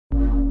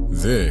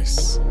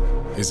This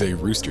is a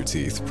Rooster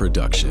Teeth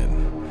production.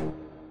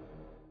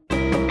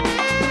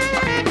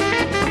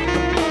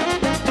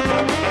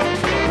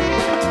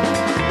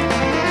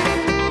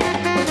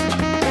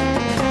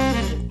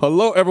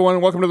 Hello, everyone,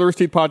 and welcome to the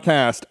Rooster Teeth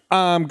Podcast.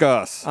 I'm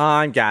Gus.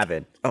 I'm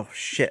Gavin. Oh,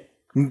 shit.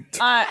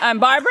 I'm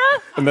Barbara.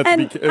 And that's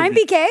And I'm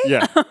BK.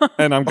 Yeah,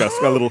 and I'm Gus.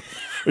 Got a little...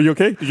 Are you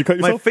okay? Did you cut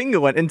My yourself? finger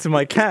went into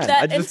my can.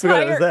 I That just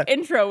forgot it was entire there.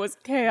 intro was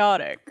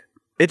chaotic.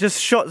 It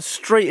just shot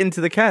straight into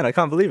the can. I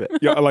can't believe it.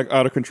 Yeah, like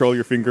out of control,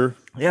 your finger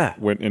Yeah.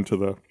 went into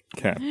the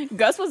can.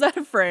 Gus was out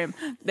of frame.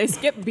 They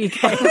skipped BK.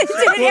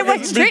 It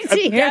went straight to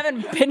you.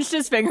 Gavin pinched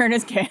his finger in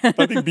his can.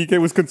 I think BK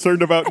was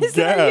concerned about Are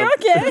Gab. you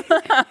okay?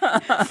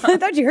 I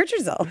thought you hurt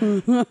yourself.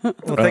 Well,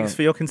 thanks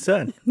for your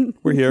concern.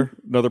 We're here,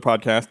 another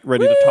podcast,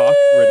 ready to talk,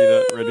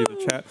 ready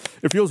to chat.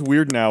 It feels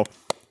weird now.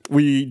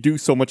 We do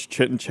so much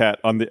chit and chat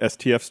on the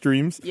STF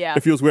streams. Yeah.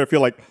 It feels weird. I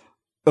feel like,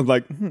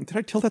 did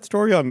I tell that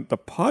story on the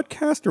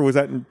podcast or was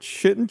that in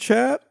chit and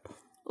chat?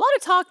 A lot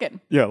of talking.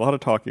 Yeah, a lot of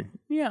talking.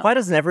 Yeah. Why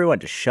doesn't everyone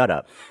just shut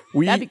up?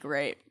 That'd be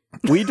great.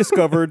 We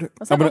discovered.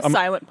 Let's have a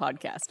silent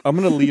podcast. I'm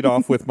going to lead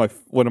off with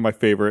one of my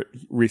favorite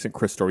recent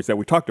Chris stories that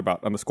we talked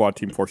about on the Squad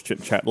Team Force Chit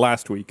and Chat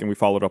last week, and we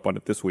followed up on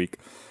it this week.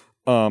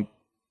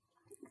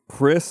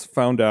 Chris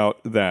found out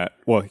that,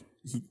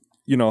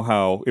 you know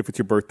how if it's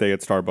your birthday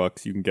at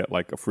Starbucks, you can get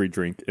like a free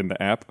drink in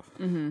the app.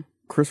 Mm-hmm.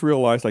 Chris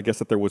realized, I guess,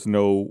 that there was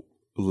no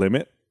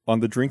limit on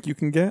the drink you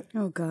can get.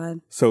 Oh,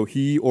 God. So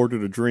he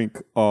ordered a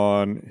drink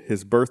on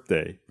his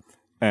birthday,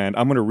 and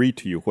I'm going to read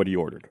to you what he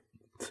ordered.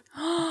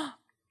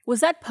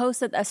 Was that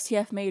post that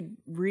STF made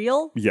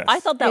real? Yes. I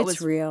thought that It's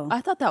was real. I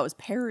thought that was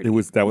parody.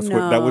 That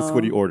was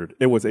what he ordered.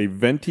 It was a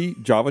venti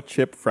Java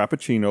chip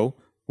frappuccino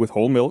with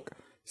whole milk,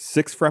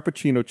 6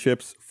 frappuccino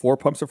chips, 4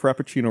 pumps of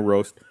frappuccino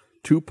roast,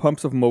 2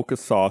 pumps of mocha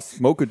sauce,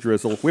 mocha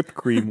drizzle, whipped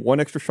cream, 1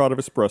 extra shot of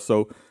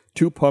espresso,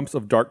 2 pumps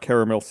of dark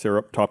caramel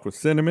syrup topped with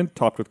cinnamon,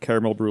 topped with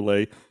caramel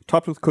brulee,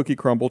 topped with cookie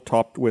crumble,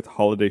 topped with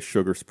holiday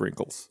sugar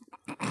sprinkles.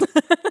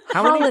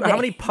 How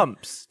many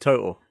pumps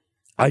total?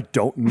 I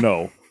don't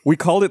know. We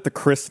called it the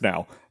Chris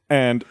now.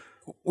 And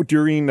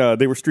during,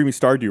 they were streaming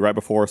Stardew right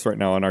before us right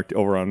now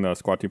over on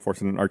Squad Team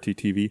Force and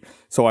RTTV.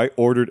 So I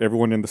ordered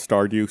everyone in the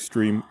Stardew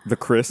stream the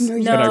Chris.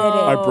 And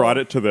I brought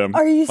it to them.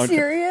 Are you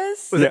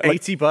serious? Was it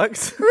like-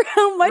 $80?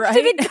 How much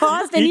did it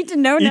cost? I need to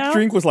know now. Each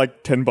drink was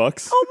like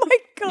 $10. Oh, my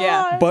God.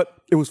 Yeah. But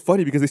it was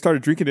funny because they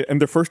started drinking it and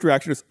their first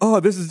reaction is, oh,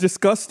 this is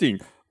disgusting.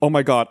 Oh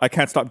my God, I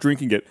can't stop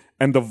drinking it.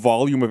 And the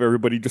volume of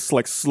everybody just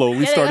like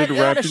slowly started They're at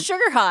a ramping.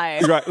 sugar high.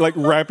 Right, like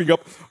ramping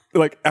up.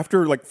 Like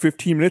after like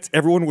 15 minutes,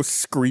 everyone was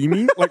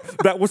screaming. Like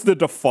that was the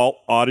default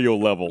audio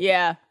level.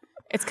 Yeah.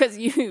 It's because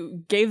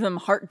you gave them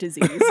heart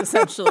disease,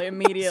 essentially, So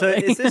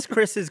immediately. is this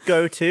Chris's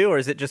go-to, or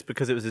is it just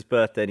because it was his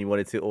birthday and he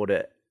wanted to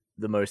order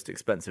the most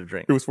expensive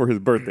drink? It was for his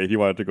birthday. He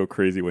wanted to go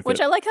crazy with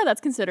Which it. I like how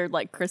that's considered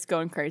like Chris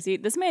going crazy.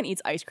 This man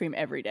eats ice cream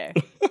every day.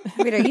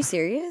 Wait, are you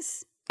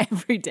serious?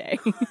 Every day.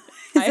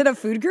 Is it a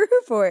food group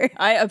or?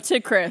 Up to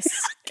Chris.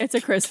 It's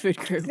a Chris food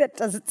group. That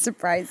doesn't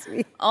surprise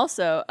me.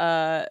 Also,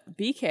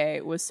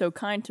 BK was so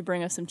kind to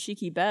bring us some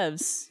cheeky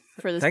bevs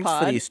for this Thanks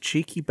pod. for these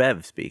cheeky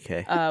bevs,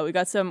 BK. We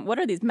got some, what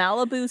are these?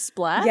 Malibu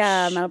Splash?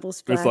 Yeah, Malibu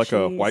Splash. It's like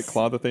a White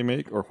Claw that they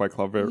make, or White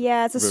Claw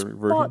Yeah, it's a version.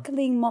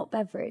 sparkling malt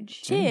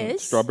beverage.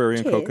 Cheers. Strawberry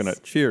and Cheers.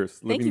 coconut. Cheers.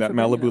 Living you that for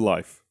bringing Malibu it.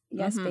 life.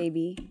 Yes,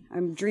 baby.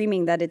 I'm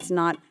dreaming that it's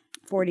not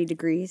 40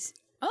 degrees.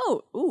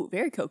 Oh, ooh,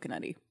 very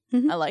coconutty.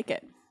 I like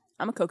it.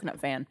 I'm a coconut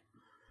fan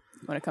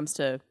when it comes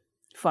to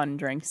fun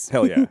drinks.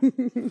 Hell yeah.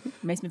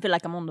 Makes me feel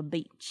like I'm on the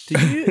beach.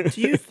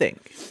 Do you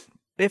think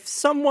if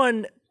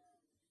someone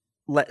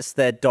lets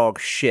their dog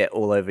shit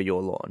all over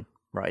your lawn,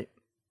 right?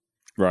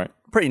 Right.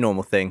 Pretty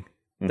normal thing.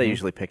 They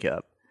usually pick it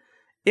up.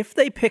 If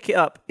they pick it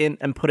up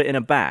and put it in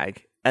a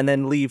bag and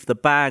then leave the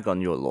bag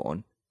on your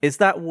lawn, is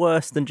that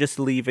worse than just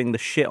leaving the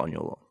shit on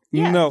your lawn?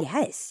 Yeah. No,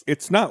 Yes.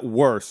 it's not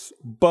worse,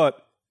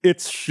 but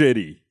it's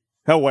shitty.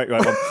 Hell, wait.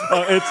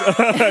 It's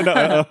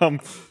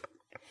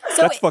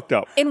So that's fucked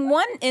up. in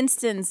one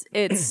instance,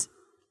 it's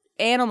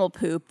animal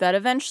poop that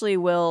eventually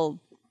will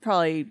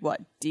probably,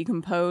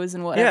 decompose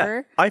and whatever.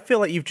 Yeah, I feel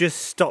like you've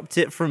just stopped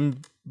it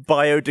from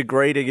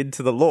biodegrading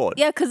into the lawn.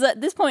 Yeah, because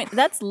at this point,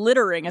 that's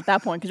littering at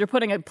that point because you're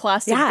putting a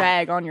plastic Yeah.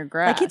 bag on your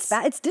grass.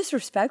 Like it's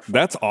disrespectful.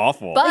 That's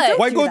awful. But-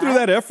 why do go through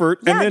that. that effort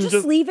Yeah, and then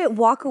just leave it,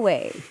 walk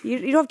away. You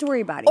don't have to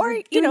worry about it. Or, You're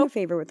you doing know, a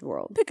favor with the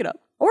world. pick it up.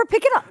 Or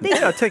pick it up.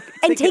 Yeah, take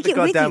and it take the it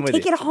with you. goddamn with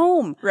Take you. it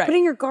home. Right. Put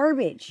in your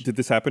garbage. Did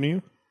this happen to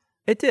you?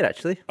 It did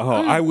actually. Oh,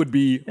 I would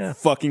be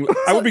fucking.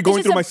 I would be it's going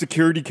just through a- my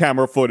security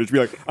camera footage. Be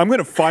like, I'm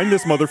gonna find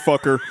this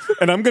motherfucker,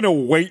 and I'm gonna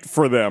wait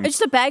for them. It's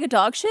just a bag of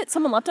dog shit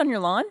someone left on your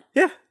lawn?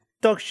 Yeah,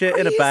 dog shit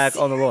in a bag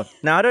on the lawn.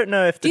 Now I don't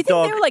know if Do the you think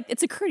dog. they were like,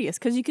 it's a courteous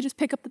because you could just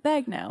pick up the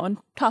bag now and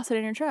toss it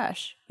in your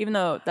trash, even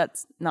though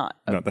that's not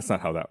a No, that's not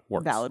how that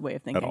works. valid way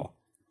of thinking. at all.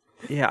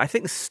 Yeah, I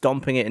think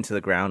stomping it into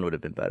the ground would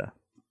have been better.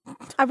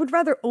 I would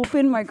rather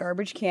open my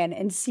garbage can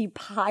and see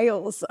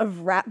piles of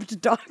wrapped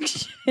dog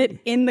shit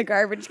in the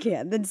garbage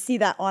can than see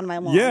that on my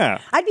lawn. Yeah.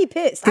 I'd be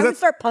pissed. I would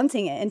start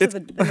punting it into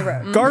the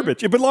road.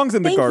 Garbage. It belongs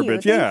in the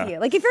garbage. Thank you.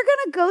 Like if you're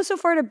gonna go so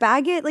far to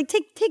bag it, like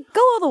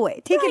go all the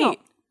way. Take it home.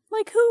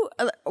 Like who?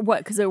 What?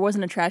 Because there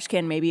wasn't a trash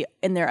can maybe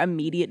in their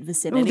immediate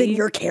vicinity. Well, then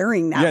you're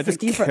carrying that Yeah, for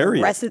just you for the carry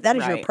it. rest of that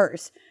is your Right.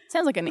 purse.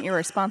 Sounds like an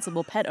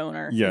irresponsible pet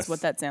owner. Yes. Is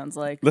what that sounds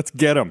like. Let's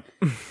get them.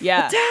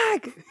 Yeah.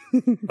 Tag.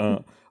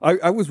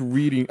 I was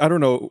reading, I don't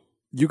know,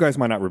 you guys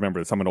might not remember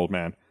this. I'm an old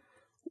man.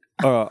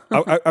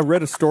 I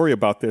read a story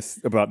about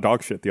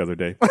dog shit the other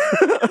day.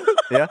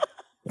 Yeah.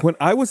 When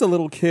I was a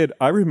little kid,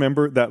 I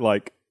remember that,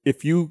 like,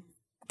 if you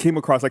came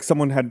across, like,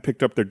 someone had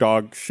picked up their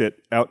dog shit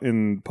out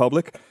in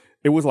public,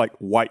 it was, like,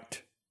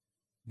 white.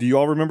 Do you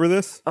all remember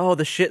this? Oh,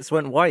 the shits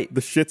went white.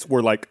 The shits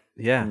were, like,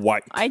 Yeah.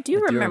 white. I do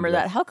remember remember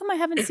that. that. How come I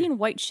haven't seen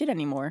white shit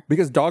anymore?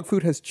 Because dog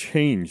food has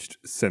changed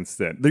since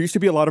then. There used to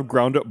be a lot of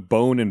ground up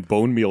bone and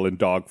bone meal in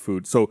dog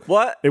food. So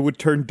What? it would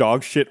turn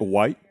dog shit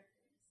white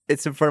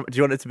It's in front. Do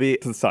you want it to be?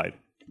 to the side.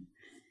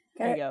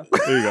 There you go.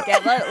 There you go. Yeah,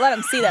 let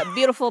them see that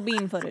beautiful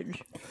bean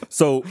footage.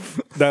 So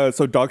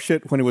dog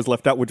shit, when it was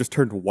left out, would just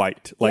turn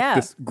white, like Yeah.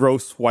 this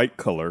gross white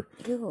color.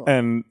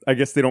 And I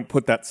guess they don't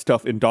put that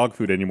stuff in dog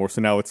food anymore.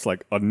 So now it's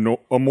like a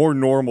more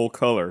normal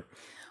color.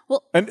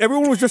 Well- and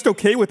everyone was just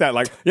okay with that.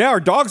 Like, yeah, our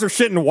dogs are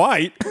shitting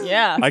white.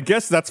 Yeah. I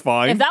guess that's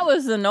fine. If that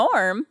was the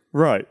norm,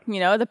 Right.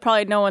 that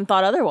probably no one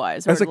thought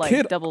otherwise. Or As a like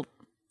kid- double.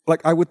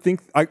 Like I would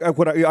think, I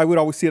would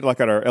always see it like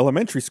at our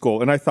elementary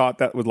school, and I thought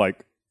that would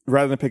like,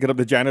 rather than pick it up,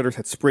 the janitors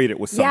had sprayed it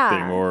with something,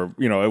 Yeah. or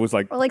it was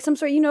like, Or like some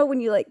sort,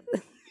 when you like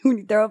when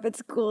you throw up at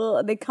school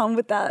and they come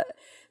with that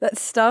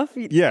stuff.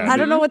 Yeah. I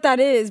don't know what that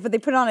is, but they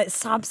put it on it,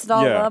 sops it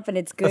all Yeah. up, and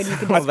it's good. You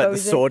can Oh, dispose like the it.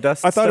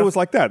 sawdust. I thought it stuff? was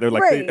like that. They're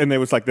like, Right. and they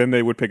was like, then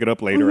they would pick it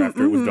up later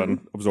after it was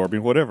done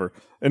absorbing whatever,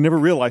 and never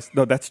realized,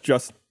 no, that's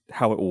just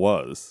how it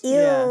was.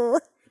 Ew.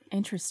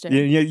 Interesting.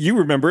 Yeah, you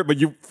remember it, but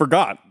you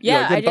forgot.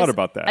 Yeah, you hadn't thought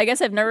about that. I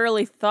guess I've never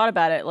really thought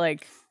about it.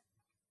 Like,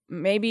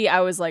 maybe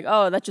I was like,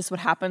 oh, that's just what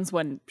happens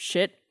when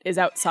shit is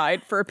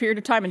outside for a period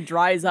of time and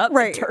dries up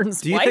Right. and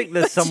turns Do you white. think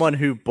there's someone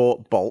who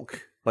bought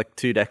bulk like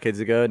 2 decades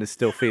ago and is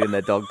still feeding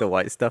their dog the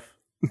white stuff?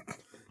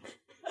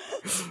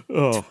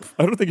 Oh,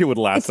 I don't think it would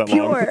last that long.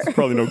 pure. It's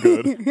probably no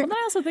good. Well, then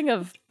I also think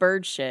of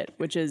bird shit,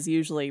 which is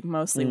usually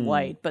mostly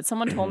white. But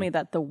someone told me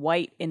that the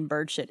white in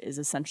bird shit is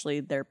essentially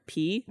their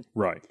pee.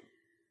 Right.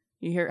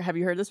 Have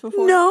you heard this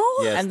before? No.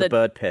 Yeah, it's And the the-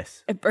 bird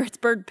piss. It's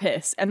bird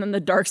piss, and then the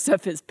dark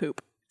stuff is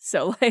poop.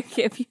 So like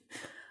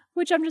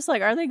which I'm just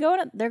like, they're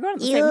going at the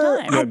same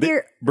time. Yeah,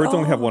 They're- birds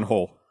only have one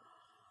hole,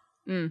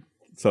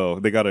 so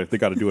they gotta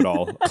do it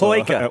all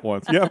Cloaca. at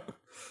once. Yep.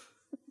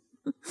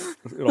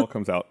 It all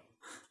comes out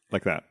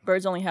like that.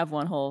 Birds only have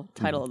one whole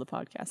title of the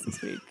podcast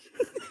this week.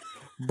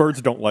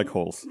 Birds don't like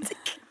holes.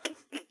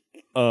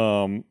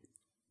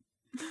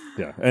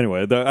 Yeah.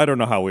 Anyway, I don't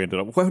know how we ended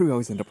up. Why do we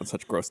always end up on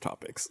such gross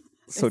topics?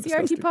 So It's the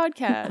RT disgusting.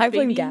 podcast. I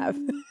blame baby. Gav.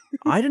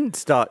 I didn't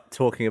start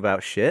talking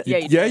about shit. Yeah,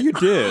 you Yeah, did. you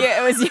did.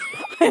 Yeah, it was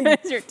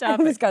your I topic.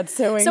 almost got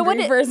so angry So what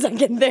did- for a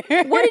second there.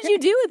 What did you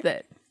do with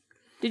it?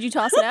 Did you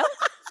toss it out?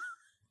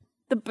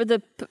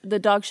 The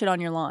dog shit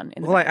on your lawn.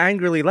 Well, I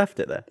angrily left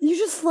it there. You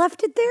just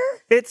left it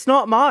there? It's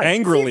not mine.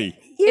 Angrily.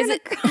 You're Is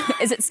it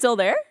is it still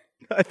there?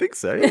 I think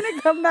so.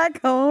 gonna come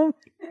back home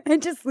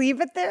and just leave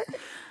it there?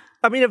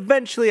 I mean,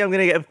 eventually I'm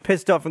going to get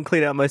pissed off and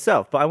clean it up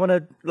myself, but I want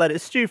to let it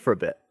stew for a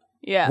bit.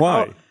 Yeah.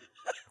 Why?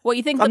 Well,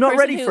 you think I'm the not person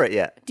ready who- for it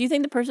yet. Do you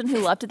think the person who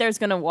left it there is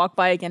going to walk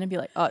by again and be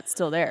like, "Oh, it's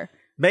still there"?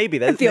 Maybe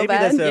there's feel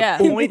bad. a Yeah.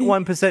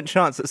 0.1%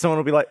 chance that someone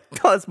will be like,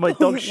 "Oh, that's my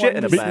dog shit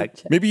in a bag."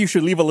 Maybe you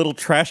should leave a little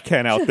trash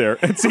can out there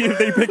and see if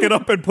they pick it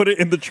up and put it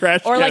in the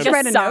trash Or can. like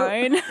Write a a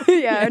sign.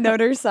 Yeah, a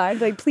note or sign.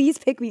 Like, please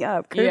pick me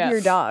up. Curb Yeah.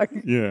 your dog.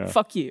 yeah.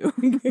 Fuck you.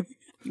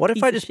 What if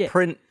Piece I of just shit.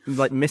 print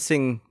like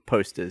missing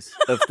posters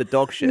of the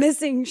dog shit?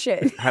 Missing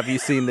shit. Have you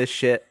seen this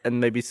shit? And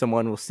maybe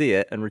someone will see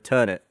it and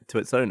return it to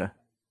its owner.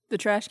 The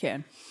trash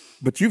can.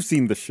 But you've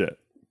seen the shit.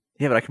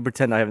 Yeah, but I can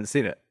pretend I haven't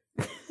seen it.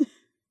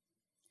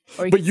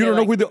 Or But could you say, don't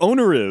know like, who the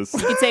owner is. You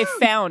could say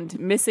found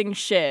missing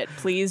shit.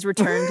 Please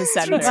return to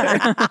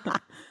sender.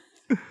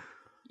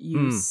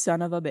 You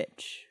son of a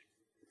bitch.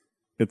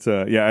 It's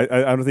yeah.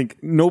 I don't think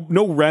no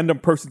random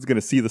person's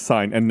gonna see the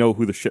sign and know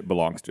who the shit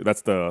belongs to.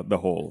 That's the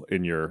hole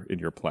in your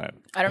plan.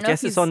 I don't know.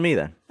 Guess if it's he's on me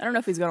then. I don't know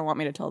if he's gonna want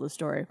me to tell the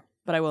story,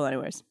 but I will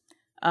anyways.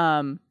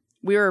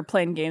 We were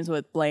playing games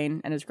with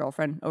Blaine and his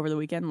girlfriend over the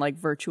weekend, like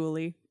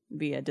virtually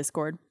via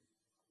Discord.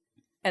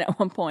 And at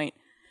one point,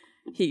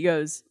 he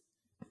goes,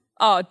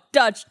 "Oh,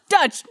 Dutch,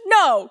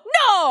 no,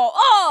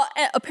 oh!"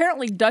 And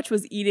apparently, Dutch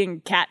was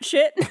eating cat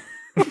shit.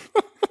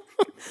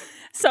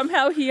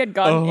 Somehow he had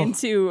gotten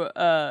into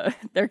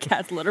their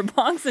cat's litter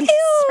box and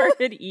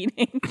started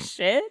eating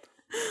shit.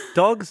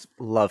 Dogs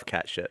love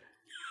cat shit.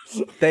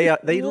 They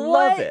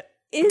love it.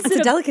 Is It's it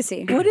a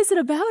delicacy. What is it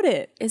about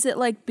it? Is it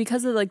like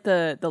because of like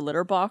the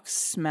litter box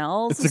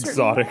smells? It's a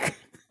certain way? exotic.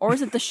 Or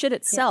is it the shit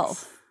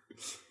itself?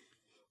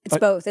 It's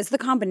both. It's the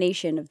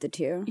combination of the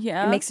two.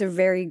 Yeah. It makes a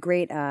very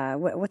great,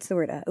 what's the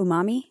word?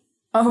 Umami?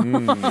 Oh,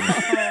 Mm. no.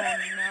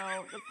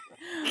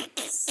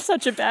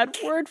 such a bad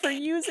word for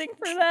using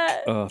for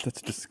that. Oh,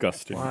 that's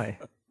disgusting. Why?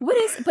 What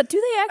is? But do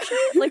they actually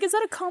like? Is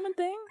that a common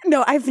thing?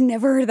 No, I've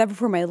never heard of that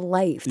before in my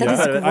life. That is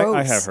Yeah, gross.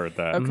 I have heard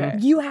that. Okay.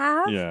 You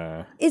have?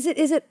 Yeah. Is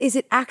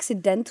it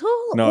accidental?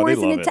 No, or they is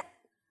love it. it.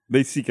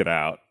 They seek it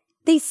out.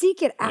 They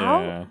seek it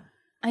out.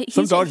 Yeah.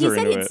 Some dogs he are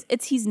said into it's, it.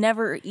 It's he's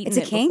never eaten. It's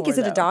a it kink. before, Is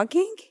it a though. dog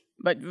kink?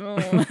 But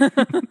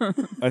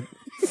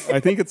I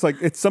think it's like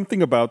it's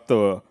something about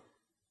the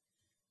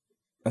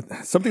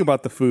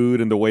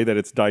food and the way that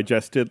it's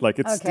digested. Like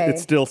Okay. it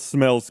still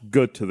smells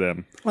good to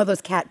them. All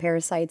those cat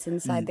parasites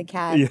inside the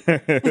cat.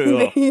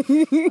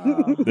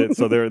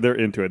 So they're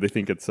into it. They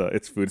think it's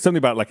food. Something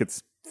about like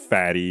it's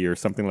fatty or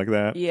something like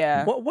that.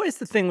 yeah. What is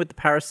the thing with the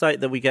parasite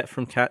that we get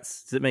from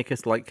cats? Does it make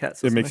us like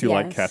cats? Or It makes you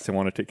something? like Yes. cats and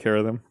want to take care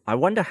of them. I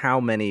wonder how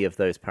many of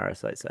those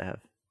parasites I have.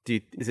 Do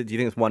you think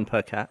it's one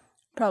per cat?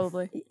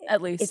 Probably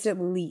at least It's at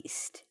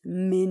least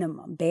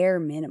minimum, bare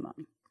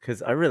minimum.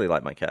 Because I really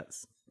like my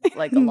cats.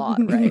 like a lot,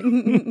 right?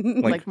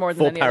 like more than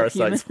full any other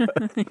human.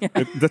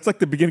 parasites. That's like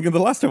the beginning of The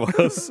Last of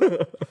Us.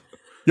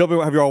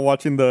 Have you all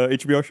watching the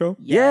HBO show?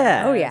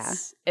 Yeah. Oh, yeah.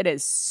 Yes. It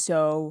is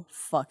so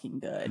fucking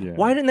good. Yeah.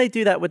 Why didn't they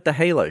do that with the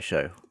Halo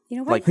show? You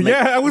know what? Like,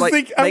 Yeah, I was like,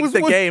 thinking. I make was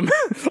the game.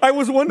 I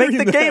was wondering. Make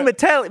the that. game a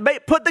telly.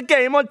 Put the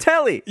game on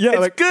telly. Yeah, it's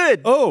like,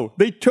 good. Oh,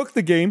 they took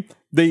the game.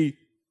 They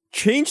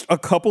changed a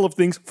couple of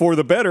things for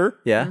the better.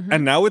 Yeah.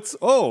 And now it's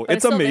But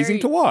it's still amazing very-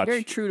 to watch.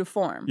 Very true to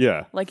form.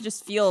 Yeah. Like it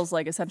just feels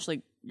like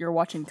essentially you're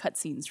watching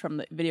cutscenes from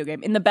the video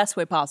game in the best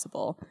way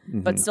possible,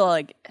 but still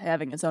like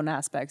having its own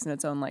aspects and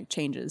its own like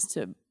changes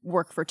to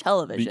work for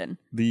television.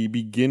 The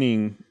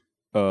beginning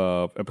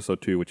of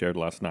episode 2, which aired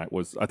last night,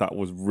 I thought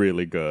was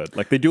really good.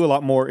 Like they do a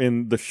lot more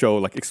in the show,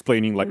 like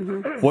explaining like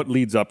what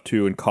leads up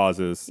to and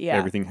causes Yeah.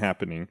 everything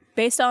happening.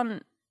 Based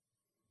on,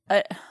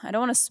 I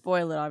don't want to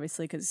spoil it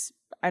obviously because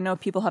I know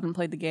people haven't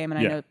played the game and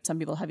I Yeah. know some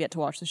people have yet to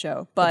watch the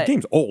show, The but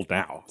game's old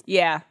now.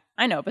 yeah,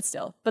 I know, but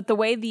still. But the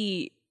way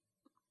the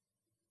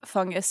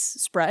fungus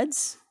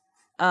spreads,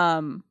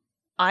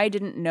 I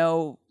didn't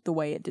know the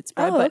way it did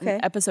spread, Oh, but okay.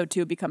 in episode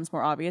 2 it becomes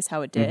more obvious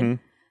how it did. Mhm.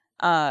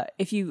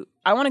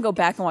 I want to go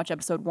back and watch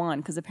episode 1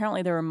 because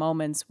apparently there were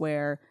moments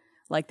where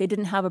like they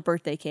didn't have a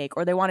birthday cake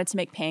or they wanted to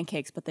make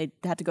pancakes, but they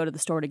had to go to the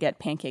store to get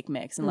pancake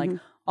mix and like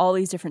all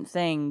these different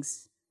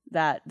things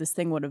that this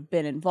thing would have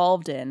been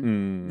involved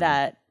in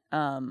that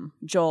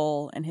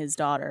Joel and his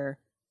daughter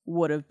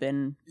would have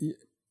been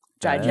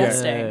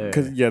digesting.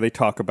 Because they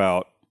talk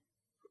about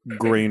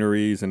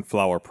granaries and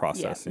flour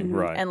processing,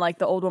 right? And like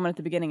the old woman at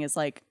the beginning is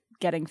like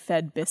getting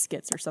fed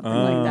biscuits or something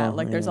like that.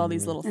 Like there's all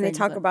these little And they things.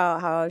 talk that-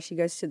 about how she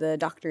goes to the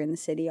doctor in the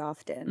city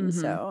often.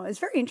 So it's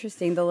very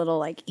interesting, the little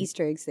like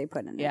Easter eggs they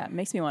put in yeah, there. it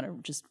makes me want to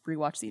just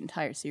rewatch the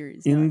entire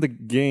series. In now. the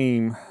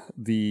game,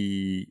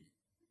 the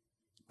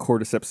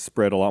cordyceps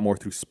spread a lot more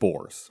through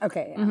spores.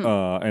 Okay. Mm-hmm.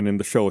 Yeah. And in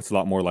the show, it's a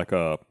lot more like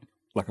a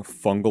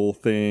fungal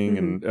thing,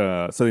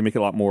 and so they make it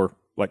a lot more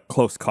like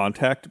close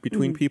contact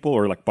between people,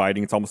 or like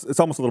biting. It's almost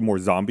a little more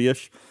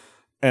zombie-ish,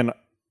 and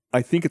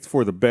I think it's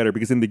for the better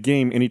because in the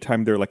game,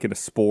 anytime they're like in a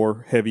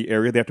spore-heavy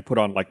area, they have to put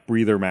on like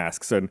breather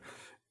masks, and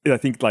I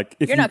think like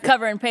if You're not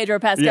covering Pedro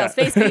Pascal's Yeah.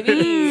 face,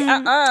 baby.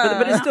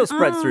 But it still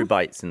spreads through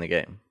bites in the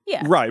game.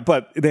 Yeah. right,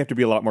 but they have to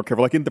be a lot more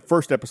careful. Like in the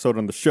first episode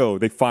on the show,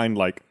 they find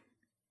like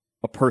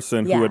a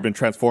person who Yeah. had been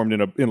transformed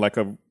in like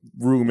a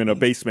room in a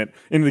basement.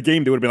 In the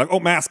game, they would have been like, "Oh,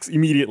 masks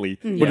immediately!"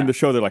 But Yeah. in the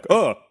show, they're like,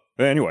 "Oh,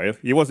 anyway,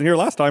 he wasn't here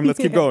last time. Let's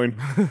keep going."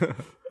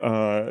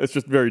 It's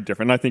just very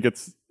different. I think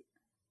it's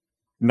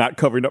not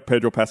covering up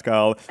Pedro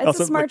Pascal. It's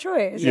a smart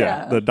choice.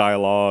 Yeah, the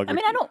dialogue. I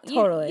mean, I don't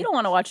Totally. You don't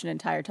want to watch an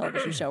entire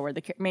television show where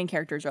the main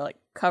characters are like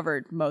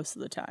covered most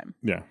of the time.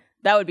 Yeah.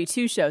 That would be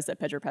 2 shows that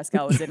Pedro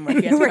Pascal was in where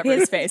he has to Where cover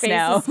his face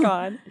now. is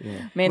gone.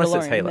 Unless it's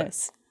Mandalorian. Halo.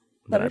 This.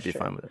 Then I'd is be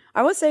true. fine with it.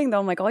 I was saying though,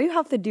 I'm like, all you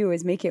have to do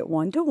is make it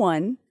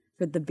 1-to-1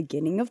 for the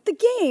beginning of the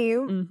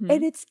game,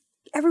 and it's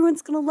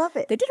everyone's gonna love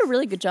it. They did a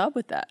really good job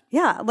with that.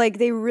 Yeah, like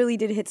they really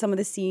did hit some of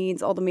the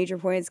scenes, all the major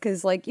points,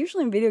 because like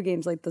usually in video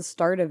games, like the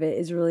start of it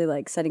is really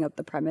like setting up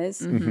the premise.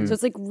 So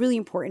it's like really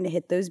important to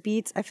hit those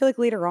beats. I feel like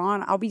later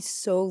on, I'll be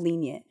so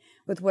lenient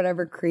with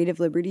whatever creative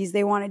liberties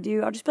they want to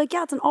do. I'll just be like,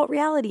 yeah, it's an alt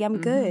reality. I'm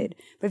good.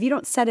 But if you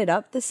don't set it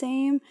up the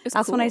same,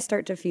 that's when I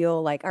start to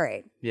feel like, all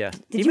right, Yeah.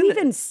 did you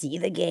even see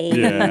the game?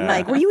 Yeah.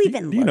 Like, were you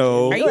even You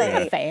know. looking? Are you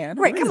Like, a fan?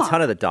 Right, Even come a ton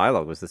on. of the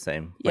dialogue was the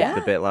same. Like Yeah.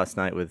 the bit last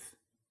night with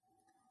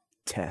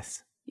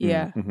Tess.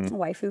 Yeah.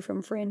 Waifu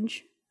from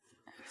Fringe.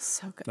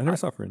 So good. I never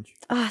saw Fringe.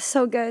 Ah,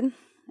 so good.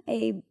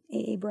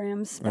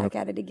 Abrams back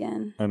at it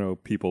again. I know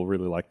people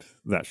really liked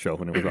that show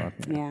when it was on.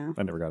 Yeah.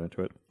 I never got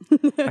into it.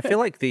 I feel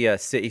like the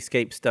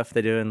cityscape stuff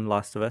they do in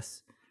Last of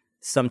Us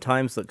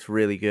sometimes looks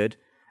really good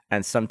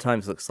and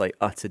sometimes looks like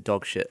utter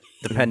dog shit,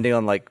 depending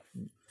on like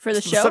For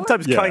the show?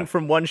 sometimes Yeah. cutting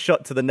from one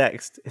shot to the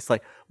next. It's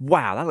like,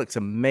 wow, that looks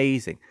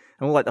amazing.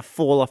 And all like the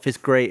fall off is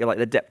great, like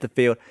the depth of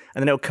field,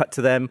 and then it'll cut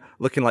to them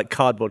looking like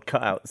cardboard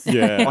cutouts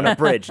Yeah. on a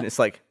bridge, and it's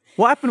like,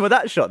 what happened with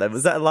that shot then?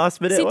 Was that a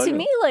last minute? See, one? to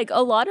me, like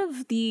a lot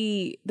of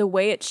the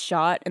way it's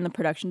shot and the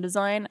production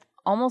design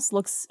almost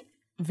looks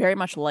very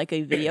much like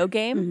a video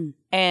game,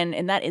 and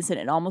in that instant,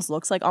 it almost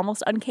looks like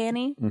almost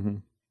uncanny.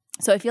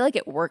 So I feel like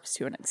it works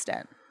to an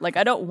extent. Like,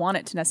 I don't want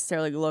it to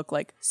necessarily look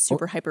like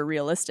super hyper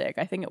realistic.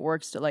 I think it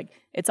works to like,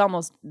 it's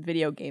almost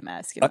video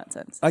game-esque in that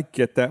sense. I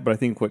get that, but I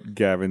think what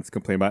Gavin's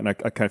complaining about, and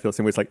I kind of feel the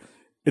same way, it's like,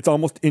 it's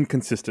almost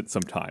inconsistent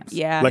sometimes.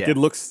 Yeah. Like it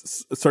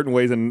looks certain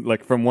ways, and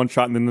like from one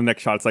shot and then the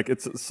next shot, it's like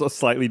it's a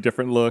slightly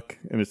different look,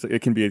 and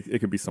it can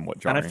be somewhat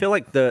jarring. And I feel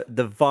like the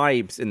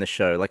vibes in the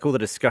show, like all the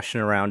discussion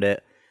around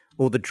it,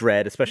 all the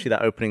dread, especially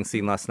that opening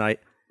scene last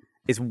night,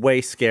 is way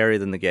scarier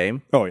than the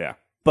game. Oh yeah.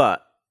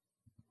 But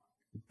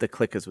the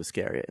clickers were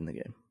scarier in the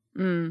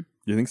game.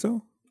 You think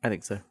so? I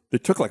think so. They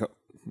took like a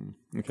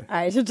okay.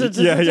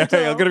 Yeah.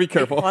 I'm gonna be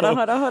careful. Hold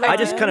on. I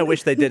just kind of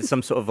wish they did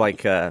some sort of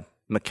like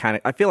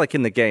mechanic. I feel like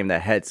in the game their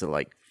heads are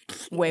like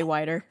Way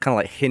wider. kind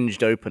of like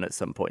hinged open at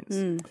some points.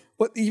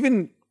 But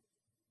even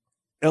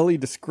Ellie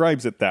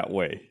describes it that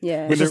way.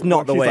 Yeah. It's just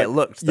not the she's way like- it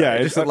looked. Though. Yeah,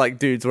 it just looked like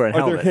dudes wearing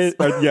Are their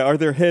helmets. are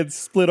their heads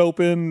split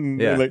open?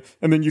 Yeah. Like,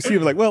 and then you see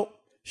them like, well,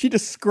 she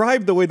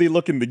described the way they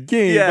look in the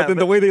game, Yeah, but then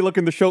the way they look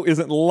in the show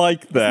isn't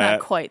like that. Not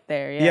quite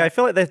there. Yeah, I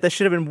feel like there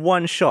should have been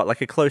one shot,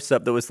 like a close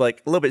up that was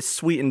like a little bit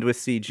sweetened with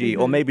CG,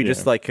 or maybe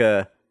just like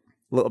a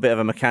little bit of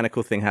a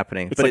mechanical thing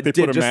happening. It's but like they it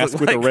did put a just mask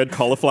look with a like- red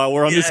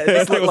cauliflower on his Yeah, it head.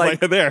 just It was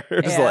looked like there.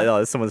 Just Yeah. like, oh,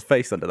 there's someone's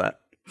face under that.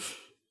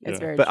 It's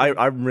very But true.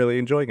 I'm really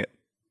enjoying it.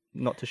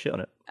 Not to shit on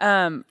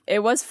it. It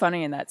was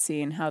funny in that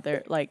scene how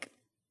they're like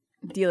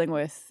dealing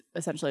with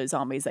essentially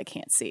zombies that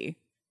can't see,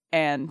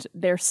 and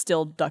they're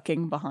still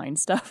ducking behind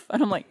stuff.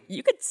 And I'm like,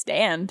 you could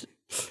stand.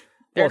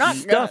 They're Well,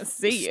 not gonna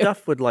see you.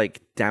 Stuff would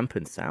like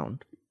dampen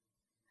sound.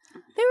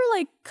 They were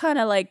like kind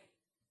of like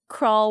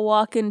crawl,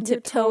 walking,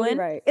 You're totally tiptoeing.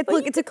 right. But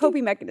Look, you it's a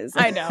coping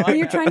mechanism. I know. When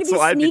you're trying to That's be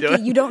what I'd be sneaky,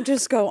 doing. you don't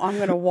just go, I'm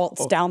going to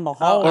waltz down the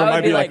hall. Or it I would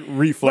might be be like like,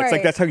 reflex.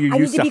 Like that's how you I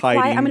used need to be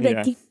hiding. quiet. I'm going to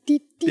yeah. be like, "Dee,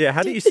 dee, dee, Yeah,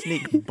 how do dee." you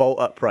sneak bolt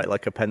upright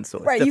like a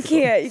pencil? It's Right, you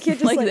difficult. can't. You can't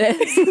just like like,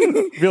 this.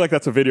 I feel like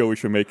that's a video we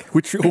should make.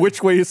 Which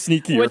way is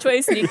sneakier? Which way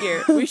is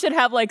sneakier? We should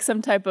have like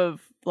some type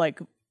of like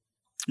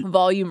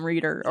volume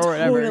reader or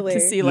whatever Totally. to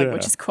see like Yeah.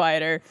 which is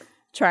quieter.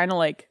 Trying to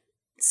like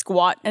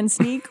squat and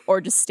sneak or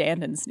just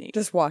stand and sneak.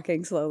 just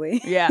walking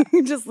slowly. Yeah.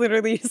 just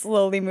literally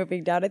slowly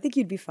moving down. I think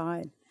you'd be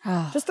fine.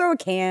 just throw a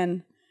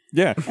can.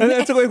 Yeah, and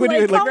that's the way when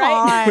you Like,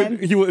 like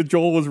come when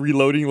Joel was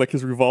reloading like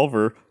his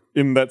revolver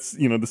in that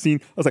the scene.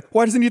 I was like,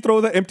 why doesn't he throw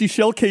the empty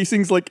shell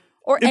casings like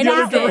Or in the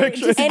other anything,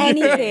 direction? just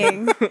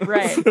Anything.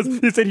 Right.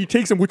 He said he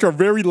takes them, which are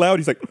very loud.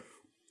 He's like,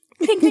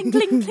 Clink, clink,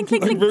 clink, clink, clink,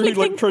 like clink, very clink,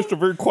 like clink. tries to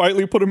very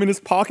quietly put them in his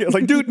pocket. I was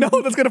like, dude, no,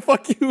 that's gonna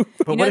fuck you.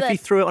 But You know what if he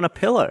that- threw it on a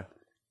pillow?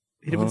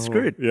 He'd have been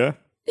screwed. Yeah.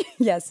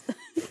 yes.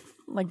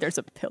 Like there's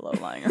a pillow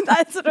lying around.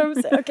 That's what I'm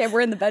saying. Okay,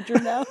 we're in the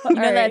bedroom now. You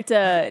know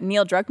that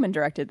Neil Druckmann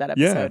directed that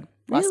episode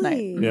last night.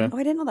 Really? Yeah. Oh,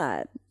 I didn't know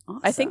that.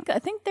 Awesome. I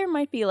think there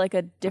might be like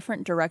a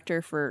different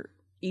director for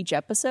each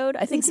episode.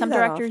 I think do some that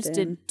directors often.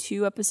 did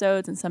 2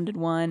 episodes and some did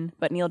 1,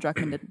 but Neil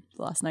Druckmann did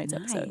last night's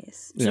episode.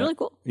 Nice. It's really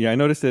cool. Yeah, I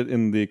noticed it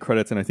in the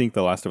credits, and I think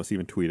The Last of Us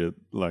even tweeted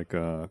like,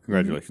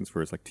 congratulations for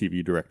his like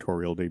TV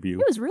directorial debut.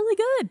 It was really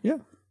good. Yeah.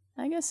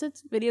 I guess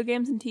it's video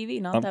games and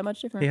TV, not that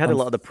much different. He had a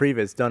lot of the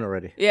previs done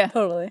already. yeah,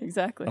 Totally.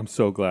 exactly. I'm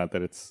so glad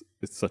that it's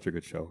such a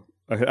good show.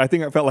 I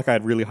think I felt like I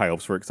had really high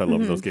hopes for it because I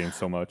love those games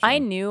so much. I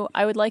and- knew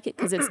I would like it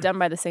because it's done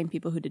by the same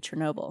people who did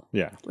Chernobyl,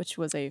 yeah. which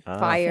was a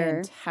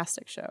Fire.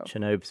 fantastic show.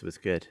 Chenobes was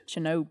good.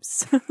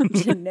 Chenobes.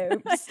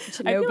 Chenobes.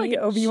 feel like Shinobi. it-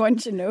 Obi-Wan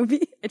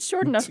Shinobi. It's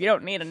short enough. You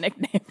don't need a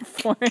nickname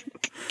for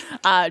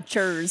it.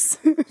 Churs.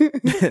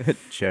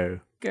 Joe.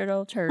 Good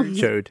old Churs.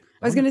 Chode.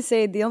 I was gonna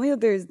say the only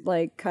other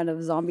like kind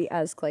of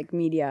zombie-esque like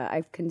media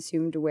I've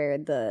consumed where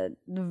the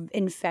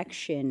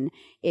infection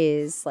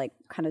is like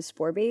kind of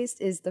spore-based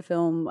is the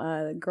film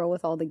Girl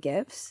with All the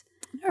Gifts.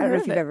 I don't know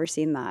if you've ever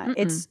seen that.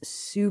 It's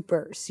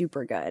super,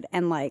 super good.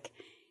 And like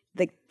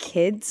the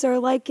kids are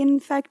like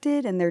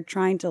infected and they're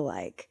trying to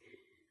like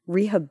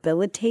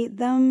rehabilitate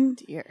them.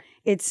 Dear.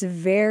 It's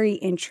very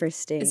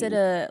interesting. Is it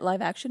a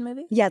live action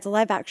movie? Yeah, it's a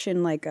live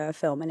action like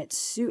film, and it's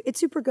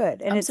super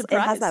good, and I'm it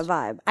has that surprised.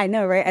 vibe. I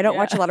know, right? I don't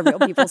watch a lot of real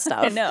people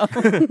stuff. I know.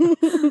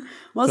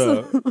 Most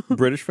of The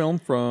British film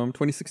from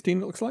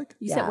 2016, it looks like.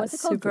 You said what's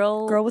it called?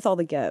 super- Girl with all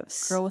the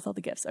gifts. Girl with all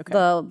the gifts. Okay.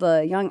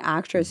 The young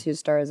actress who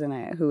stars in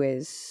it, who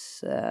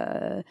is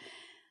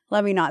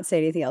let me not say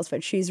anything else,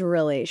 but she's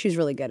really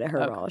good at her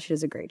role. She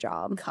does a great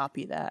job.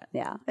 Copy that.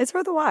 Yeah, it's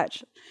worth a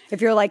watch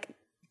if you're like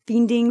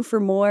fiending for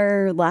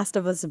more Last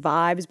of Us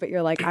vibes, but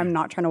you're like, I'm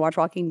not trying to watch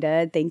Walking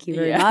Dead. Thank you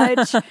very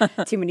much.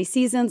 Too many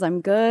seasons.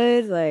 I'm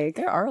good. Like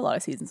There are a lot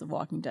of seasons of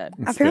Walking Dead.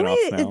 apparently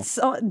Spin-offs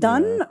now. it's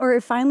done or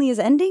it finally is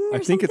ending. Or I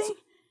think something?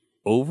 it's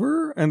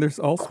over, and there's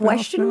all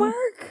Question mark?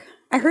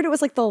 I heard it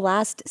was like the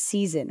last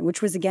season,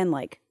 which was again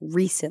like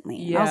recently.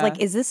 And I was Yeah. like,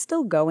 is this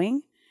still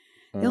going?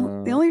 The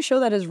only show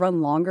that has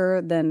run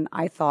longer than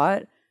I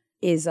thought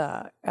is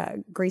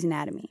Grey's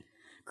Anatomy.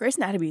 Grey's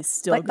Anatomy is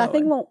still Like going. that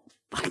thing won't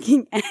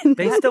fucking end.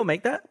 They still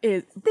make that?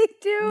 It, They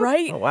do.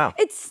 right? Oh, wow.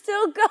 It's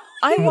still going.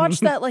 I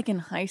watched that like in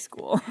high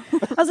school.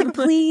 I was like,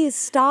 please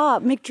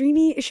stop.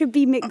 McDreamy should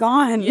be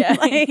McGone. Yeah,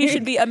 Like, he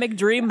should be a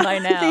McDream by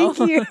now.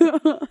 Thank you.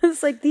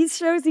 It's like these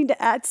shows need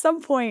to, at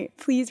some point,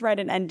 please write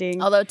an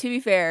ending. Although, to be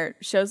fair,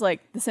 shows like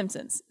The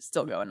Simpsons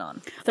still going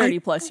on 30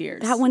 plus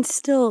years. That one's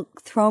still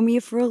throwing me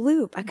for a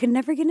loop. I could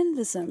never get into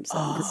The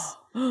Simpsons.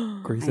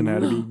 Grey's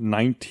Anatomy,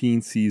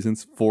 19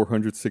 seasons,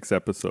 406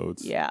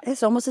 episodes. Yeah.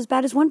 It's almost as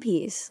bad as One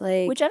Piece.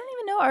 Like, Which I don't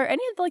even know. Are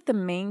any of like the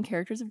main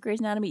characters of Grey's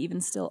Anatomy even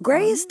still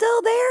Grey on? is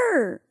still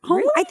there.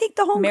 I think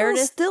the homegirl's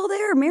Meredith? still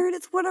there.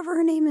 Meredith, whatever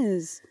her name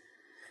is.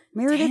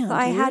 Meredith, Damn,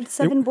 I dude. had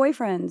 7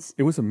 boyfriends.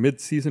 It was a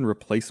mid-season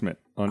replacement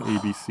on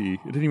ABC.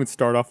 It didn't even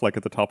start off like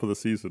at the top of the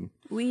season.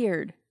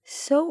 Weird.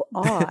 So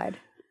odd.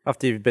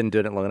 After you've been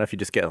doing it long enough, you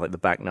just get like the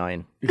back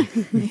 9.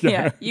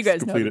 Yeah, you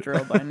guys know the complete it.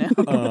 drill by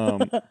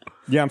now.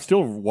 Yeah, I'm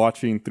still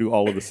watching through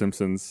all of The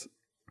Simpsons.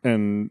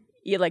 And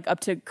You like up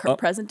to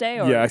present day?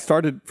 Or? yeah, I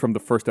started from the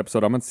first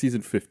episode. I'm on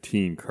season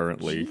 15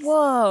 currently.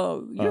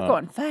 Whoa, you're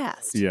going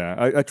fast.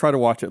 Yeah, I try to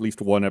watch at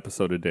least one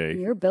episode a day.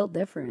 You're built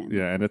different.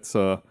 Yeah, and it's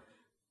a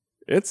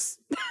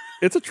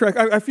trek.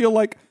 I feel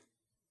like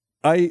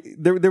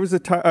there was a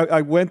time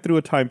I went through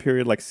a time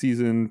period like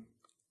season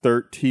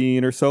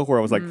 13 or so where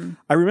I was like,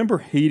 I remember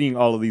hating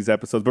all of these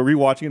episodes, but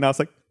rewatching it now, it's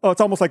like, oh,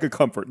 it's almost like a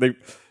comfort.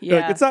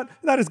 Yeah. Like, it's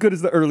not as good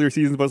as the earlier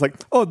seasons, but it's like,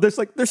 oh, there's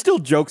still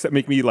jokes that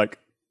make me like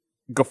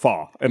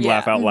guffaw and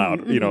laugh out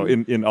loud,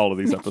 in all of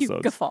these You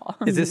episodes. guffaw.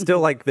 Is it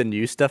still like the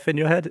new stuff in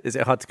your head? Is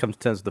it hard to come to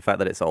terms with the fact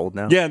that it's old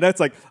now? Yeah, that's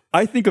like,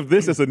 I think of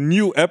this as a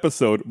new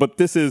episode, but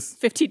this is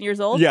 15 years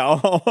old? yeah,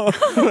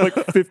 like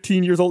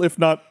 15 years old, if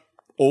not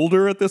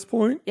older at this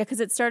point. Yeah, because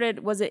it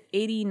started, was it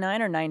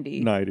 89 or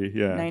 90? 90,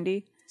 yeah.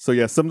 90? So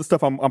yeah, some of the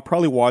stuff I'm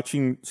probably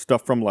watching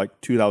stuff from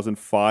like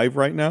 2005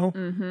 right now,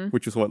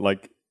 which is what,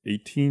 like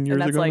 18 years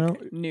And that's ago like now.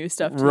 new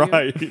stuff too.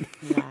 Right.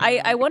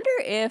 I wonder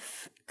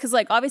if, because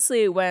like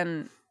obviously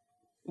when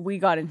we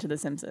got into The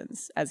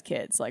Simpsons as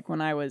kids, like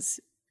when I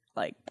was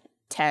like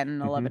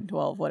 10, 11,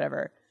 12,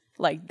 whatever,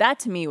 like that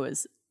to me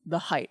was the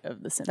height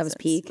of The Simpsons. was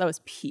peak? That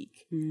was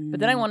peak. But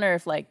then I wonder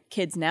if like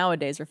kids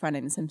nowadays are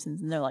finding The Simpsons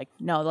and they're like,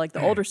 no, like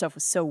the older stuff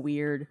was so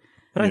weird.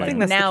 But I think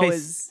that's now the case.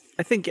 is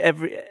I think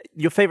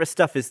your favorite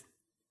stuff is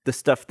the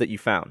stuff that you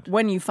found.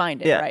 when you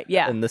find it, right?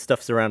 Yeah, And the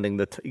stuff surrounding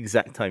the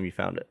exact time you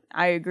found it.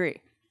 I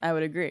agree. I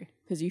would agree.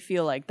 Because you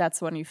feel like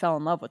that's when you fell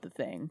in love with the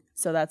thing.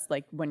 So that's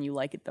like when you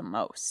like it the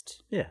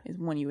most. Yeah. Is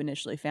when you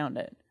initially found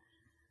it.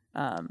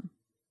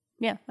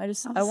 Yeah,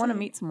 I want to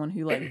meet someone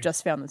who like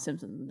just found The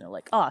Simpsons and they're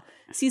like,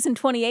 season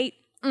 28,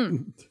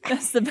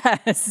 that's the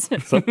best.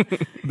 So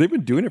they've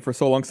been doing it for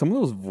so long. Some of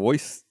those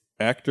voice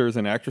actors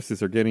and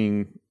actresses are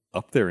getting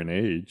up there in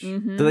age.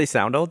 Mm-hmm. Do they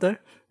sound old though?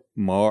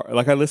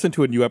 Like I listened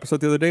to a new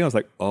episode the other day and I was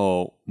like,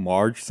 oh,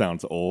 Marge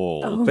sounds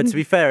old. But to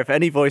be fair, if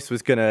any voice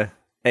was gonna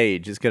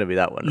age, it's gonna be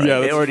that one, right? Yeah,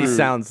 it that's already true.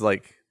 sounds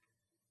like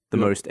the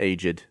most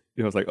aged.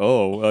 I was like,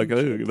 oh, like,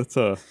 that's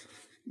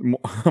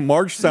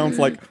Marge sounds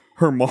like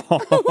her mom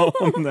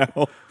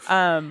now.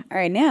 All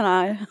right,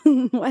 Nana,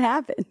 what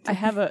happened? I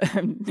have a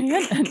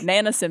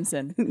Nana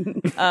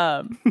Simpson.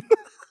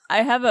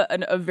 I have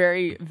a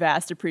very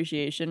vast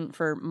appreciation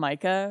for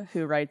Micah,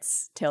 who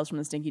writes Tales from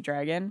the Stinky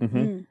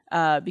Dragon,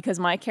 because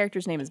my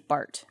character's name is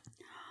Bart,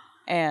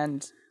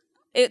 and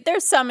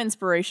there's some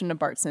inspiration to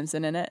Bart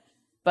Simpson in it,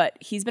 but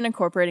he's been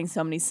incorporating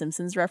so many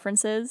Simpsons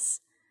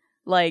references.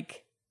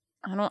 Like,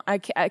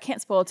 I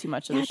can't spoil too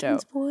much of the show,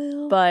 Don't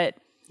spoil. but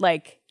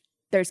like,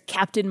 there's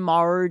Captain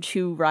Marge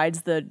who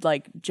rides the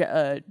like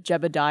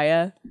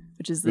Jebediah,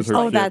 which is this Her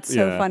Oh, ship, that's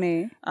so yeah.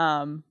 funny.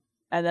 and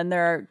then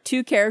there are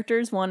two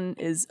characters. One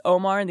is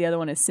Omar and the other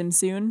one is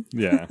Simsoon.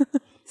 Yeah.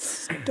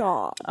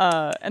 Stop.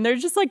 And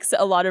there's just like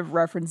a lot of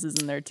references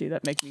in there too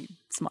that make me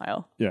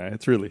smile. Yeah,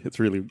 it's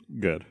really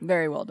good.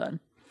 Very well done.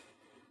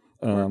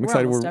 I'm We're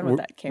excited. almost done with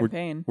that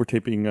campaign. We're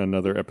taping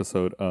another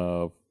episode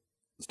of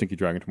Stinky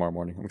Dragon tomorrow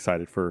morning. I'm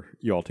excited for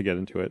you all to get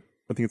into it.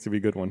 I think it's gonna be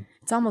a good one.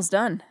 It's almost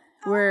done.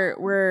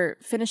 We're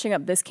finishing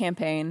up this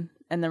campaign,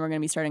 and then we're going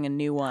to be starting a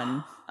new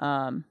one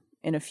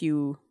in a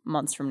few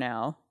months from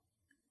now.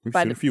 We've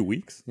By seen the- a few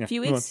weeks. Yeah. A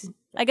few Come on. weeks.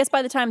 I guess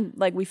by the time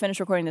like we finish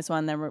recording this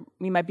one, then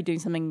we might be doing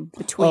something Oh,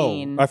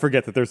 between. I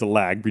forget that there's a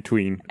lag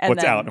between And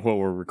what's then- out and what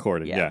we're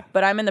recording. Yeah.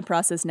 But I'm in the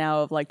process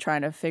now of like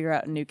trying to figure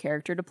out a new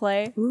character to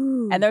play.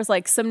 And there's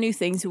like some new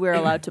things we're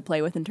allowed to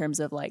play with in terms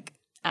of like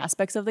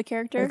aspects of the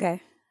character.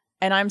 Okay.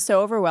 And I'm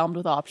so overwhelmed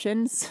with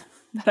options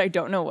that I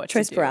don't know what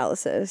Choice to do.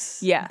 paralysis.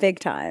 Yeah. Big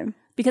time.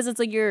 Because it's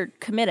like you're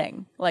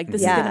committing. Like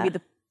this is Yeah. going to be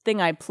the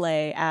thing I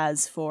play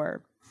as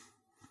for,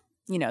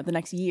 the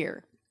next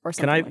year or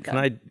Can something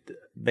I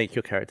make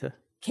your character?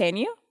 Can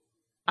you?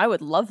 I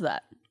would love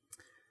that.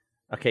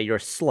 Okay, you're a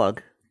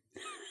slug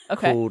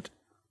Okay. called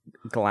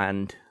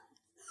Gland.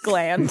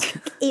 Gland.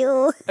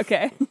 Ew.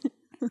 Okay.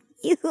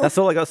 Ew. That's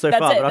all I got so That's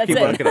far, it. but I'll That's keep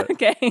it. working it.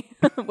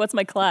 Okay. What's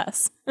my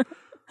class?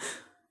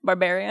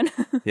 Barbarian.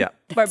 Yeah.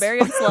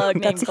 Barbarian slug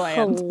named That's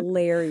Gland.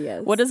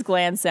 hilarious. What does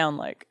Gland sound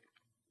like?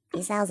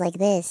 He sounds like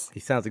this.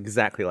 He sounds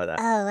exactly like that.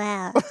 Oh,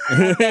 wow.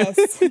 Like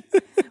this.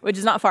 Which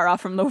is not far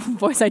off from the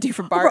voice I do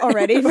for Bart.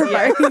 Already for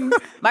Bart.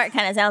 Bart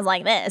kind of sounds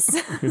like this.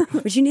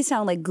 But you need to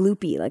sound like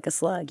gloopy, like a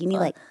slug. You need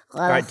like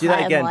All right, do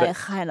that again, but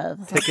kind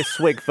of. take a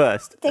swig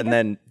first, and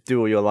then do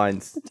all your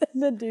lines.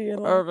 do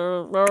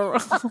your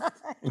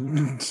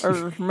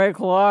Make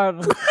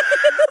one.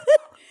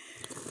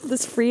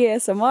 this free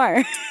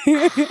ASMR.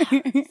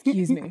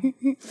 Excuse me.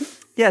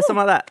 Yeah,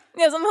 something like that.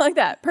 Yeah, something like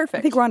that. Perfect.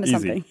 I think we're onto Easy.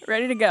 something.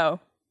 Ready to go.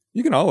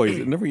 You can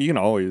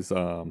always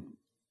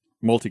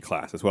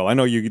multi-class as well. I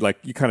know you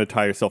kind of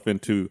tie yourself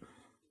into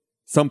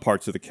some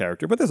parts of the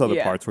character, but there's other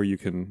Yeah. parts where you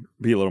can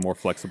be a little more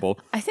flexible.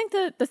 I think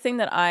the thing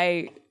that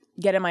I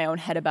get in my own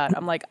head about,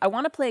 I'm like, I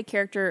want to play a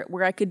character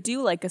where I could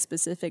do like a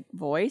specific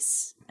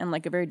voice and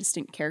like a very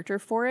distinct character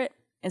for it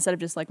instead of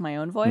just like my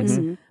own voice.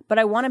 But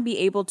I want to be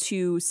able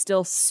to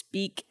still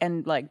speak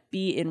and like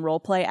be in role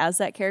play as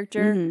that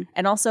character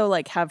and also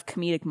like have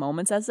comedic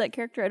moments as that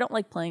character. I don't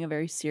like playing a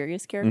very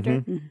serious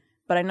character,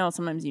 but I know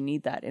sometimes you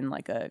need that in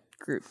like a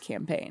group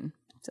campaign.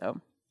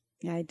 So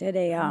Yeah, I did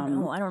a I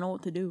don't know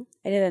what to do.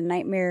 I did a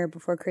Nightmare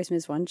Before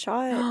Christmas one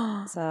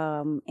shot.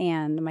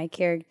 And my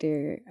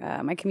character,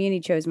 my community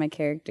chose my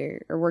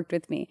character or worked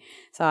with me.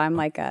 So I'm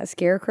like a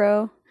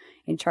scarecrow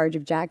in charge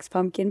of Jack's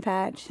pumpkin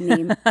patch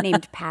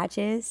named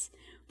Patches.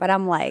 But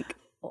I'm like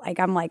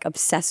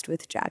obsessed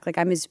with Jack. Like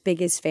I'm his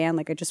biggest fan.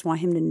 Like I just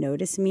want him to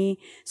notice me.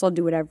 So I'll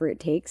do whatever it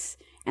takes.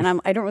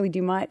 And I don't really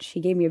do much. He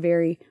gave me a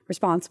very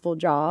responsible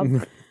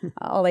job.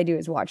 All I do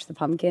is watch the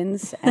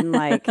pumpkins, and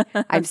like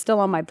I'm still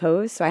on my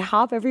post, so I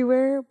hop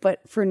everywhere, but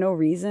for no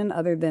reason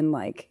other than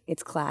like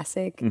it's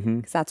classic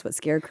because that's what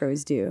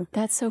scarecrows do.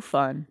 That's so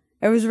fun.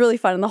 It was really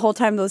fun, and the whole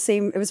time it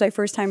was my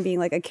first time being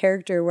like a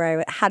character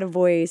where I had a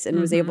voice and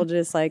was able to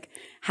just like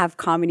have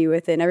comedy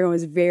with it. And everyone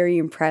was very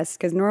impressed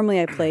because normally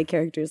I play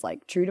characters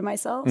like true to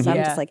myself, so I'm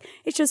Yeah. just like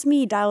it's just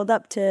me dialed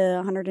up to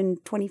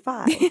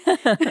 125.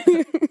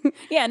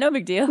 Yeah, no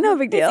big deal. No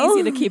big deal. It's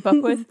easy to keep up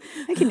with.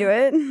 I can do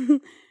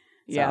it.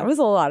 Yeah. So it was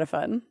a lot of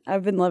fun.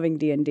 I've been loving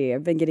D&D.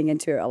 I've been getting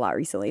into it a lot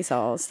recently.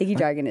 So Sticky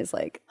Dragon is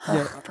like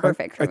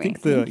perfect for I me.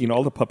 think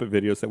all the puppet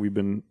videos that we've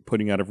been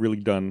putting out have really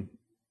done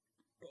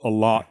a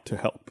lot to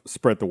help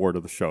spread the word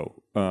of the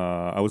show.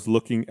 I was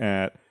looking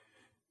at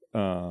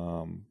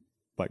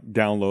like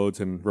downloads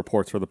and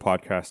reports for the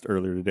podcast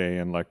earlier today,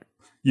 and like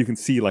you can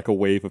see like a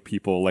wave of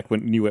people like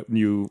when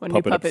new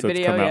puppet episodes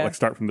video, come out, yeah. like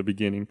start from the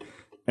beginning.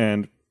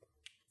 And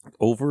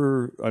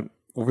over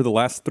the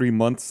last 3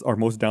 months, our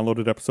most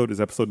downloaded episode is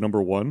episode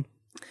number 1.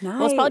 Nice.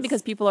 Well, it's probably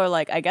because people are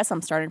like, I guess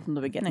I'm starting from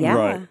the beginning. Yeah.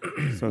 Right.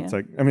 So it's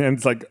like, I mean, and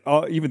it's like,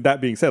 even that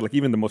being said, like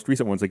even the most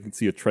recent ones, I can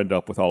see a trend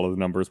up with all of the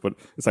numbers, but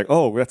it's like,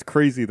 oh, that's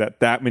crazy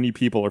that many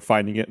people are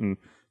finding it and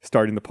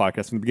starting the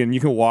podcast from the beginning. You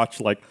can watch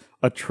like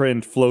a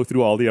trend flow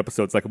through all the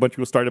episodes. Like a bunch of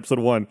people start episode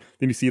 1,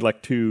 then you see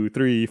like 2,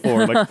 3,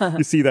 4, like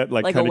you see that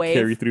like Like a kind of wave.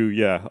 carry through.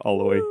 Yeah. All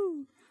the way.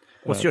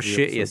 What's your the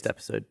shittiest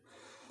episode?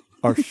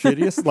 Our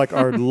shittiest, like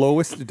our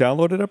lowest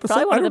downloaded episode.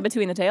 Probably one I of the don't-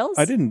 Between the Tails.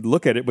 I didn't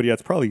look at it, but yeah,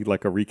 it's probably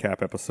like a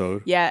recap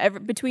episode. Yeah,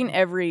 between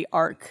every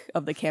arc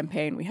of the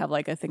campaign, we have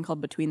like a thing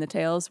called Between the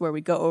Tales where we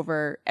go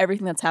over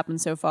everything that's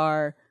happened so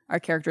far. Our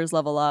characters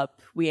level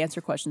up. We answer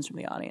questions from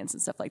the audience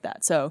and stuff like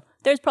that. So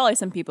there's probably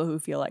some people who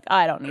feel like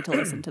I don't need to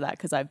listen to that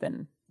because I've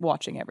been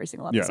watching every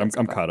single Yeah, episode. I'm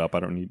so far. caught up.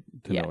 I don't need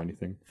to Yeah. know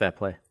anything. Fair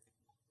play.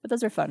 But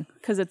those are fun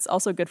because it's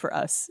also good for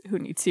us who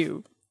need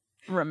to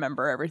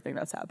remember everything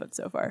that's happened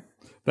so far.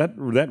 That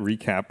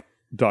recap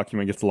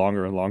document gets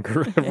longer and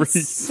longer every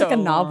So like a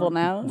novel long.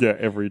 now. yeah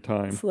every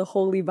time. It's the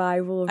holy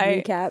Bible of I-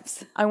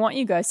 recaps. I want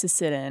you guys to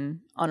sit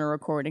in on a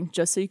recording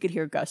just so you could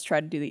hear Gus try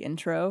to do the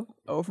intro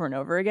over and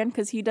over again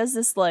because he does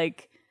this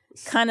like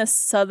kind of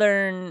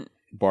southern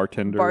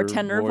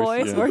bartender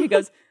voice yeah. where he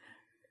goes,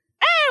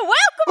 "Hey,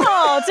 welcome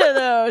all to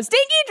the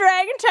Stinky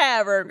Dragon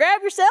Tavern.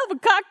 Grab yourself a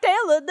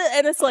cocktail,"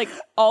 and it's like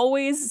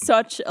always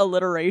such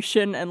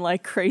alliteration and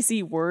like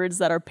crazy words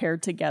that are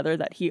paired together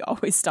that he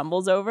always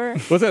stumbles over.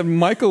 What's that?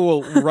 Michael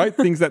will write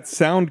things that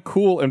sound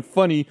cool and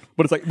funny,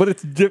 but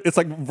it's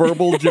like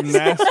verbal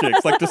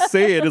gymnastics. Like to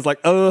say it is like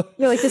You're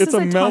like, this it's is a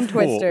a tongue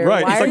mouthful. twister.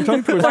 Right? Why It's are like you-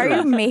 tongue twister. Why are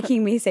you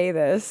making me say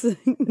this?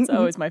 It's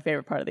always my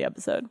favorite part of the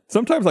episode.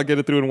 Sometimes I get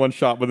it through in one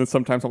shot, but then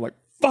sometimes I'm like,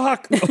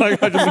 fuck!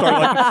 Like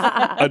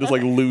I just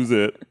like lose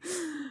it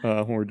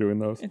when we're doing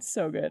those. It's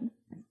so good.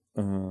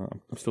 I'm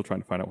still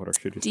trying to find out what our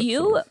shittiest. Do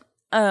you?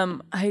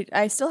 episode is.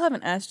 I still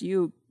haven't asked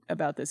you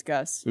about this,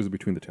 Gus. It was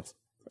Between the Tails.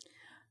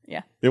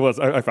 Yeah. It was.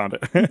 I found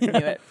it. Knew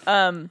it.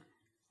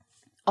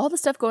 All the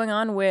stuff going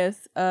on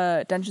with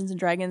Dungeons and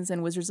Dragons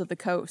and Wizards of the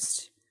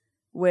Coast,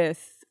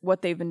 with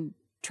what they've been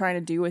trying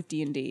to do with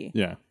D&D.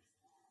 Yeah.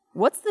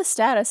 What's the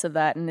status of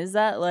that? And is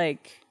that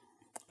like,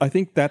 I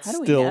think that's how do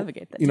we still.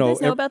 navigate that? Do You you know,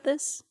 guys know about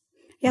this?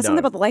 Yeah, something No.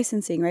 about the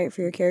licensing, right,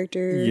 for your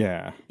character.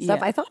 yeah. Stuff.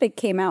 Yeah. I thought it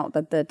came out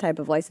that the type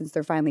of license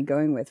they're finally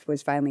going with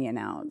was finally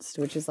announced,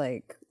 which is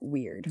like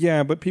weird.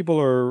 Yeah, but people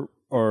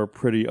are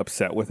pretty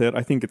upset with it.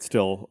 I think it's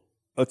still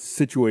a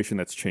situation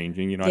that's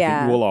changing. You know, I Yeah.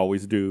 think we'll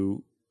always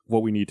do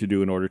what we need to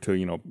do in order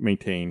to,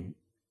 maintain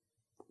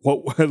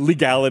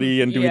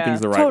legality and doing Yeah.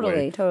 things the right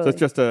way. Totally. So it's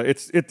just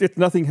it's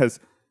nothing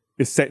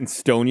is set in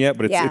stone yet,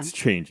 but it's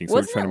changing. So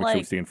Wasn't we're trying to it make sure we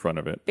like- stay in front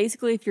of it.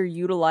 Basically, if you're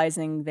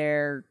utilizing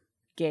their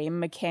game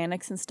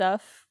mechanics and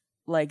stuff,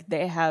 like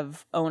they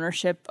have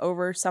ownership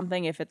over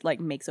something if it like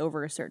makes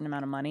over a certain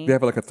amount of money. They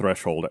have like a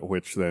threshold at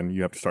which then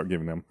you have to start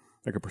giving them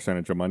like a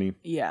percentage of money.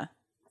 Yeah.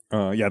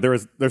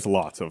 There's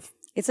lots of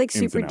It's like ins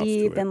super and outs to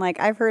deep, it. and like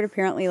I've heard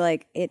apparently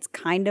like it's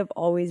kind of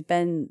always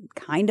been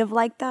kind of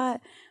like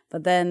that,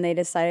 but then they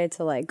decided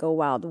to like go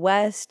Wild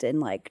West and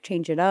like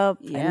change it up,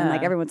 and then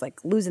like Yeah. everyone's like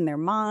losing their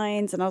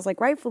minds, and I was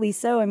like, rightfully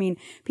so. I mean,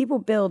 people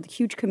build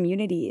huge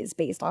communities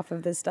based off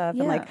of this stuff,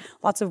 and like Yeah.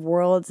 lots of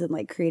worlds and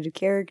like creative And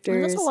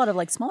characters. there's a lot of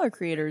like smaller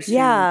creators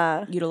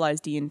Yeah. who utilize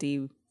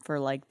D&D for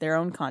like their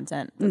own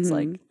content. That's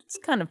like it's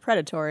kind of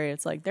predatory.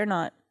 It's like they're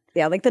not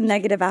Yeah, like the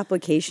negative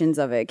applications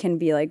of it can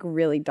be like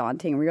really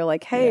daunting. Where you're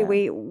like, hey, Yeah.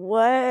 wait,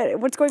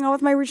 what's going on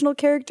with my original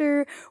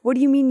character? What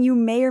do you mean you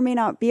may or may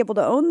not be able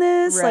to own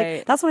this? Right.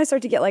 Like that's when I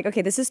start to get like,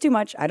 okay, this is too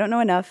much. I don't know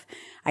enough.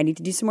 I need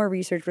to do some more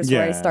research before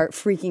I Yeah. start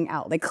freaking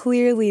out. Like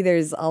clearly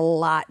there's a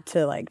lot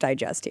to like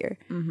digest here.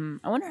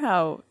 I wonder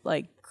how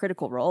like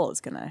Critical Role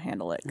is going to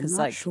handle it cuz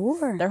not like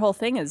sure. their whole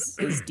thing is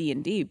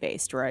D&D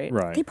based, right?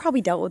 right. They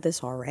probably dealt with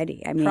this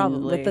already. I mean,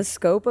 Probably. with the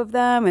scope of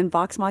them and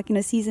Vox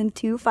Machina season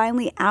 2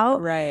 finally out,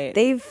 Right.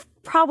 they've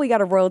probably got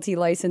a royalty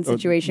license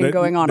situation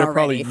going on they're already.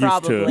 Probably used to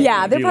Probably.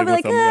 Yeah, they're dealing probably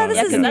with like, them, this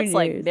Yeah, is cuz new that's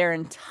like news. their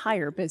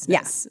entire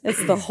business. Yeah,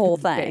 it's the whole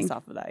thing. based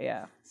off of that,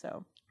 yeah.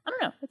 So, I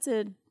don't know. It's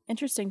an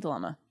interesting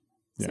dilemma.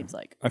 Seems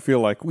like. I feel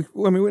like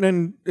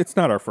and it's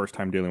not our first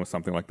time dealing with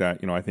something like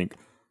that. I think,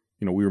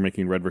 we were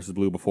making Red versus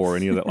Blue before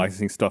any of that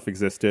licensing stuff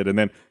existed, and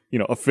then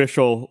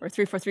official. Or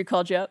 343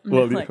 called you up and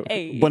Well, they're like,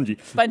 "Hey, Bungie.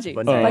 Bungie." Bungie's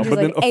But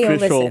then like, "Ayo,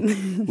 official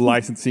listen."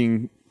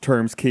 licensing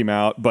terms came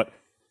out, but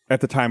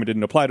at the time it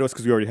didn't apply to us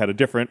because we already had a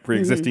different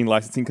pre-existing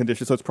licensing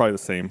condition. So it's probably the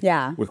same.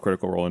 Yeah. With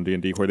Critical Role and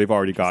D&D, where they've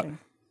already got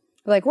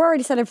Like we're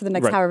already set up for the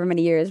next Right. however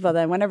many years, but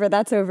then whenever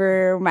that's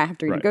over, we might have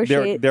to right.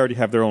 renegotiate. They already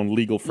have their own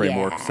legal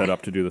framework Yeah. set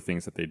up to do the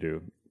things that they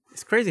do.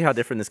 It's crazy how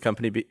different this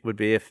company would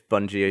be if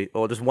Bungie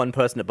or just one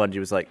person at Bungie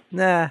was like,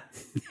 nah,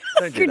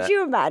 don't do Could that.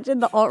 you imagine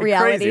the alt It'd be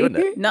crazy, reality?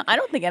 wouldn't it? No, I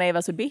don't think any of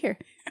us would be here.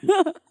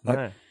 No.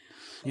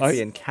 You'd be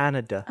in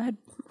Canada.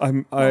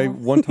 I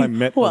one time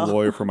met Well. a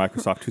lawyer from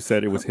Microsoft who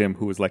said it was him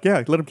who was like,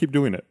 yeah, let him keep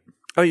doing it.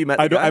 Oh, you met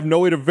the I guy? have no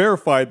way to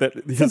verify that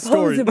his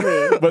story,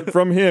 Supposedly. but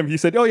from him, he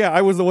said, "Oh yeah,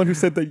 I was the one who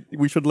said that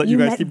we should let you You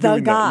guys met keep the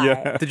doing guy.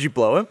 that." Yeah, Did you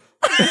blow him?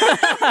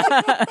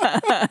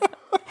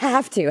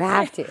 Have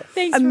to.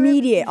 Thanks for-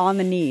 Immediate on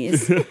the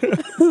knees.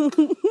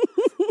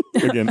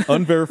 again,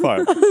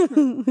 unverifiable.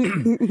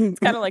 It's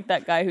kind of like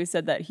that guy who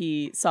said that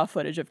he saw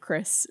footage of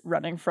Chris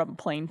running from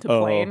plane to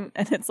Oh. plane.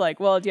 And it's like,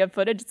 well, do you have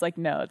footage? It's like,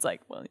 no. It's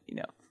like, well,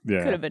 Yeah.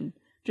 could have been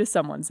just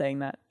someone saying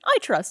that. I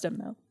trust him,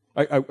 though.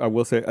 I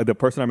will say the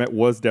person I met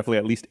was definitely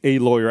at least a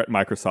lawyer at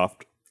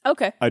Microsoft.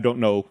 Okay. I don't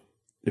know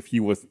if he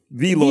was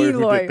the lawyer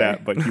who lawyer. did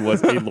that, but he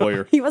was a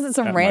lawyer. He wasn't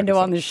some at rando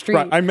on Microsoft. the street.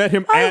 Right, I met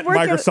him I at work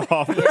at-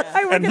 Microsoft,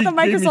 I work and at he the gave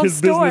me Microsoft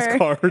his business store.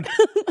 card.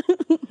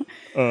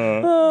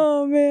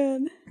 Oh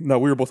man. No,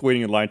 we were both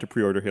waiting in line to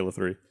pre-order Halo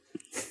 3.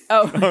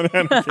 Oh,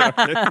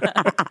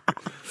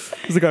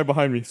 There's a guy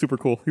behind me, super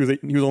cool. He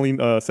was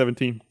only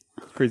 17.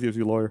 Crazy as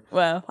you lawyer.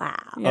 wow. Wow.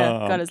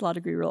 Yeah, got his law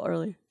degree real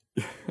early.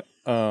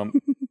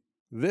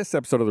 This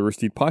episode of the Rooster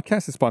Teeth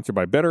Podcast is sponsored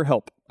by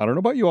BetterHelp. I don't know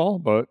about you all,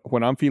 but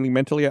when I'm feeling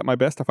mentally at my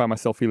best, I find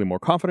myself feeling more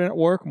confident at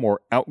work, more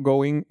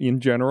outgoing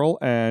in general,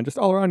 and just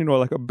all around,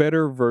 like a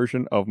better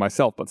version of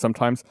myself. But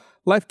sometimes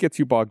life gets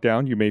you bogged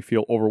down. You may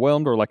feel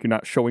overwhelmed or like you're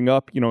not showing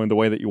up, in the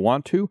way that you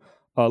want to.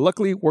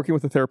 Luckily, working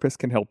with a therapist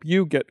can help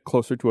you get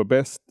closer to a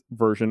best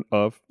version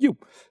of you.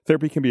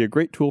 Therapy can be a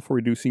great tool for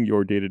reducing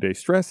your day-to-day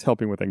stress,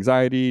 helping with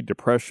anxiety,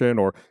 depression,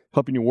 or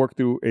helping you work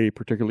through a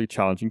particularly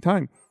challenging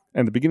time.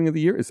 And the beginning of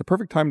the year is the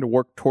perfect time to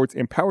work towards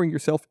empowering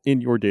yourself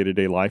in your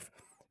day-to-day life.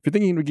 If you're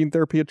thinking of giving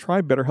therapy a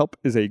try, BetterHelp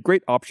is a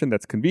great option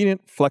that's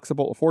convenient,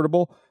 flexible,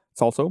 affordable.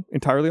 It's also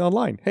entirely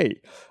online. Hey,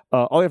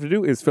 all you have to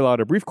do is fill out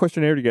a brief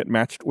questionnaire to get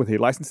matched with a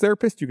licensed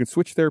therapist. You can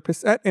switch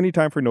therapists at any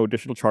time for no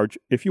additional charge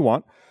if you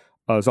want.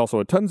 There's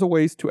also tons of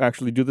ways to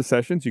actually do the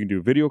sessions. You can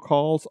do video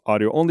calls,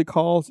 audio-only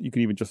calls. You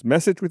can even just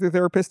message with your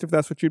therapist if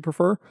that's what you'd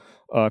prefer.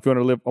 If you want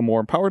to live a more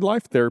empowered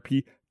life,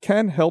 therapy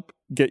can help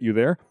get you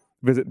there.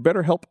 Visit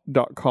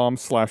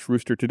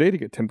betterhelp.com/rooster today to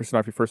get 10%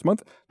 off your first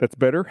month. That's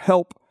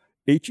BetterHelp,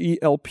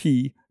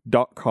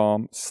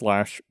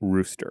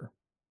 HELP.com/rooster.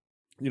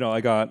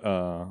 I got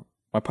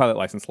my pilot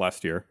license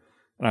last year,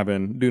 and I've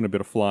been doing a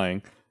bit of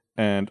flying.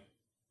 And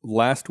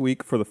last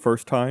week, for the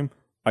first time,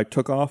 I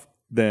took off,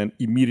 then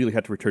immediately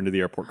had to return to the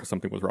airport because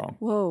something was wrong.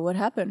 Whoa, what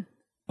happened?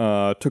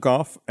 Took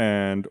off,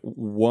 and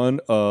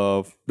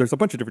there's a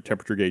bunch of different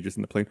temperature gauges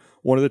in the plane.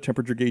 One of the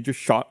temperature gauges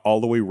shot all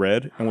the way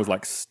red and was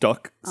like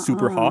stuck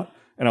super hot.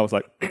 And I was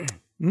like,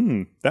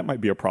 that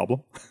might be a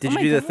problem. Did you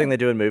do the thing they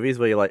do in movies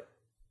where you're like,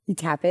 You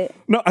tap it.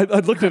 No, I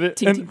looked at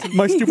it, and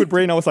my stupid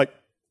brain, I was like,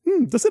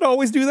 does it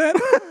always do that?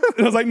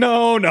 And I was like,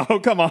 no,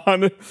 come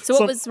on. So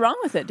what was wrong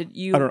with it? Did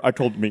you? I don't know. I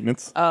told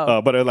maintenance.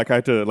 Oh. But I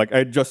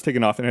had just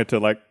taken off and I had to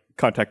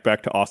contact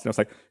back to Austin. I was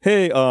like,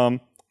 hey,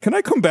 can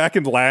I come back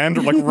and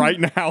land like right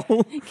now?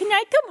 Can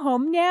I come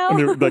home now? And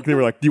they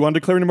were like, do you want to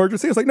declare an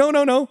emergency? I was like, no.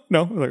 I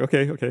was like,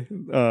 okay.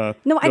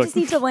 No, I just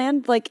need to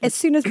land like as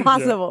soon as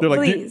possible, They're like,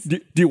 please. do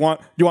you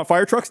want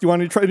fire trucks? Do you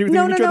want to try anything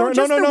No, with each other?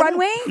 just the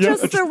runway. Yeah,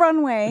 Just the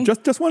runway.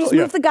 Just want Just to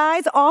move the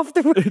guys off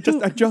the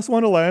road. I just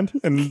want to land,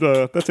 and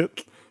that's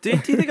it. Do you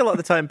think a lot of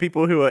the time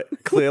people who are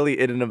clearly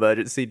in an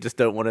emergency just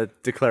don't want to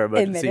declare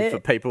emergency Admit it. for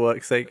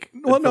paperwork's sake?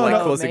 Well, And no, for, like,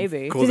 no. causing,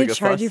 Maybe. Do causing they a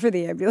charge fuss? you for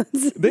the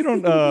ambulance? They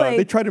don't. Like-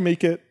 They try to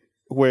make it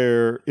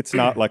where it's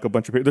not like a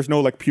bunch of people. There's no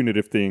like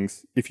punitive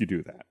things if you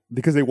do that,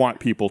 because they want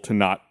people to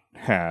not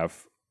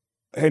have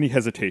any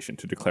hesitation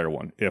to declare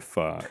one if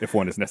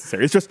one is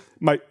necessary. It's just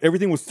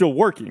everything was still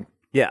working.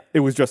 Yeah,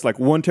 It was just like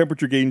one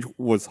temperature gauge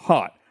was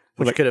hot.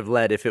 So which like, could have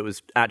led if it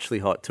was actually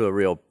hot to a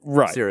real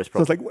serious So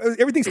problem. it's like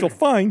everything's still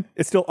fine.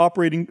 It's still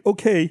operating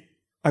okay.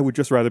 I would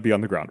just rather be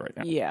on the ground right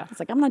now. Yeah. It's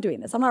like, I'm not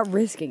doing this. I'm not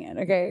risking it,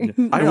 okay?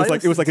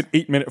 It was like an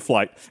 8-minute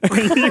flight.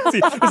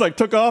 It was like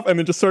took off and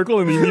then just circle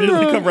and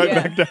immediately come right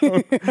back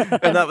down.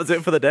 And that was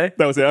it for the day.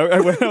 That was it. I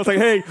was like,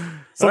 hey,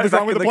 something's back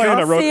wrong with in the the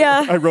plane. car. See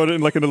ya. I wrote it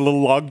in like in a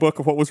little logbook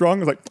of what was wrong. I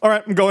was like, all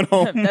right, I'm going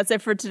home. That's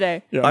it for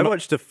today. Yeah, I I'm not-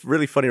 watched a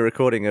really funny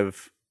recording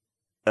of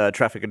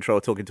traffic control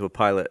talking to a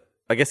pilot,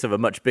 I guess of a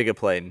much bigger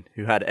plane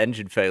who had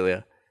engine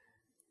failure,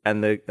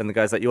 and the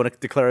guy's like, "You want to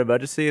declare an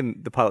emergency?"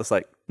 And the pilot's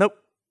like, "Nope,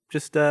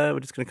 just we're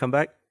just gonna come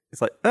back."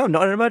 It's like, "Oh,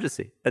 not an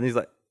emergency," and he's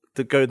like,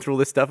 going through all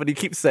this stuff, and he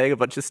keeps saying a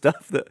bunch of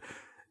stuff that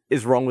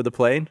is wrong with the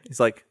plane. He's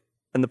like,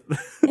 and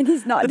And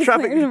he's not the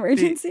declaring an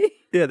emergency.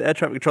 the air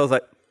traffic control's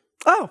like,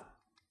 "Oh,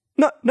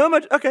 no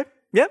emergency. Okay,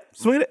 yeah,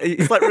 swing it."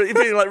 He's like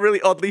being like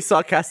really oddly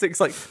sarcastic. It's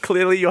like,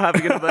 clearly you're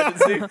having an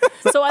emergency.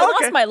 It's like, So I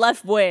okay. lost my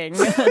left wing.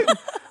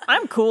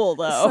 I'm cool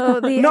though. So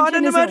the Not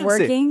engine an isn't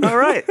emergency. working. All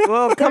right,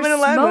 well, come in There's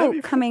and land. whenever smoke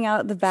you- coming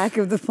out the back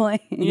of the plane.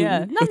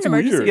 Yeah, not That's an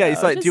emergency. weird. Yeah,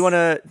 he's though, like, do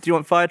you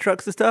want fire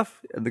trucks and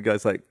stuff? And the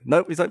guy's like,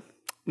 nope. He's like,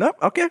 nope.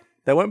 Okay,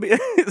 there won't be.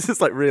 It's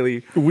just like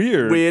really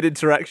Weird.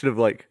 interaction of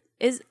like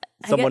Is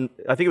someone.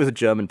 I think it was a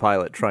German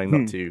pilot trying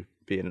not to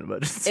be in an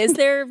emergency. Is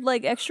there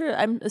like extra?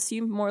 I'm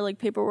assuming more like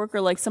paperwork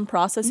or like some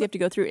process you have to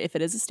go through if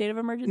it is a state of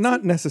emergency.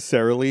 Not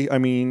necessarily. I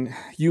mean,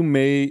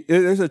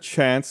 there's a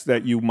chance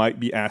that you might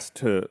be asked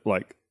to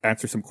like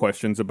answer some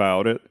questions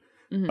about it.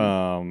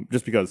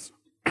 Just because,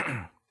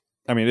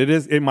 I mean,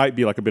 it might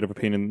be like a bit of a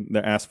pain in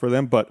the ass for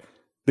them, but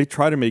they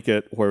try to make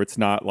it where it's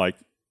not like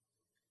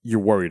you're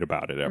worried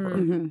about it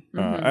ever.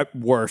 At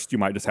worst, you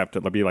might just have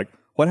to be like,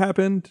 what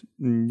happened?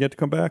 You had to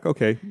come back?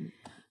 Okay.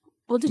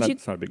 Well, did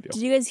It's not a big deal.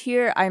 Did you guys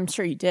hear? I'm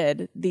sure you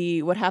did.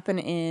 What happened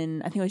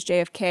in I think it was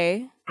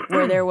JFK,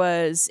 where there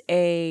was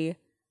a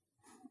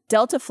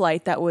Delta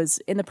flight that was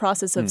in the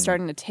process of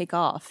starting to take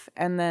off,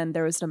 and then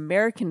there was an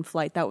American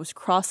flight that was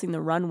crossing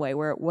the runway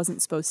where it wasn't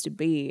supposed to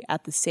be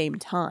at the same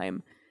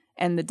time,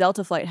 and the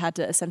Delta flight had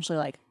to essentially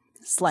like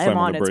slam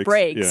on the its brakes,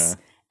 brakes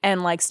yeah.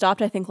 and like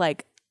stopped. I think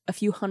like a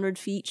few hundred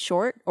feet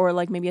short, or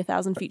like maybe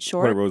 1,000 feet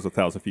short, Whatever was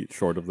 1,000 feet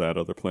short of that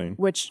other plane.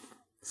 which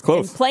It's in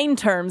close. plane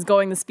terms,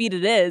 going the speed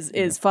it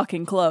is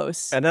fucking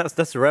close. And that's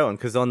the rare one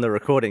because on the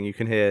recording you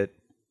can hear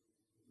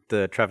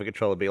the traffic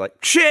controller be like,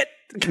 "Shit,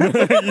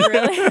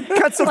 Really?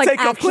 cancel Like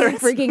takeoff absolutely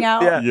clearance." freaking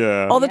out. Yeah.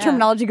 Yeah. All the Yeah.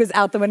 terminology goes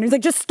out the window. He's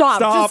like, just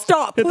stop, Hit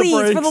the please,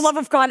 for the brakes. love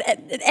of God,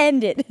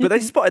 end it. But they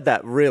spotted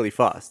that really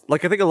fast.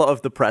 Like I think a lot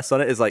of the press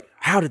on it is like,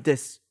 "How did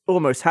this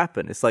almost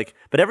happen?" It's like,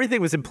 but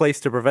everything was in place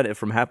to prevent it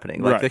from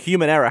happening. Like Right. the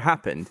human error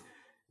happened,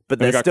 but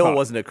they there got still caught.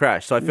 wasn't a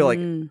crash. So I feel like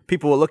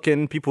people were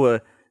looking, people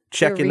were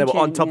checking, they were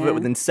on reaching, top of it yeah.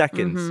 within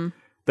seconds.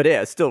 But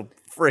yeah, it's still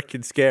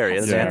freaking scary,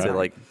 and they had to Yeah.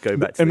 like go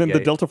back to And the then the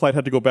gate. Delta flight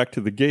had to go back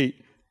to the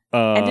gate.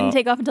 And didn't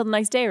take off until the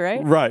next day,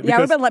 right? Right. Yeah,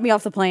 Because, everybody let me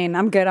off the plane.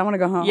 I'm good. I want to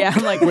go home. Yeah,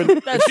 I'm like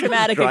that's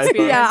traumatic Drive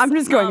experience. Yeah, I'm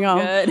just going home.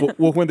 Good.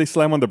 well, when they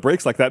slam on the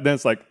brakes like that, then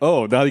it's like,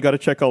 oh, now you got to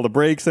check all the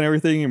brakes and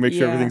everything and make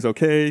sure Yeah. everything's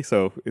okay.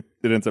 So it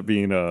ends up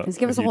being Just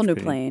give us a whole huge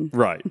new pain. plane.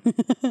 Right.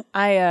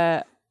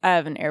 I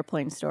have an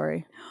airplane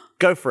story.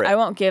 Go for it. I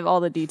won't give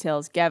all the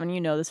details. Gavin, you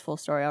know this full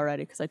story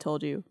already because I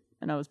told you,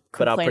 and I was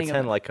but I'll complaining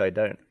pretend about it. like I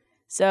don't.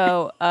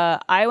 So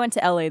I went to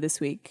LA this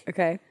week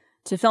Okay.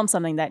 to film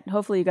something that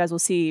hopefully you guys will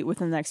see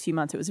within the next few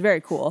months. It was very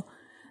cool,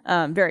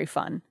 very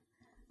fun.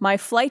 My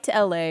flight to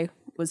LA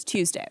was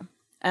Tuesday,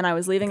 and I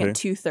was leaving at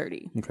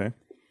 2:30. Okay.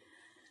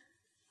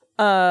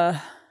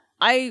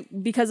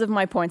 Because of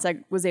my points, I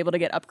was able to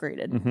get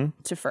upgraded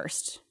to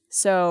first.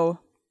 So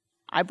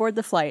I board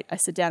the flight. I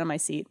sit down in my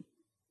seat.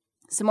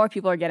 Some more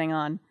people are getting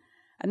on.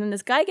 And then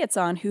this guy gets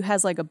on who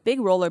has like a big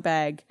roller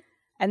bag.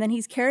 And then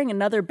he's carrying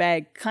another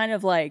bag, kind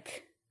of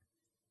like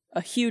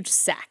a huge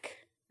sack.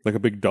 Like a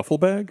big duffel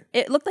bag?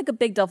 It looked like a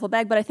big duffel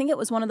bag, but I think it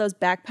was one of those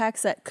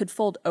backpacks that could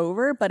fold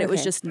over, but it was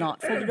Okay. just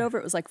not folded over.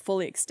 It was like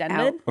fully extended.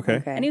 Out.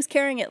 Okay. And he was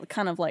carrying it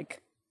kind of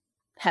like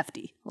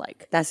hefty,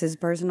 like That's his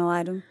personal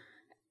item.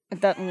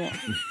 that.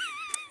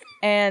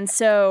 And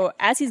so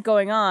as he's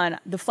going on,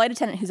 the flight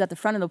attendant who's at the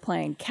front of the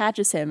plane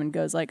catches him and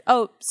goes like,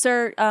 "Oh,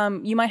 sir,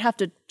 you might have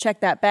to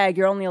check that bag.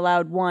 You're only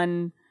allowed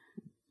one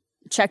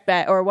check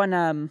bag or one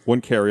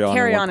One carry-on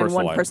carry-on and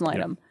one item. personal Yeah.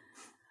 item."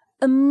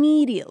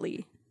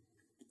 Immediately,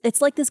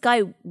 it's like this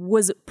guy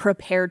was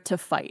prepared to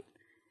fight.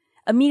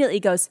 Immediately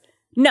goes,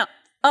 no,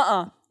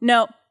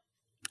 no.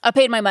 I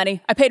paid my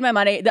money.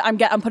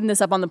 I'm putting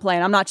this up on the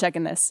plane. I'm not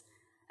checking this.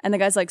 And the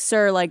guy's like,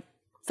 sir, like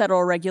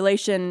federal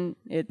regulation,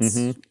 it's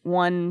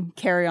one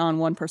carry-on,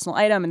 one personal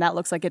item, and that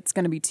looks like it's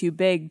going to be too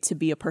big to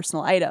be a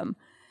personal item.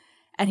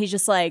 And he's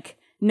just like,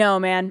 no,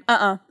 man,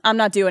 I'm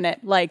not doing it.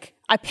 Like,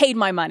 I paid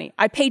my money.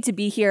 I paid to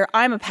be here.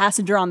 I'm a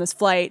passenger on this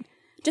flight.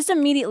 Just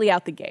immediately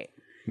out the gate.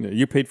 Yeah,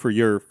 you paid for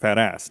your fat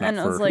ass, not And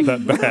I for was like-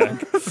 that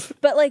bag.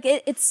 But like,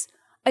 it's,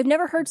 I've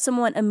never heard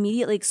someone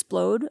immediately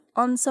explode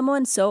on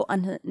someone so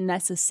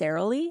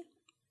unnecessarily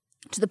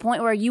to the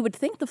point where you would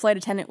think the flight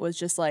attendant was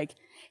just like,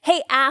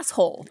 hey,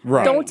 asshole,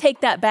 Right. don't take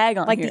that bag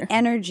on Like here. the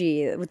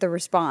energy with the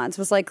response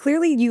was like,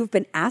 clearly you've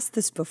been asked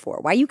this before.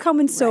 Why are you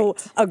coming so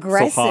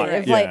aggressive?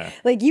 hot, yeah.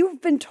 Like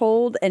you've been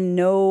told and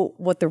know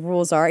what the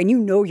rules are, and you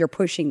know you're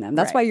pushing them.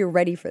 That's why you're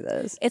ready for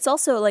this. It's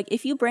also like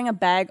if you bring a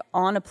bag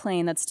on a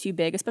plane that's too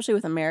big, especially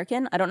with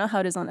American, I don't know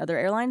how it is on other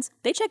airlines,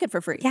 they check it for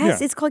free. Yes,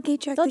 Yeah. it's called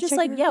gate check. They'll They just check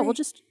like, it for yeah, free. we'll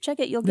just check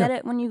it. You'll get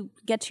it when you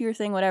get to your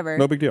thing, whatever.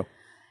 No big deal.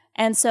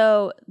 And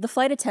so the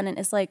flight attendant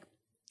is like,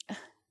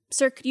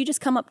 sir, could you just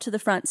come up to the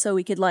front so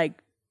we could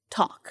like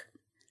talk?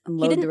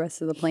 unload didn't- the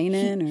rest of the plane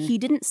in. Or? He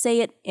didn't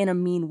say it in a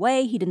mean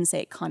way. He didn't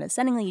say it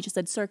condescendingly. He just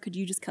said, sir, could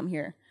you just come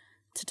here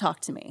to talk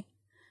to me?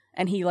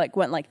 And he like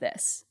went like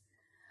this.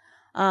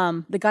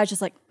 The guy's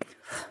just like,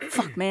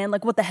 fuck, man,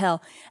 like what the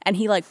hell? And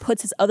he like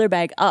puts his other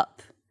bag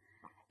up.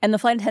 And the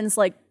flight attendant's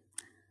like,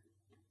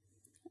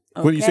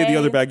 When you say the okay.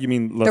 other bag, you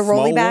mean The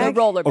rolly small bag? one? The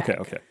roller bag.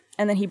 Okay.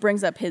 And then he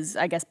brings up his,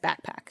 I guess,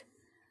 backpack.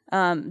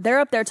 They're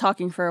up there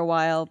talking for a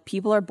while.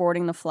 People are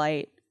boarding the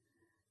flight.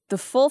 The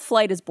full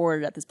flight is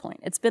boarded at this point.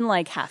 It's been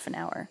like half an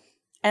hour.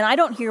 And I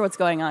don't hear what's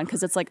going on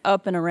because it's like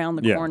up and around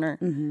the Yeah.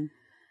 corner.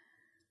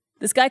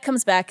 This guy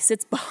comes back,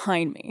 sits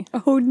behind me.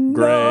 Oh no!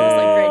 Great. He's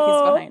like, great,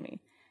 he's behind me.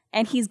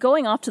 And he's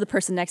going off to the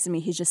person next to me.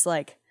 He's just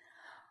like,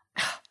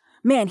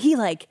 man, he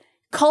like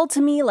called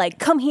to me, like,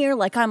 come here,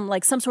 like I'm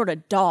like some sort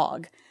of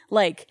dog.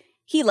 Like,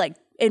 he like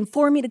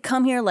informed me to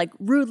come here, like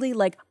rudely,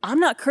 like I'm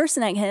not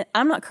cursing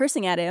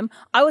at him.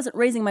 I wasn't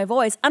raising my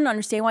voice. I'm not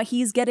understanding why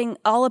he's getting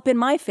all up in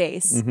my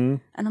face.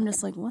 And I'm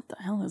just like, what the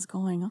hell is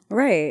going on?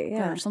 Right?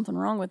 Yeah. There's something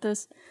wrong with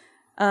this.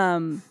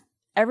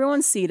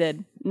 Everyone's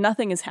seated.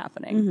 Nothing is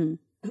happening.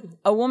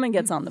 A woman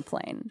gets on the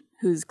plane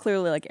who's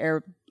clearly like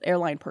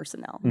airline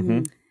personnel.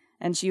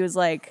 And she was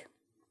like,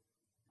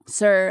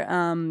 sir,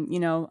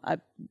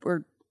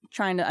 we're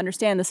trying to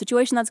understand the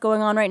situation that's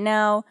going on right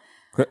now.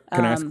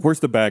 Can I ask, where's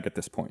the bag at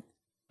this point?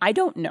 I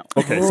don't know.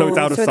 Okay, so it's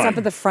out of So it's sight. up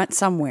at the front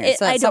somewhere. It-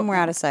 so I it's don't somewhere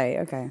out of sight.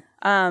 Okay.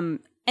 And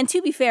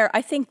to be fair,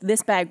 I think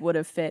this bag would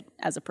have fit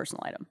as a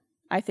personal item.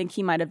 I think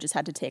he might have just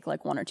had to take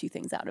like one or two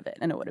things out of it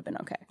and it would have been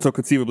okay. So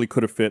conceivably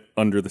could have fit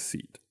under the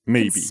seat.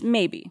 Maybe.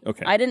 Maybe.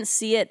 Okay. I didn't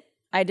see it.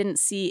 I didn't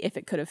see if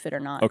it could have fit or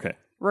not. Okay.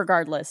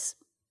 Regardless,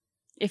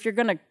 if you're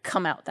going to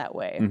come out that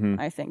way,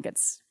 I think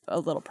it's a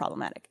little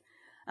problematic.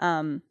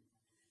 And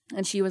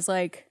she was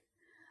like,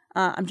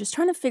 I'm just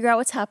trying to figure out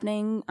what's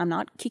happening. I'm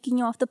not kicking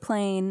you off the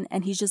plane.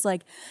 And he's just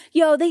like,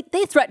 yo, they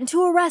threatened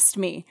to arrest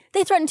me.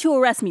 They threatened to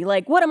arrest me.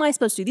 Like, what am I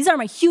supposed to do? These are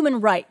my human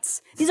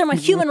rights. These are my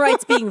human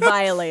rights being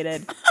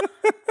violated.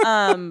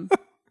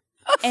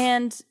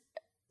 And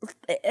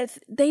if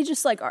they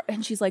just like, are,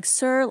 and she's like,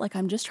 sir, like,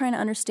 I'm just trying to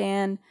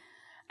understand.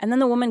 And then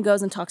the woman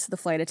goes and talks to the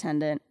flight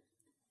attendant.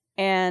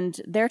 And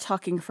they're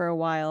talking for a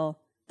while.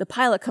 The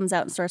pilot comes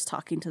out and starts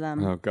talking to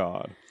them. Oh,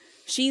 God.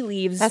 She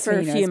leaves That's for when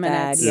a you know few it's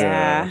bad. minutes.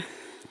 Yeah.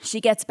 She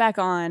gets back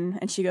on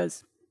and she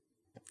goes,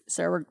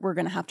 sir, we're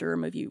going to have to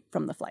remove you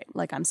from the flight.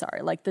 Like, I'm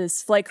sorry. Like,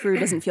 this flight crew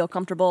doesn't feel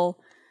comfortable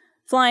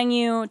flying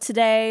you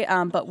today,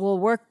 but we'll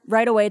work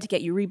right away to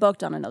get you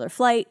rebooked on another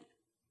flight.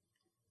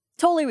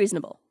 Totally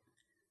reasonable.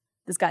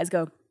 These guys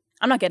go,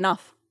 I'm not getting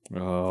off.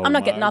 Oh, I'm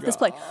not getting off this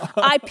plane.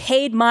 I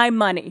paid my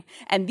money,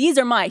 and these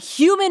are my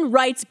human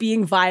rights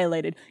being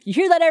violated. You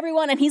hear that,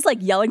 everyone? And he's like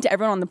yelling to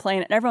everyone on the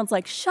plane, and everyone's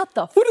like, shut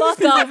the What do fuck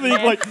these people up, think?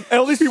 man. Like,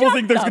 all these people Shut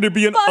think there's the going to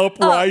be an fuck up.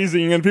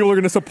 uprising and people are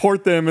going to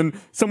support them and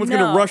someone's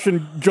going No. to rush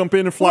and jump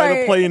in and fly the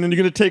Right. plane and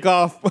you're going to take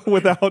off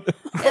without...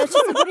 It's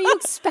just like, what are you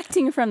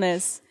expecting from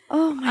this?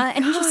 Oh my god.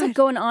 And he's just like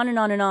going on and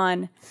on and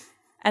on.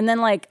 And then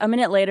like a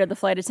minute later, the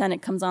flight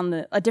attendant comes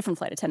on a different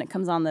flight attendant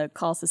comes on the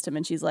call system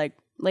and she's like,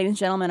 ladies and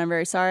gentlemen, I'm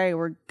very sorry.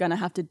 We're going to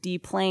have to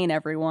deplane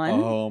everyone.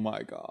 Oh,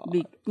 my God.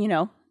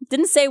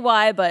 Didn't say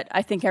why, but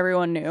I think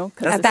everyone knew.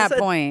 'Cause At that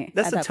point.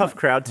 That's At a that tough point.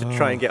 crowd to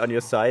try and get on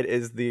your side.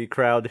 Is the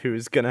crowd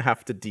who's going to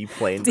have to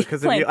deplane because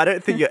of Deplane. you. I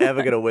don't think you're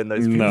ever going to win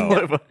those people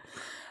No. over.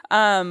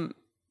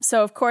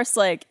 So of course,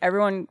 like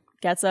everyone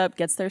gets up,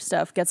 gets their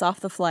stuff, gets off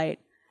the flight,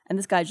 and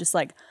this guy's just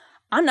like,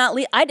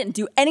 I didn't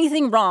do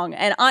anything wrong,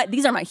 and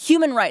these are my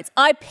human rights.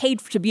 I paid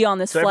to be on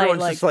this So flight.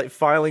 everyone's just like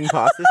filing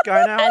past this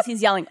guy now. As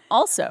he's yelling.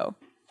 Also,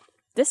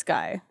 this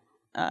guy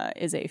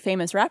is a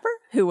famous rapper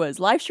who was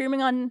live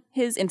streaming on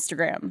his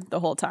Instagram the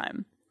whole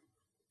time.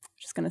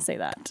 Just gonna say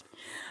that.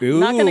 Ooh,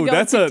 Not gonna go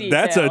that's into a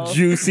detail.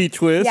 juicy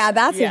twist. Yeah,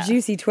 that's Yeah. a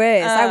juicy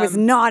twist. I was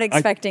not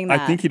expecting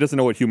that. I think he doesn't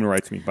know what human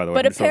rights mean, by the way.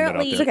 But I'm just throwing that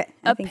out apparently, there. Okay,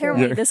 I think you're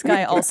apparently right. this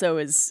guy also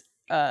is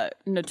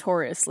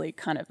notoriously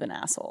kind of an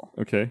asshole.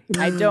 Okay.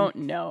 I don't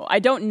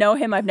know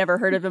him. I've never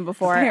heard of him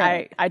before.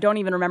 I don't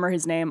even remember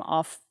his name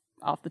off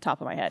the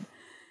top of my head.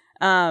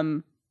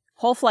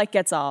 Whole flight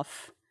gets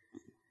off.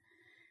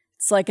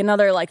 It's like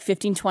another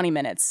 15, 20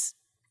 minutes.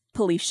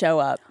 Police show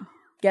up,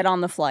 get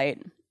on the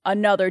flight.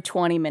 Another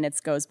 20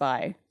 minutes goes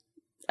by.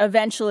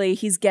 Eventually,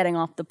 he's getting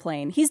off the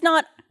plane. He's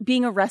not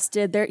being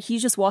arrested.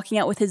 He's just walking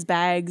out with his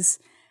bags.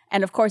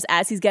 And of course,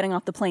 as he's getting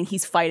off the plane,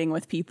 he's fighting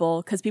with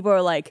people because people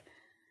are like,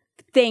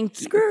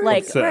 thank you.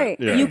 Like, Upset, right.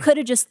 yeah. you could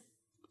have just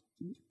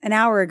An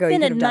hour ago, you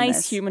been could a have done nice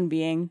this. human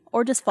being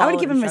or just I follow would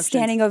give him a instructions.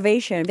 standing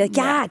ovation and be like,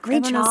 yeah, great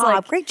Everyone was job,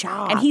 like- great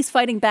job. And he's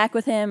fighting back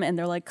with him, and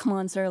they're like, come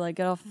on, sir, like,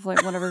 get off the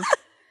flight, whatever.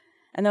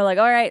 And they're like,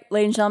 all right,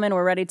 ladies and gentlemen,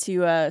 we're ready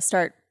to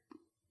start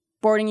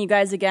boarding you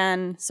guys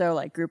again. So,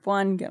 like, group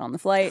 1, get on the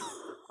flight.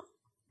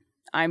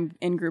 I'm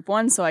in group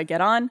 1, so I get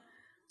on.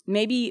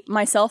 Maybe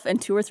myself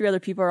and 2 or 3 other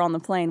people are on the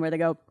plane where they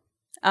go,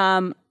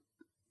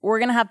 we're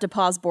going to have to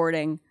pause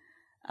boarding.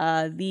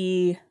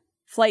 The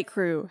flight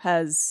crew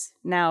has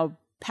now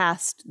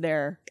passed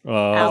their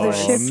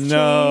hours. shift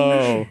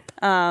no.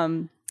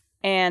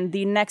 And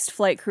the next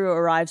flight crew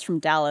arrives from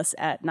Dallas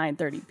at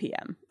 9:30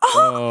 p.m.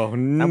 Oh,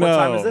 no. And what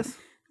time is this?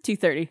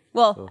 2:30.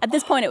 Well, at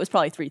this point, it was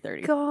probably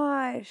 3:30.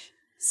 Gosh.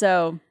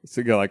 So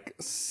So you got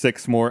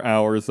 6 more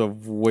hours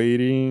of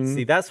waiting.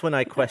 See, that's when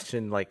I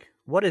question,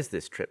 what is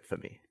this trip for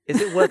me?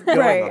 Is it worth going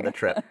Right. on the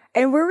trip?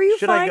 And where were you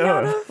Should I flying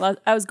go? out of?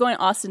 I was going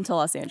Austin to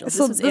Los Angeles.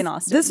 So This was in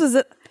Austin. This was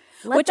it.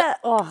 which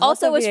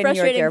also was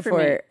frustrating for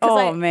me. 'cause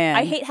Oh, man.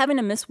 I hate having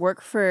to miss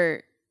work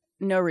for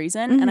no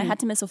reason, and I had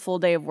to miss a full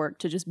day of work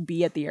to just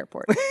be at the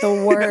airport.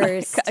 the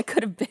worst. I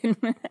could have been.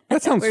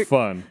 That sounds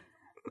fun.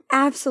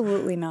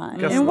 Absolutely not.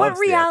 Gus And what loves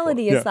the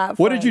reality is that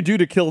for? What did you do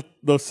to kill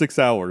those 6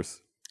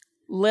 hours?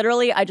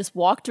 Literally, I just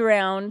walked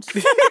around.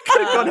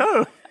 Oh,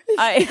 no.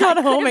 I Got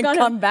I home could've and gone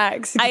come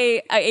back.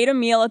 I ate a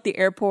meal at the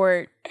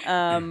airport.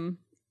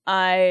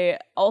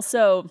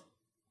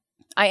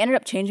 I ended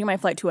up changing my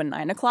flight to a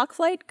 9 o'clock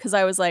flight because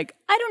I was like,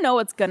 I don't know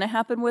what's gonna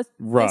happen with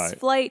this Right.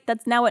 flight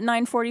that's now at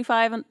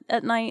 9:45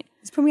 at night.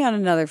 Just put me on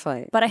another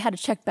flight. But I had a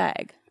check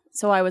bag,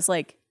 so I was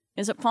like,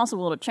 is it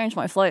possible to change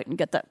my flight and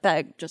get that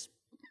bag just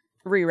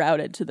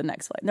rerouted to the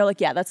next flight? And they're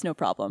like, yeah, that's no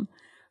problem.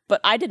 But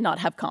I did not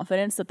have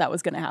confidence that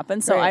was going to happen.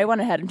 So Right. I went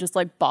ahead and just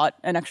bought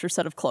an extra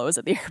set of clothes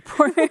at the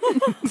airport.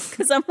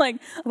 Because I'm like,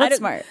 That's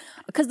smart.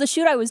 Because the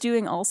shoot I was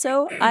doing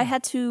also, I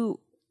had to,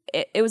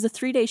 it was a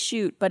 3-day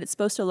shoot, but it's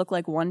supposed to look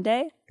like one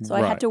day. So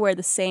I Right. had to wear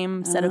the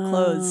same set of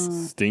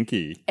clothes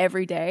Stinky.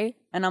 every day.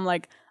 And I'm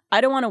like, I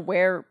don't want to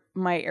wear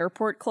my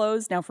airport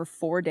clothes now for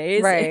 4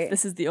 days Right. if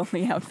this is the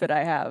only outfit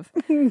I have.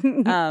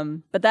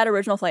 But that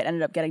original flight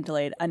ended up getting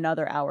delayed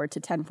another hour to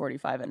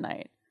 10:45 at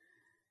night.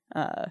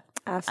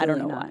 Absolutely I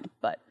don't know not. why,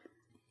 but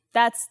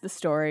that's the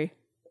story.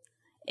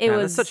 It Man,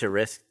 was that's such a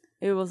risk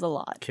it was a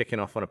lot. kicking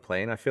off on a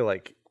plane. I feel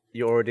like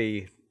you're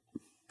already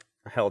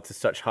held to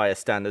such higher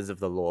standards of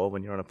the law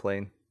when you're on a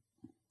plane.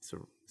 It's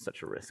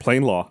such a risk.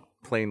 Plain law.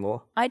 Plane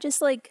law. I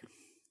just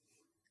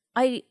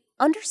I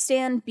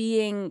understand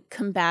being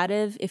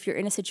combative if you're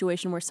in a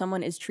situation where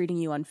someone is treating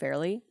you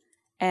unfairly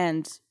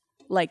and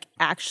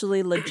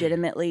actually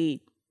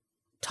legitimately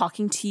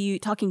talking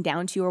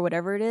down to you or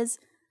whatever it is.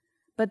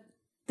 But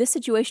this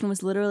situation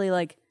was literally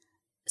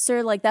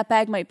sir, that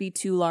bag might be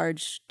too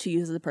large to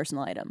use as a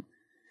personal item.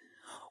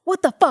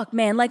 What the fuck,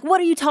 man? What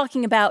are you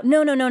talking about?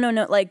 No.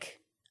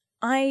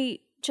 I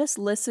just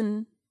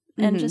listen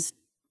and just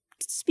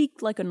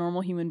speak like a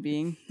normal human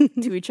being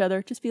to each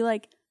other. Just be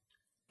like,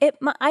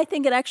 I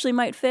think it actually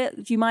might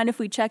fit. Do you mind if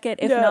we check it?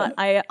 If not,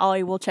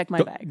 I will check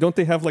my bag. Don't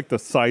they have the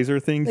sizer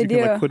things They you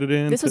can do. put it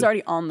in? This was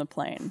already on the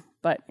plane,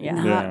 but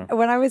yeah. Yeah.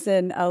 When I was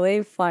in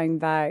LA flying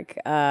back,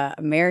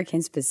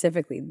 American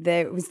specifically,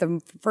 it was the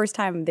first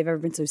time they've ever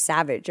been so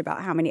savage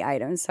about how many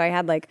items. So I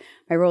had my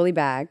rolly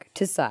bag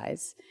to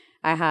size.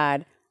 I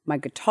had my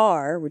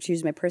guitar, which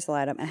used my personal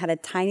item, and I had a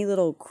tiny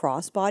little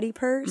crossbody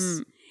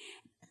purse.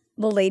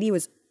 The lady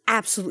was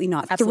absolutely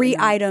not. Absolutely 3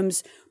 not.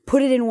 items.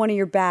 Put it in one of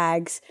your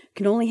bags.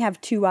 Can only have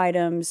 2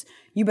 items.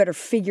 You better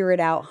figure it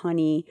out,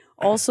 honey.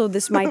 Also,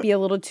 this might be a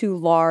little too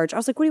large. I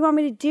was like, what do you want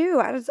me to do?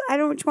 I don't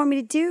know what you want me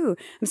to do.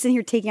 I'm sitting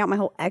here taking out my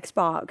whole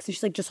Xbox. And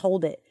she's like, just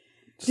hold it.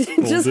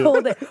 Just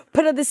hold it.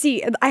 Put it on the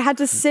seat. I had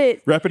to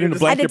sit. Wrap it in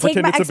a I had to blanket, take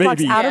pretend my it's a Xbox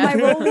baby. out of my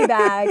rolly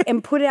bag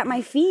and put it at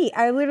my feet.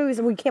 I literally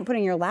said, well, you can't put it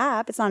in your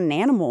lap. It's not an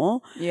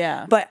animal.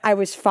 Yeah. But I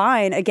was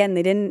fine. Again,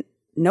 they didn't,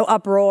 no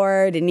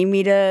uproar, didn't need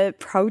me to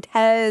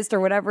protest or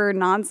whatever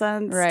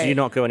nonsense. Right. Do you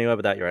not go anywhere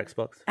without your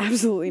Xbox?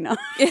 Absolutely not.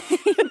 I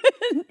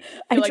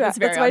feel like it's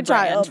very That's my on brand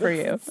child. for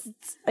you.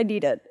 I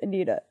need it.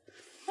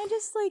 I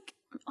just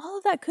all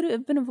of that could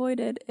have been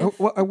avoided. If,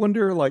 Well, I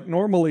wonder,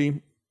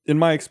 normally, in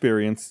my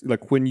experience,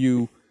 when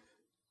you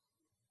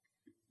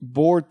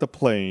board the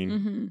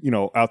plane,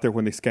 out there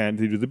when they scan,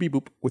 they do the beep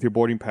boop with your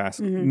boarding pass.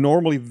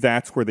 Normally,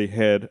 that's where they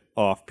head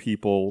off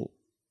people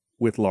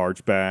with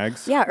large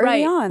bags. Yeah,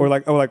 early Right. on.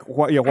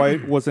 Or why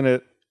wasn't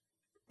it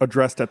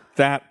addressed at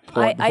that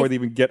point I- before they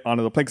even get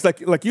onto the plane?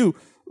 Because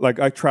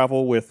I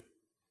travel with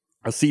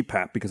a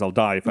CPAP because I'll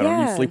die if I don't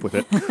Yeah. use sleep with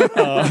it.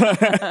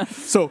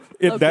 So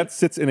that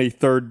sits in a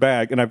third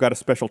bag, and I've got a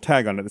special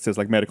tag on it that says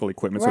like medical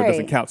equipment, so it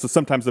doesn't Right. count. So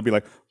sometimes they'll be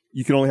like,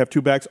 you can only have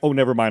 2 bags. Oh,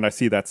 never mind. I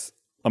see that's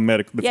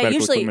medical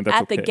usually equipment.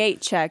 That's at the okay.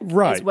 gate check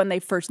Right. is when they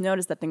first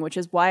noticed that thing, which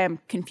is why I'm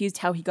confused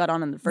how he got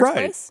on in the first Right.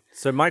 place.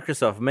 So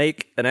Microsoft,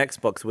 make an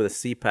Xbox with a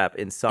CPAP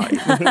inside.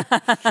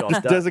 Job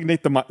done.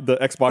 Designate the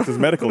Xbox's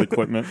medical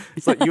equipment.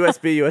 It's like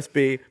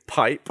USB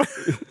pipe.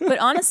 But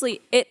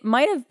honestly, it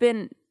might have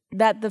been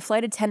that the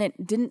flight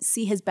attendant didn't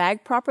see his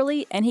bag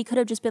properly, and he could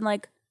have just been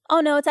like, "Oh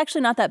no, it's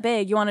actually not that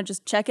big. You want to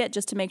just check it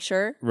just to make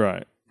sure?"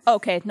 Right.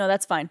 Okay, no,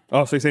 that's fine.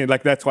 Oh, so you're saying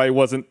like that's why it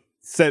wasn't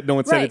said. No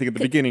one said Right. anything at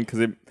the beginning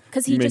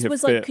because He may just have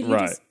was fit. like, "Could you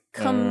right. just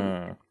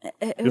come?" It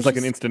There's was like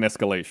an just instant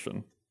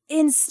escalation.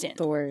 instant.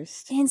 The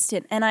worst.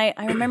 Instant. And I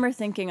remember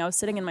thinking, I was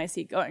sitting in my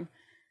seat going,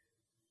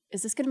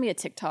 is this going to be a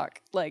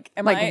TikTok? Like,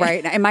 am Like,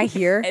 right? Am I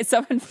here? Is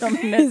someone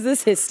filming Is this?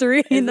 this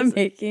history in the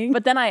making?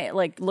 But then I,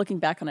 like, looking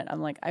back on it,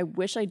 I'm like, I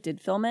wish I did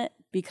film it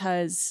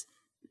because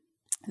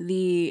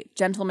the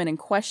gentleman in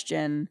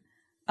question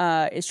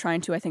is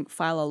trying to, I think,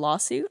 file a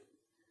lawsuit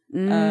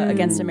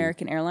against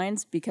American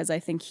Airlines because I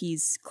think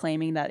he's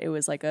claiming that it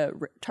was like a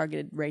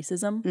targeted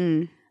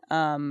racism.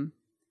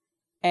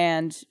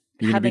 And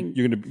having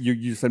You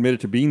just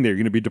admitted to being there. You're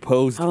gonna be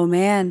deposed. Oh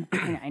man.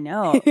 I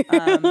know.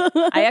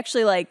 I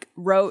actually like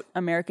wrote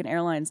American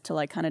Airlines to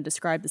like kind of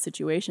describe the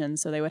situation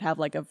so they would have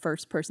like a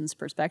first person's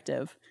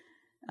perspective.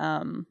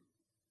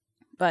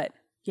 But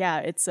yeah,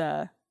 it's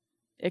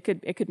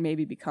it could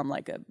maybe become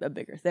like a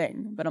bigger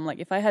thing. But I'm like,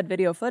 if I had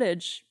video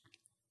footage,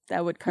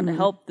 that would kind of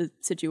help the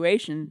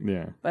situation.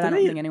 Yeah. But I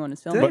don't think anyone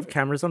is Do they filming. have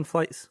cameras on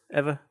flights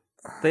ever?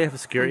 They have a I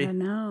security don't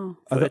know.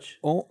 footage.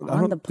 I On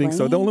don't the think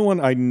so. The plane? only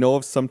one I know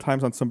of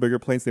sometimes on some bigger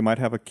planes, they might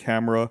have a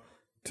camera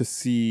to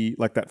see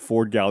like that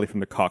forward galley from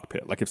the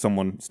cockpit. Like if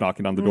someone's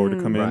knocking on the door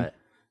to come in. Right.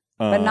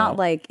 But not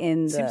like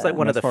in the Seems like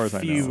one of as far the as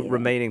I few know.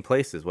 remaining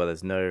places where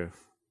there's no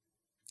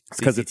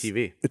Because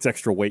CCTV. it's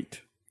extra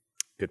weight.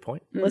 Good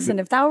point. Listen,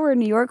 if that were a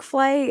New York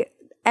flight,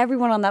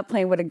 everyone on that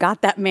plane would have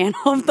got that man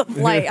off the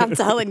flight. I'm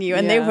telling you,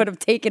 and they Yeah. would have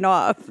taken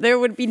off. There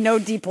would be no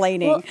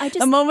deplaning. Well, I just-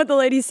 the moment the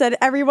lady said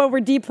everyone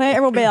were deplaning,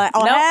 everyone would be like,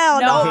 "Oh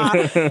hell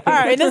no! All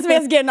right, this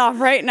man's getting off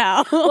right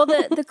now." Well,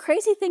 the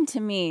crazy thing to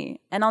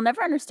me, and I'll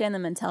never understand the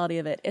mentality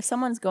of it, if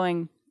someone's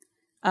going,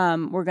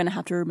 we're going to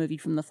have to remove you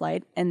from the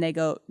flight, and they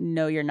go,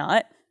 no, you're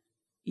not.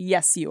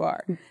 Yes, you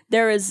are.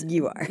 There is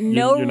You are.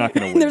 no. You're not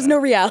going to win. There's no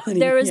reality.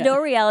 There is Yeah.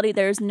 no reality.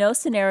 There is no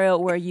scenario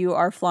where you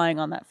are flying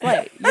on that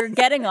flight. You're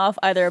getting off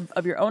either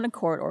of your own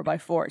accord or by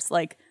force.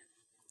 Like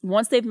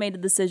once they've made a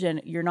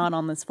decision, you're not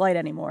on this flight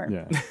anymore.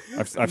 Yeah.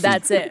 I've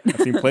That's seen, it. I've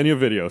seen plenty of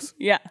videos.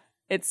 Yeah,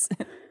 it's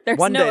there's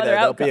One no day other though,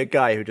 there'll outcome. be a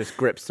guy who just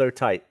grips so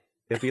tight.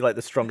 He'll be like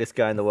the strongest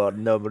guy in the world.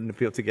 No one will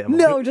be able to get him.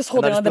 No, off. just And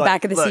holding they'll on the be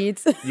back of the "Look,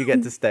 seats." You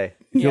get to stay.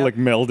 You'll like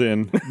meld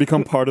in,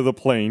 become part of the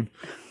plane.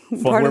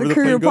 Part of Wherever the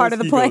crew, plane part of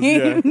the goes, he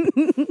goes, plane.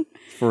 yeah.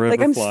 Forever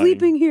Like I'm flying.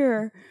 sleeping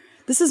here.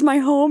 This is my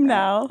home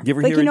now. You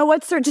ever Like hear you it- know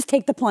what, sir? Just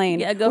take the plane.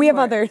 Yeah, go we have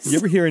for it. others. You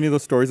ever hear any of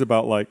those stories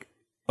about like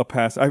a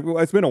past?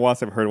 It's been a while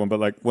since I've heard one, but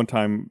like one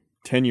time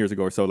 10 years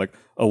ago or so, like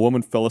a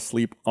woman fell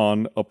asleep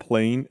on a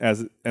plane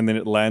and then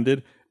it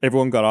landed.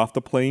 Everyone got off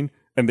the plane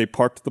and they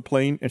parked the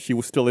plane and she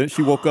was still in.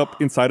 She woke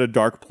up inside a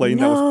dark plane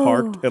that was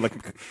parked at like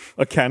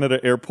a Canada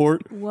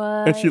airport.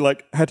 What? And she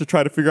like had to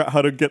try to figure out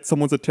how to get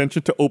someone's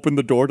attention to open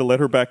the door to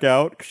let her back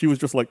out. She was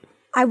just like,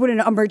 I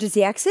wouldn't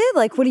emergency exit.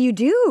 Like, what do you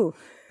do?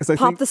 'cause I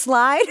Pop think- the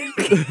slide.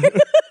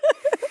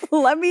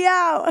 Let me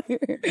out.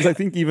 'cause I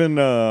think even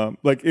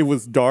like it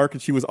was dark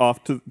and she was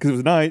off to, because it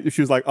was night.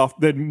 She was like off,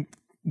 then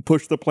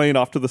pushed the plane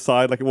off to the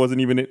side, like it wasn't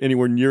even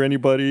anywhere near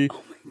anybody.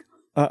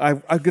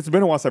 It's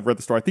been a while since I've read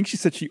the story. I think she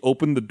said she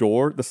opened the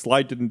door, the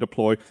slide didn't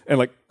deploy, and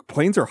like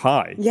planes are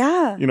high.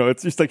 Yeah. You know,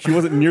 it's just like she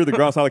wasn't near the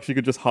ground. It's not like she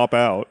could just hop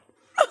out.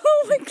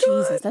 Oh my god.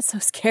 Jesus, that's so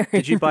scary.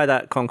 Did you buy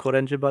that Concorde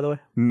engine, by the way?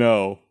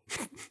 No.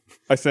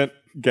 I sent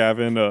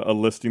Gavin a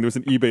listing. There was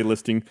an eBay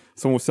listing.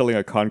 Someone was selling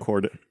a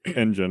Concorde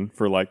engine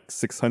for like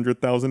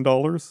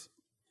 $600,000.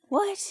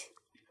 What?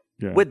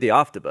 Yeah. With the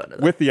afterburner.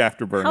 though. With the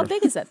afterburner. How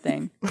big is that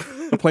thing?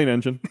 A plane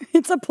engine.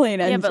 It's a plane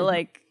Yeah, engine. but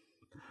like,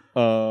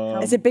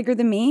 Is it bigger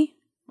than me?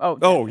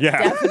 Oh,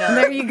 yeah.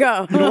 There you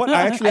go. You know what?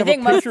 I actually have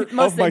think a picture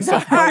most of things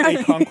myself are. in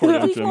a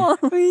Concorde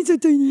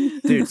engine.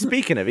 Dude,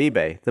 speaking of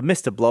eBay, the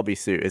Mr. Blobby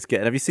suit is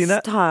getting. Have you seen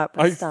that? Stop.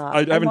 I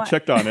haven't want-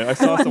 checked on it. I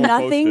saw someone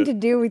Nothing post to it.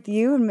 do with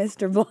you and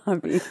Mr.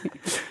 Blobby.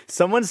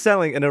 Someone's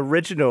selling an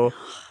original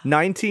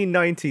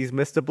 1990s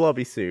Mr.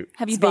 Blobby suit.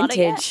 have you It's bought it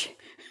yet? vintage.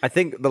 I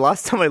think the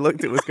last time I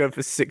looked, it was going for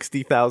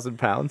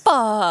 £60,000.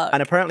 Fuck.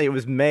 And apparently, it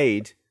was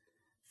made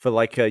for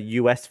like a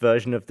US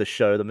version of the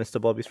show that Mr.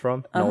 Blobby's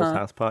from, Noel's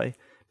House Party.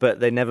 But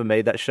they never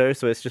made that show,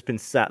 so it's just been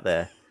sat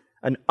there.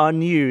 An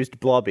unused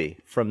Blobby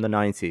from the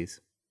 90s.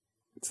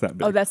 It's that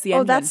big. Oh, that's the Oh,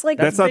 engine. that's like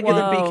That's not bigger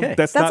than Whoa. BK.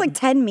 That's that's not, like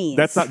 10 me's.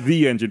 That's not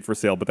the engine for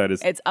sale, but that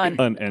is It's an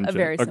engine. a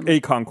very similar a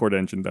Concorde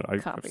engine that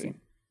I've copy. seen.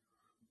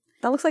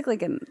 That looks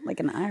like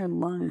an iron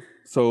lung.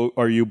 So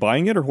are you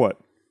buying it or what?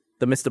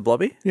 The Mr.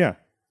 Blobby? Yeah.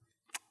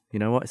 You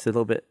know what? It's a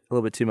little bit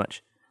too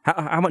much.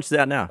 How much is it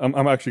at now?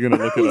 I'm actually gonna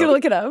look it You up. can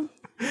look it up.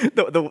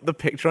 The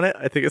picture on it,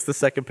 I think it's the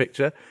second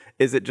picture,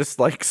 is it just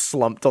like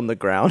slumped on the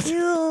ground?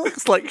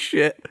 Looks like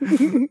shit.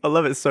 I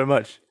love it so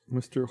much.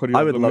 Mr. What do you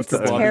I would the love Mr. to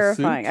own it. Blobby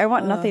Terrifying. suit? I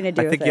want nothing to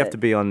do I with think it. you have to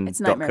be on It's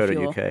nightmare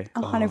fuel. .co.uk.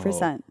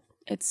 100%.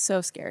 It's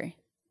so scary.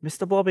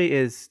 Mr. Blobby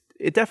is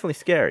definitely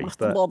scary,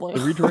 but It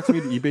redirects me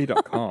to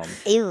ebay.com.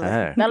 Ew. Oh.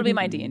 That'll be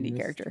my D&D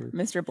character,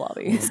 Mr.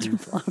 Blobby.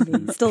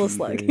 Blobby. Still a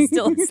slug.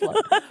 Still a slug.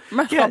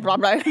 Mr.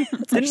 Blobby.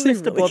 didn't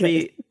Mr.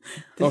 Blobby?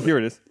 Oh, here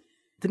it is.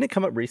 Didn't it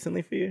come up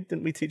recently for you?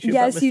 Didn't we teach you?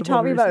 Yes, about you Mr.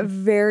 taught me Blobby about it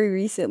recently? very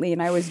recently,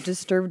 and I was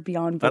disturbed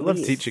beyond I belief.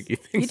 love teaching you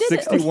things. did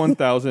it.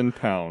 61,000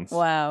 pounds.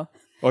 Wow.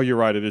 Oh, you're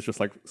right. It is just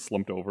like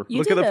slumped over. You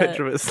Look at did the a-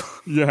 picture of it.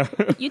 Yeah.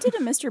 You did a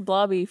Mr.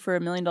 Blobby for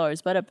 $1 Million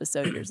Butt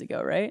episode years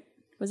ago, right?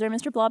 Was there a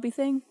Mr. Blobby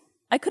thing?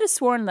 I could have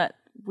sworn that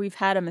we've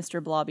had a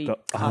Mr. Blobby. The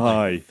comic.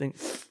 eye. think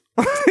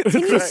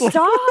Can you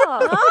stop?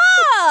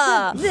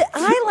 The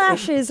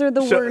eyelashes are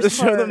the worst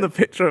show part. them the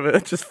picture of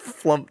it just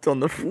flumped on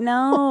the.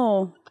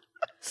 No.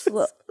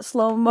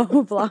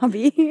 Slow-mo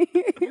Blobby.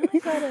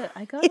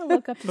 I gotta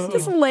look up to see.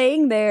 Just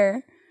laying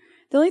there.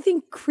 The only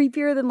thing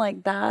creepier than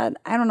like that,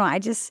 I don't know.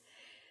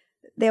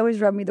 They always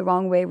rub me the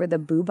wrong way. Were the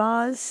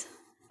boobas?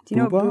 Do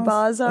you know what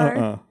boobas are?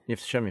 You have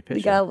to show me a You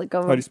picture. gotta look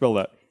How do over you spell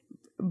that?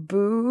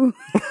 boo.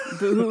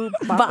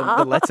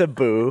 The letter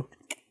boo.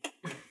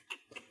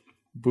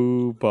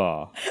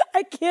 Booba.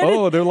 I can't.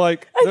 Oh, they're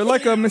like a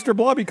Mr.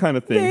 Blobby kind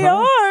of thing. they huh?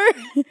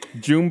 are.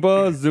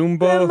 Jumba, Zumba,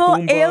 They're little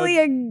Hoomba,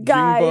 alien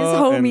guys,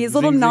 Jumba, and homies,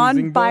 little Zing, Zing, Zingba.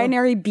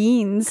 non-binary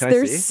beans. Can I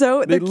They're see? so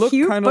They they're look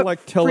cute, kind but of like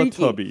freaky.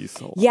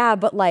 Teletubbies. Yeah,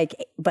 but like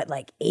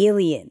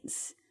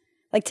aliens.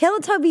 Like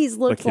Teletubbies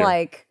look here.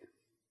 like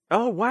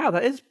Oh wow,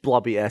 that is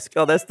Blobby-esque.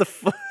 Oh, that's the.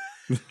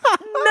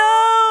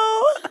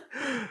 no,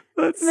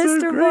 That's so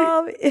Mr. great.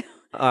 Blobby.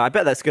 I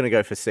bet that's gonna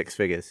go for 6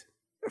 figures.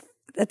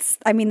 That's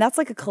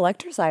like a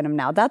collector's item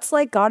now. That's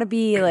like gotta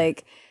be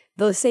like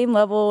the same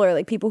level, or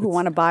like people who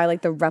want to buy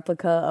like the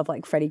replica of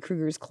like Freddy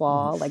Krueger's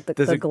claw, like the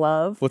There's a-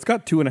 glove. Well, it's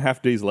got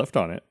 2.5 days left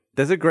on it.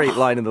 There's a great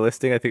line in the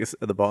listing. I think it's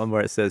at the bottom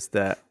where it says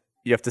that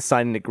you have to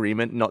sign an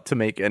agreement not to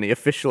make any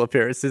official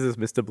appearances as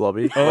Mr.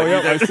 Blobby. Oh,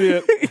 yeah, I see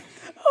it.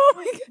 Oh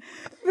my god!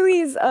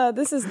 Please,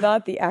 this is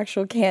not the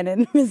actual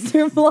canon,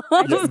 Mr.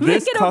 Blobby. Just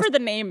This make it cost- over the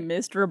name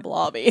Mr.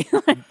 Blobby.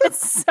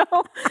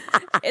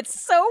 it's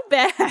so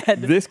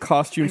bad. This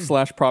costume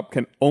 / prop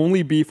can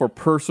only be for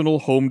personal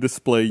home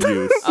display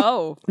use.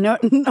 Oh, No,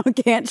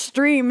 can't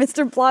stream,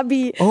 Mr.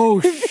 Blobby. Oh,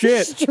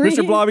 shit. Stream.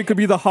 Mr. Blobby could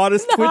be the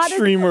hottest Twitch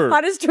streamer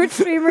Hottest Twitch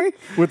streamer.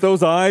 with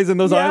those eyes and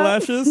those Yeah.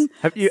 eyelashes.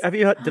 Have you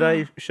heard, did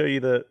I show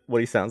you what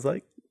he sounds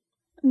like?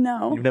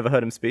 No. You've never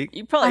heard him speak?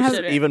 you probably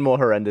should. Even more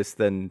horrendous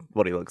than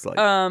what he looks like.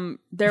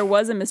 There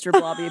was a Mr.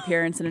 Blobby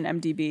appearance in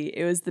an MDB.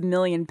 It was the £1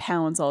 Million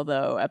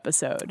Although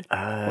episode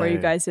where you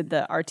guys did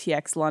the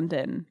RTX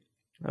London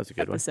That was a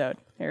good one. episode.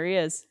 There he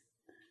is.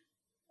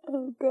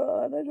 Oh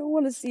god, I don't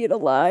want to see it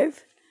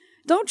alive.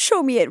 Don't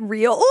show me it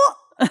real.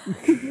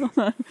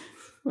 Oh!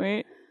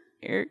 Wait,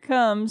 here it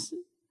comes.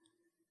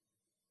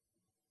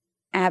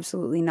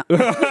 Absolutely not. Look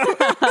at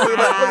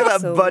that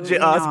Absolutely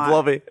budget ass not.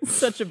 Blobby.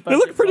 Such a It budget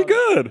looked pretty Blobby.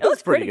 good. It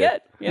looks pretty pretty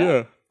good. good. Yeah.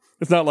 Yeah.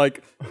 It's not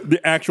like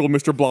the actual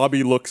Mr.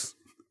 Blobby looks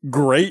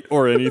great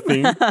or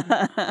anything.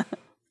 The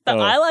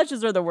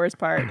eyelashes are the worst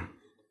part.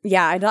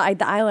 Yeah,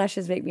 the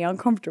eyelashes make me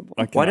uncomfortable.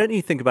 Why don't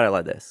you think about it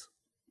like this?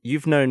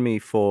 You've known me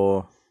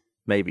for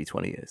maybe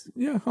 20 years.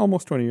 Yeah,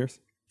 almost 20 years.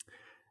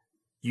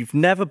 You've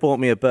never bought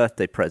me a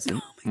birthday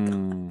present,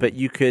 but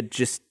you could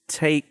just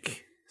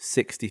take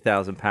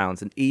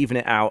 £60,000 and even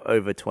it out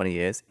over 20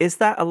 years. Is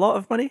that a lot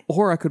of money?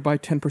 Or I could buy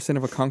 10%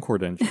 of a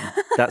Concorde engine.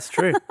 That's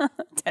true.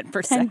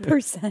 10%.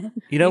 10%.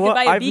 You know You what? could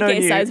buy a I've known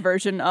BK you. size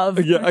version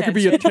of. Yeah, I could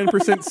be a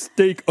 10%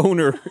 stake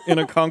owner in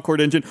a Concorde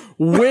engine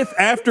with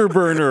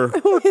afterburner.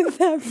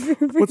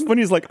 What's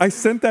funny is like I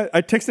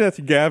texted that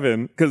to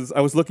Gavin because I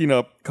was looking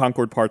up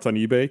Concorde parts on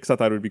eBay because I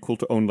thought it would be cool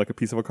to own like a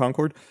piece of a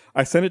Concorde.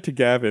 I sent it to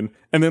Gavin,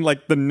 and then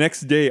like the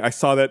next day I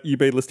saw that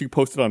eBay listing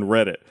posted on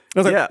Reddit. And I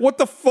was like, Yeah. what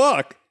the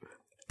fuck?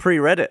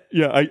 Pre-Reddit.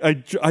 Yeah,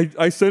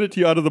 I sent it to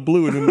you out of the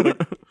blue, and then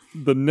like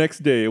the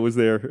next day it was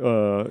there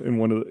in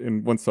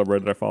one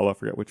subreddit I follow. I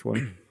forget which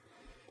one.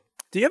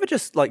 Do you ever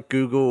just like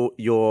Google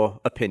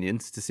your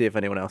opinions to see if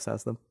anyone else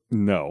has them?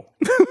 No.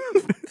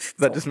 Is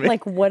that just me?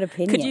 Like what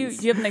opinions?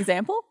 Do you have an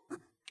example?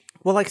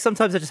 Well, like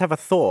sometimes I just have a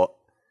thought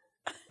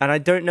and I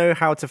don't know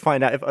how to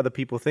find out if other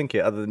people think it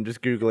other than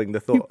just Googling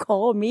the You thought.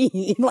 call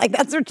me. Like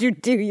that's what you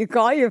do. You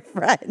call your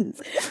friends.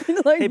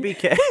 Like, Hey,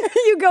 BK.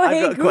 You go, I've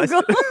hey got a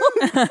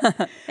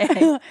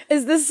Google.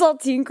 Is this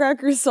saltine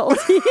cracker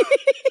salty?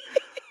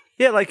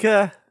 Yeah, like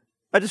I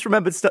just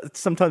remembered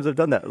sometimes I've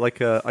done that.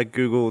 Like I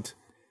Googled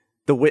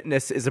The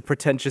Witness is a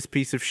pretentious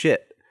piece of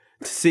shit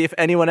to see if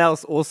anyone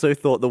else also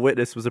thought The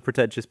Witness was a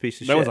pretentious piece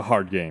of That shit. was a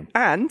hard game.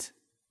 And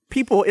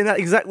people in that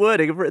exact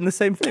wording have written the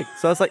same thing.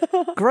 So I was like,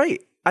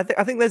 great. I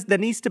think there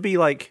needs to be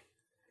like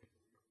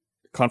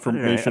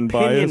Confirmation opinion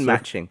bias.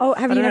 matching. Oh,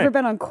 have I you don't never know.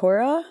 been on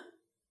Quora?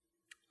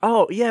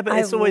 Oh, yeah, but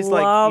it's always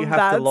like you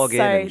have to log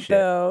in and shit.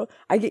 Though.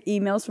 I get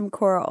emails from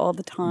Quora all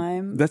the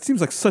time. That seems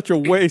like such a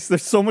waste.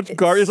 There's so much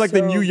garbage. It's like the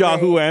so new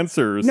Yahoo great.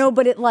 Answers. No,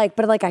 but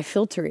I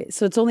filter it,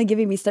 so it's only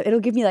giving me stuff. It'll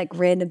give me like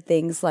random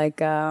things,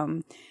 like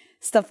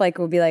stuff like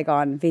will be like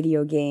on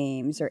video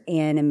games or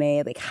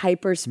anime, like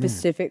hyper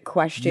specific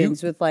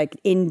questions with like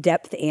in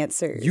depth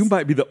answers. You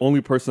might be the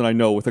only person I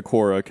know with a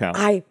Quora account.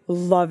 I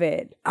love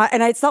it.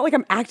 It's not like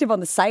I'm active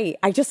on the site.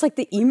 I just like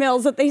the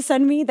emails that they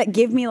send me that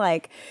give me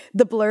like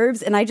the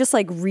blurbs, and I just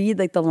like read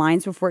like the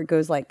lines before it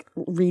goes like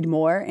read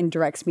more and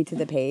directs me to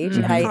the page,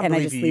 and I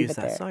just leave it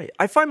there. Site.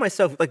 I find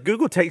myself like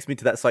Google takes me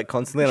to that site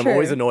constantly, and I'm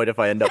always annoyed if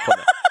I end up on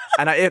it.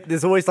 And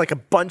there's always like a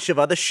bunch of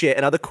other shit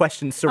and other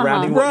questions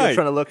surrounding what you're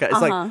trying to look at.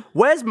 It's like,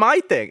 where's my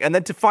thing? And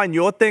then to find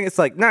your thing, it's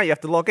like, now you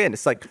have to log in.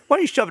 It's like, why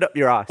don't you shove it up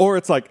your ass? Or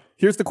it's like,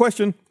 here's the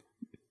question.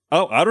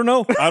 Oh, I don't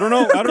know.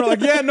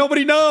 Like, yeah,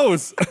 nobody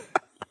knows.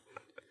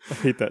 I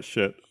hate that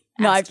shit.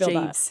 No, I Ask feel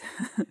Jeeves.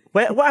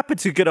 that. What happened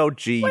to good old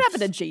Jeeves? What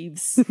happened to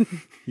Jeeves?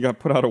 You got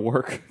put out of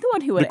work. The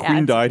one who The would queen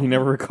add. died. He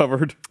never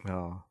recovered.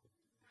 Oh,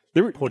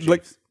 They were Poor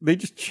like, Jeeves. they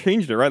just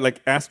changed it, right? Like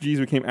Ask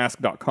Jeeves became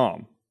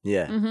Ask.com.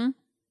 yeah.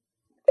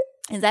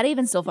 Is that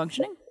even still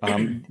functioning?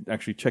 I'm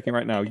actually checking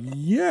right now.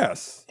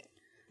 Yes,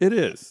 it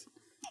is.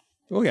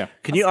 Oh, yeah.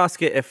 Can you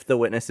ask it if the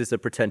witness is a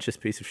pretentious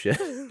piece of shit?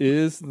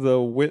 Is the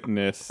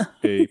witness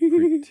a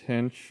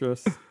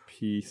pretentious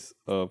piece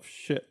of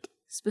shit?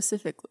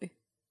 Specifically.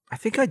 I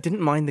think I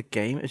didn't mind the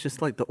game. It's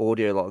just like the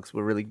audio logs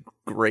were really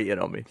grating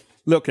on me.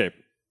 Okay,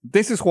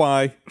 this is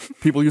why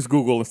people use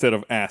Google instead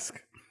of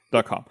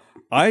ask.com.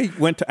 I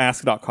went to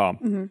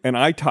ask.com and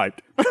I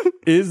typed,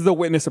 is the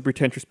witness a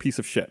pretentious piece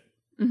of shit?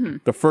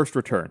 The first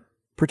return,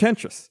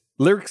 pretentious.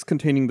 Lyrics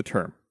containing the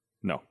term.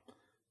 No.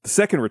 The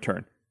second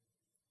return,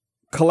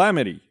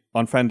 Calamity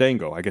on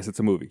Fandango. I guess it's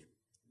a movie.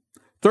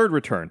 Third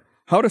return,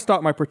 how to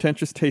stop my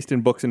pretentious taste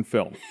in books and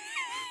film.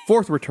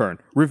 Fourth return,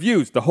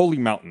 reviews, The Holy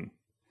Mountain.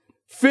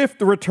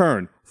 Fifth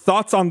return,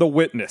 thoughts on The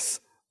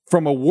Witness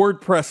from a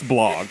WordPress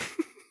blog.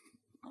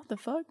 What the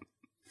fuck?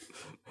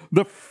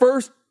 The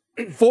first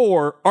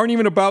four aren't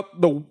even about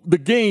the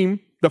game.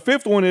 The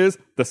fifth one is.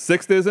 The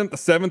sixth isn't. The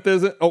seventh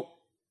isn't. Oh,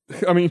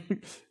 I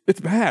mean, it's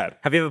bad.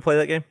 Have you ever played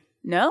that game?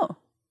 No.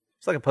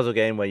 It's like a puzzle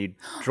game where you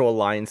draw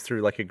lines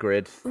through like a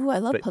grid. Ooh, I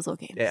love but puzzle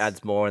games. It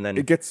adds more, and then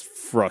It gets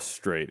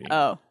frustrating.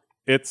 Oh.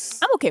 It's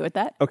I'm okay with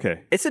that.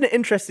 okay. it's an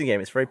interesting game.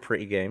 It's a very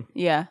pretty game.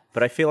 Yeah.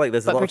 But I feel like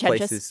there's a But lot of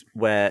pretentious? places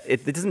where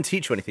it doesn't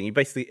teach you anything. You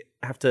basically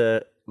have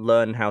to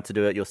learn how to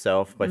do it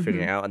yourself by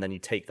figuring it out, and then you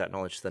take that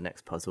knowledge to the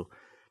next puzzle.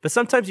 But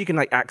sometimes you can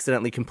like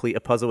accidentally complete a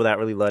puzzle without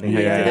really learning how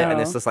you did it,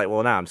 and it's just like,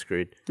 well, now I'm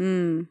screwed.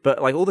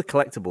 But like all the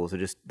collectibles are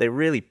just, they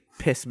really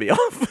piss me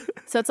off.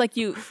 So it's like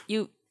you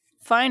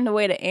find a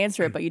way to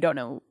answer it, but you don't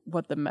know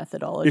what the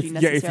methodology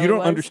necessarily If you don't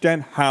was.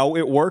 understand how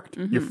it worked,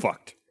 you're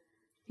fucked.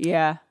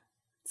 Yeah.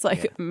 It's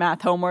like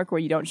math homework where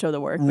you don't show the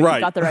work, but Right.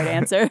 you got the right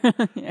answer.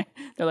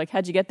 They're like,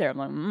 how'd you get there?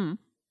 I'm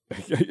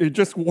like, It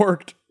just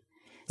worked.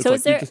 It's So like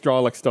is there- you just draw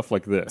like stuff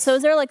like this. So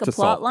is there like a to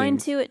plot solve line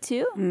things. to it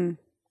too?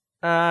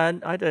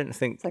 I don't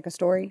think It's like a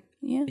story.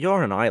 Yeah. you're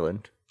on an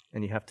island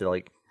and you have to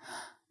like.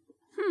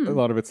 A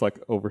lot of it's like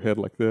overhead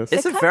like this.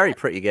 It's a very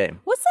pretty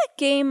game. What's that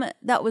game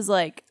that was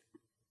like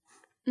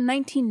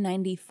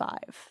 1995?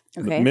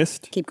 Okay.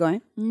 Mist. Keep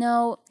going.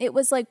 No, it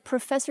was like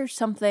Professor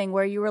something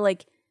where you were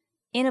like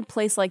in a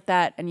place like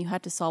that and you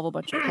had to solve a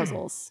bunch of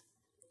puzzles.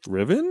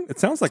 Riven? It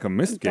sounds like a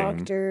Mist game.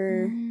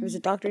 Doctor. Was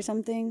it Doctor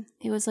something?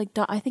 It was like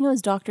I think it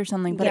was Doctor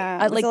something, but yeah.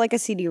 I Was like it like a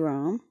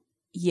CD-ROM?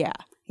 yeah,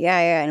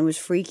 Yeah, and it was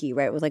freaky,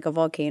 right? With like a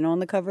volcano on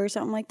the cover or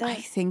something like that. I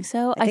think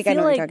so. I think I feel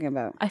know what like you're talking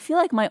about. I feel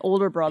like my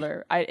older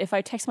brother. If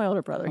I text my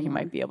older brother, he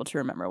might be able to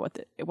remember what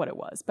it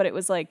was. But it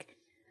was like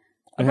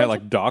It had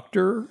like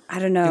Doctor. I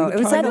don't know. In the It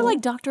was was either title?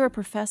 like doctor or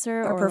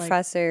professor a or like-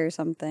 professor or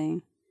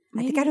something.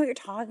 I think I Maybe? know what you're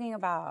talking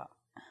about.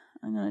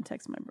 I'm gonna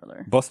text my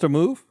brother. Bust a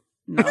Move?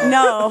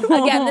 No.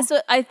 Again,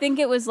 I think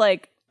it was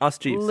like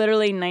Ask Jeeves.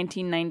 literally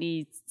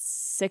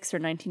 1996 or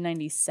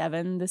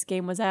 1997. This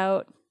game was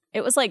out.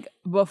 It was like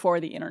before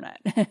the internet.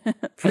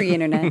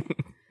 Pre-internet.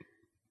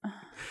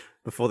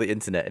 Before the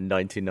internet in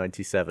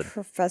 1997.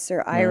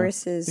 Professor I think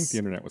Iris's the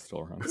internet was still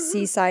around.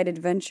 Seaside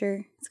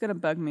Adventure. It's gonna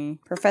bug me.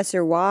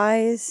 Professor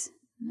Wise.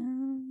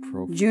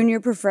 Junior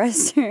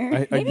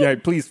Professor. Yeah,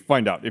 please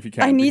find out if you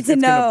can. I need because to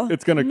know.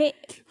 It's gonna May-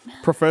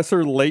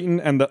 Professor Layton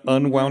and the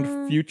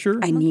Unwound Future.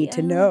 I need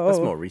to know. That's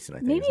more recent, I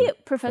think. Maybe isn't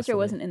it? Professor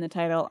wasn't in the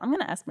title. I'm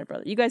gonna ask my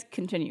brother. You guys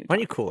continue. Why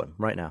don't you call him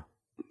right now?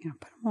 Yeah,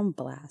 put him on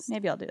blast.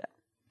 Maybe I'll do that.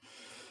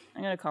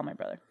 I'm gonna call my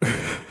brother.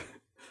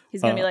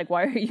 He's gonna be like,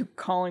 "Why are you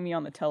calling me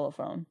on the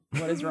telephone?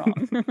 What is wrong?"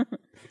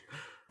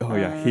 Oh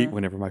yeah, I hate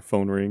whenever my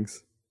phone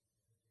rings.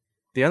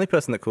 The only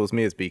person that calls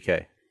me is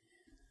BK.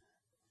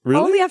 Really?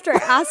 Only after I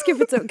ask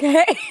if it's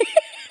okay.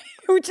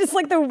 which is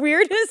like the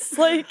weirdest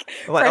like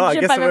I'm like, oh, I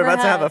friendship guess I've we're ever about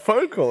to have had. a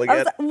phone call I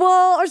again.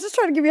 was just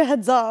trying to give you a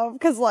heads up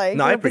because, like,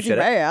 No, I you're a busy appreciate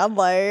it. man.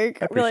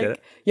 Like, I we're appreciate like,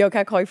 it. yo,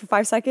 can I call you for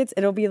 5 seconds?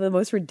 It'll be the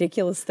most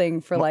ridiculous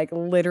thing for like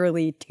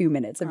literally 2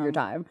 minutes of your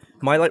time.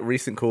 My like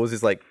recent calls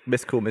is like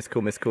miss call, miss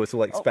call, miss call. So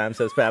like spam,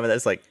 so spam, and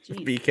that's like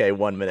BK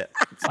 1 minute.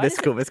 Miss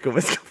call, miss call,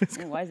 miss call, miss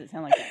call. Why does it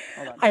sound like that?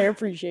 Hold on. I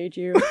appreciate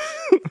you.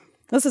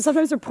 Listen,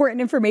 sometimes important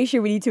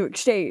information we need to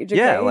exchange.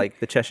 Okay? Yeah, like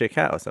the Cheshire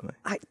Cat or something.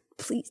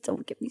 Please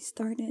don't get me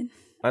started.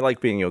 I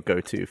like being your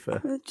go-to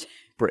for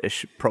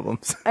British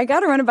problems. I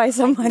gotta run it by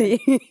somebody.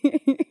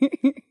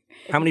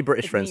 How many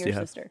British It's me, friends do your you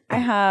have? sister. I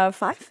have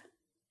 5.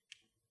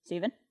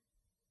 Steven?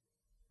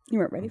 You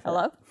weren't ready for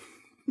Hello?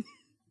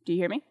 Do you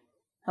hear me?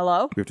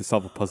 Hello? We have to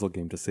solve a puzzle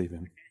game to save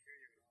him.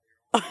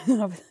 that.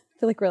 I feel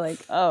like we're like,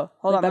 Oh,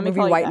 hold on. that Let me movie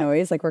call you White back.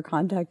 Noise, like we're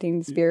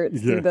contacting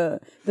spirits Yeah. through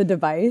the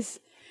device.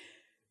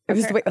 I'm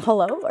just wait.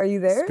 Hello, are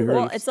you there? Spirit.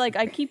 Well, it's like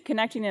I keep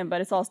connecting him,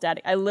 but it's all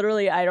static. I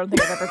don't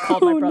think I've ever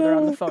called my brother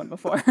on the phone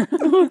before.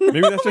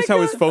 Maybe that's just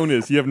how his phone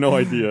is. You have no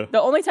idea.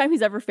 The only time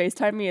he's ever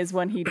FaceTimed me is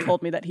when he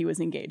told me that he was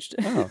engaged.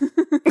 Well,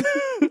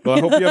 I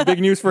hope you have big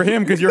news for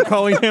him because you're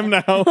calling him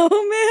now.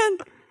 Oh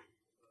man.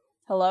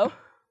 Hello?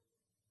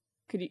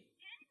 Could you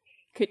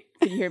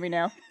hear me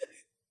now?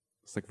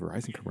 It's like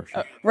Verizon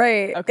commercial.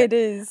 Right. Okay. It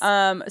is.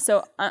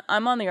 So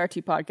I'm on the RT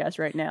podcast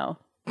right now,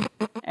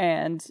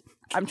 and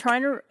I'm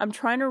trying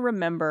to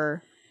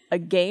remember a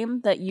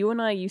game that you and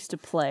I used to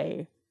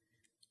play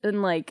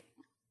in like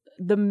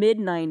the mid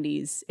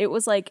 90s. It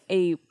was like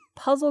a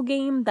puzzle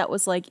game that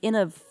was like in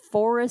a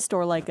forest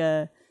or like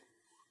a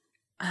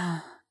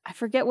I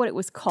forget what it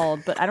was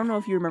called, but I don't know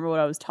if you remember what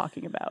I was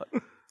talking about.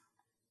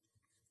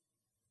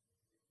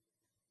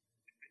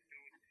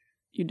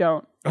 You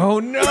don't. Oh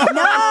no!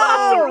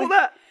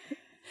 no.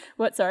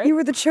 What? Sorry. You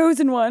were the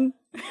chosen one.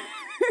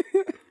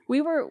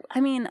 We were. I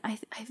mean, I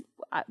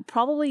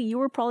probably you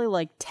were probably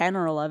like 10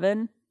 or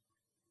 11,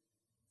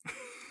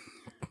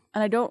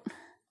 and I don't.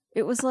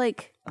 It was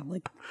like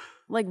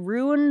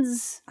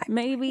ruins,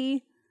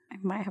 maybe. I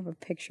might have a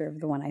picture of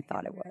the one I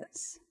thought it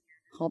was.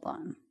 Hold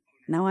on.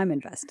 Now I'm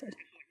invested.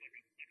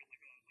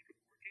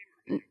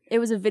 It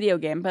was a video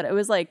game, but it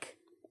was like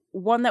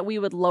one that we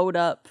would load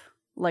up,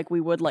 like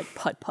we would like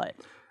Putt Putt,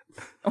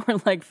 or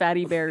like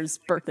Fatty Bear's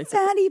birthday.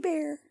 Fatty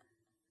Bear.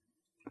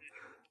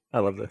 I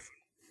love this.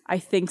 I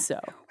think so.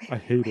 I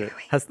hate it.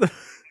 Has the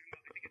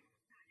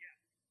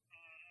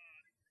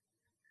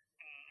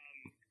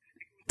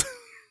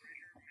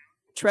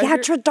Treasure.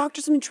 Yeah,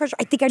 Dr. Something Treasure.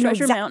 I think I know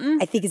Treasure Mountain?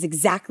 I think is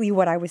exactly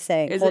what I was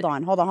saying. Is Hold it?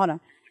 on, hold on.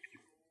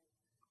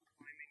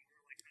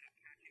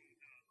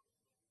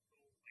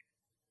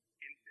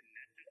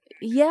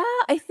 Yeah,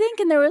 I think,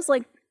 and there was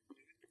like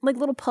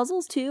little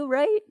puzzles too,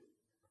 right?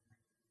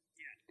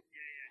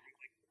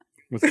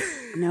 Was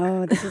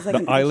No, this is like the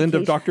an Island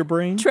of education- Dr.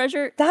 Brain?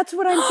 Treasure. That's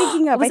what I'm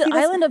thinking of. Was I it think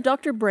that's- Island of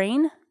Dr.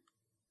 Brain?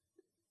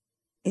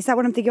 Is that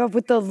what I'm thinking of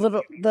with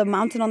the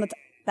mountain on the top?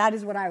 That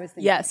is what I was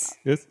thinking. Yes.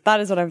 Yes. That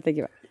is what I'm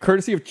thinking of.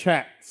 Courtesy of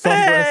chat.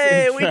 Sunburst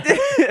hey, in we chat.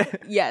 did.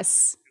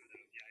 Yes.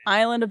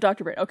 Island of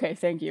Dr. Brain. Okay,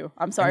 thank you.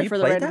 I'm sorry you for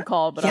the played random that?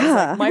 call, but I was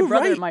Yeah. like, my You were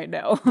brother right. might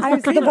know. I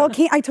was the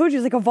volcano. I told you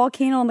it was like a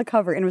volcano on the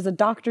cover, and it was a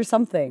doctor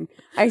something.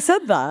 I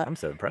said that. I'm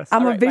so impressed.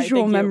 I'm All a right, bye,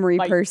 visual thank you. memory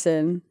Bye.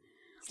 person.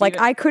 Like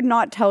Steven. I could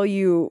not tell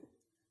you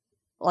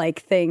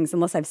like things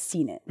unless I've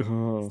seen it.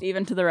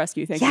 Steven to the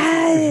rescue. Thank you.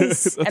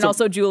 Yes. And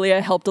also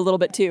Julia helped a little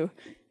bit too.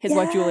 His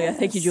wife Julia.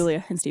 Thank you,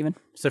 Julia and Steven.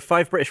 So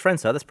 5 British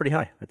friends, huh? That's pretty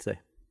high, I'd say.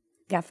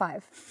 Yeah,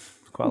 5.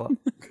 Quite a lot.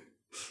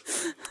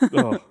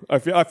 Oh,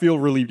 I feel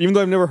relieved. Even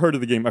though I've never heard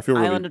of the game, I feel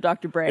Island relieved. of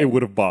Dr. Brain. It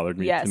would have bothered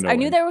me. Yes, to no I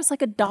knew end. there was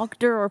like a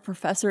doctor or a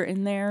professor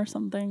in there or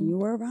something. You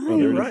were right.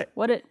 You're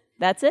right.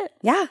 That's it.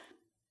 Yeah.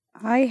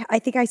 I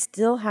think I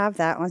still have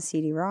that on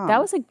CD-ROM. That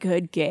was a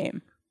good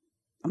game.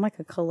 I'm like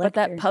a But collector.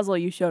 that puzzle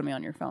you showed me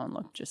on your phone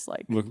looked just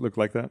like Look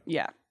like that.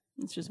 yeah.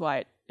 It's just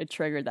why it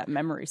triggered that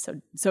memory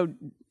so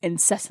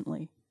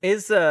incessantly.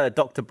 Is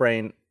Dr.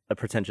 Brain a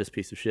pretentious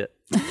piece of shit?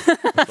 That's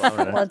what I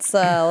wanna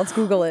know. Let's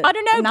Google it. I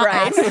don't know,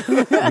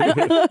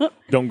 Not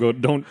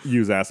Brian. Don't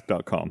use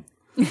ask.com.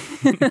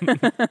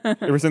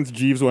 Ever since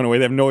Jeeves went away,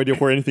 they have no idea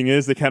where anything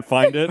is. They can't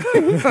find it.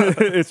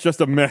 It's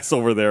just a mess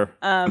over there.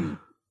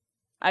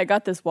 I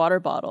got this water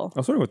bottle. I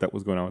was wondering what that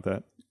was going on with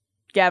that.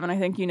 Gavin, I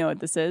think you know what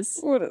this is.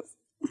 What is?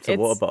 It's a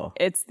water bottle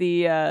It's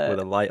the with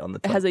a light on the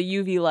it top. has a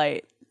UV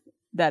light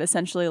that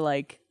essentially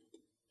like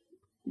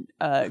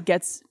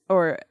gets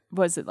or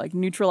was it like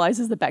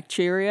neutralizes the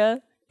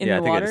bacteria in yeah,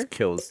 the I think water. it just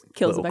kills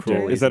Kills the little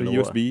bacteria. crawlies Is that in a the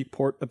water. USB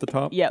port at the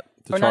top? Yep.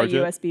 To Or not a charge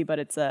it? USB, but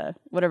it's a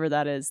whatever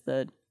that is,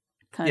 the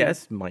kind Yeah, of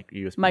it's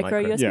USB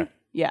micro USB.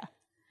 Yeah.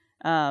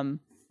 Yeah.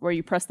 Where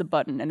you press the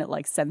button and it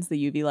like sends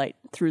the UV light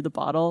through the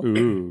bottle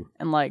Ooh.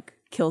 and like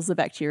kills the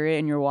bacteria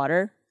in your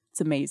water.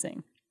 It's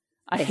amazing.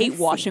 I hate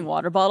washing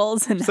water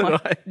bottles, and So now,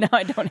 do I. now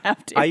I don't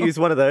have to. I use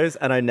one of those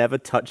and I never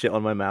touch it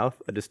on my mouth.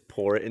 I just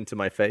pour it into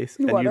my face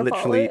and you Waterfall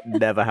literally it.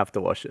 never have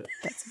to wash it.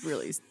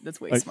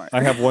 that's way smart.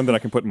 I have one that I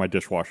can put in my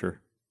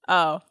dishwasher.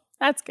 Oh,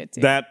 that's good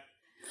too. That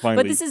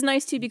Finally. But this is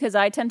nice too because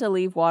I tend to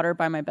leave water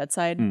by my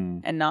bedside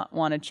and not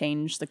want to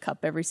change the cup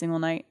every single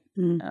night.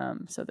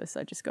 So this,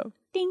 I just go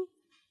ding.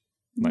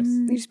 Nice.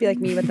 You just be like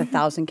me with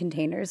 1,000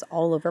 containers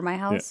all over my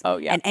house. Oh,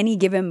 yeah. At any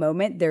given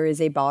moment, there is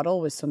a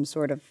bottle with some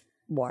sort of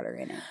water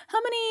in it. How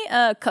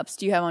many cups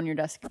do you have on your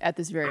desk at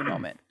this very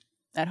moment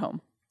at home?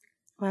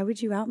 Why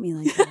would you out me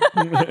like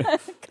that?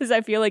 Because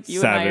I feel like you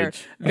Savage.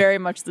 and I are very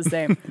much the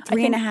same.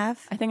 3.5?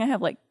 I think I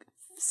have like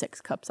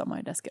 6 cups on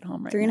my desk at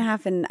home right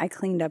 3.5, and I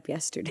cleaned up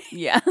yesterday.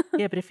 Yeah.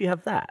 Yeah, but if you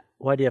have that,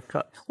 why do you have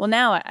cups? Well,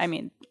 now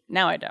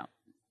now I don't.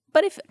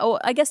 But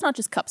I guess not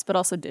just cups, but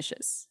also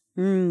dishes.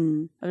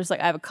 I'm just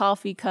like, I have a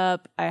coffee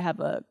cup. I have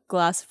a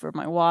glass for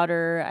my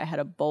water. I had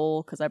a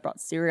bowl because I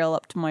brought cereal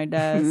up to my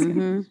desk.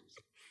 A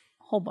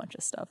whole bunch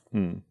of stuff.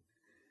 Yeah,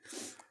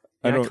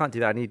 I can't do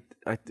that.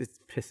 It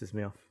pisses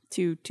me off.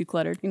 Too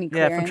cluttered. You need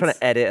Yeah, if I'm clearance. trying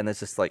to edit and there's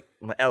just like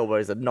my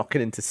elbows are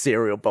knocking into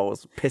cereal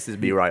bowls, pisses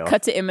me right off.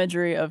 Cut to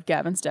imagery of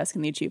Gavin's desk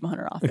in the Achievement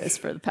Hunter office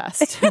for the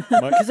past.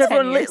 Because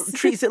everyone years.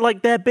 treats it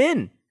like their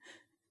bin.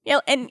 Yeah,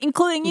 and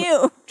including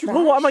you.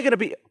 Well, what am I going to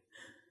be?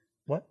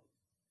 What?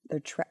 They're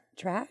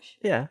trash?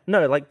 Yeah,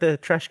 no, like the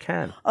trash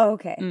can. Oh,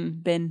 okay.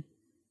 Bin.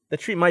 They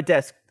treat my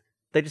desk.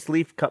 They just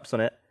leave cups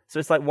on it. So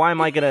it's like, why am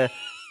I gonna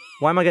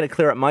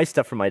clear up my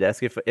stuff from my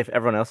desk if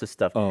everyone else's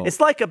stuff? Oh. It's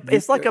like a bag of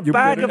That's what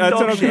I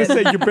dog was going shit. to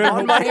say. You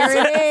better There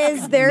it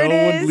is. There no it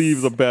is. one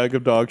leaves a bag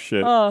of dog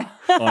shit on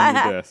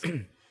your desk.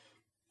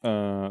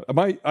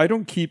 I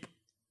don't keep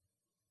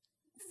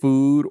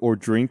food or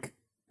drink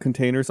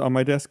containers on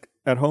my desk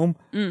at home,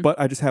 but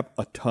I just have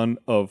a ton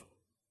of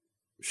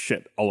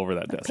shit all over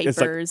that desk.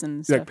 Papers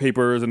and stuff. like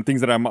papers and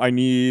things that I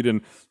need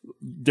and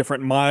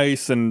different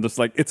mice and just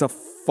like it's a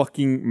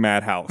fucking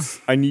madhouse.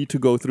 I need to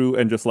go through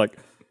and just like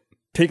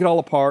take it all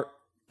apart,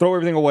 throw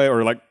everything away,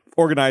 or like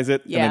organize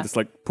it and Yeah. then just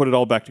like put it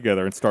all back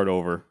together and start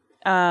over.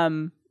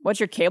 What's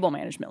your cable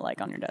management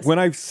like on your desk? When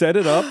I set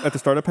it up at the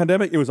start of the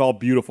pandemic, it was all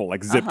beautiful,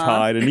 like zip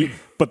tied and neat.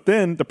 But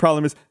then the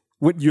problem is,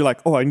 when you're like,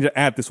 oh, I need to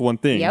add this one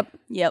thing.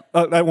 Yep.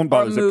 That won't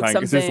bother Or zip move tying.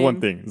 It's just something.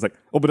 one thing. It's like,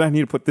 oh, but I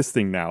need to put this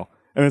thing now.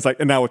 And it's like,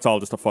 and now it's all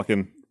just a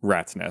fucking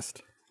rat's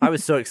nest. I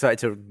was so excited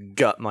to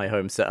gut my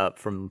home setup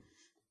from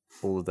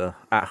all of the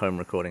at-home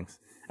recordings.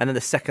 And then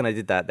the second I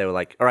did that, they were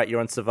like, all right, you're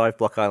on Survive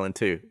Block Island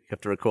 2. You have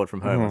to record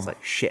from home. I was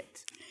like,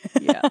 shit.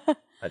 Yeah.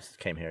 I just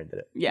came here and did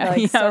it. Yeah. Like,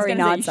 I was sorry,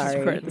 gonna not say you should sorry.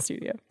 record at the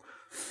studio.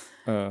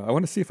 I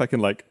want to see if I can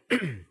like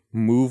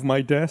move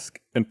my desk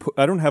and put.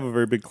 I don't have a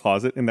very big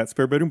closet in that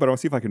spare bedroom, but I want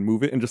to see if I can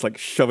move it and just like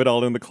shove it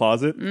all in the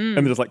closet and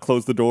then just like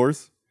close the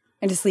doors.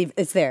 And just leave.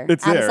 It's there.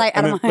 It's out there. of sight,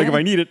 And out then, of mind. like if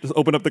I need it, just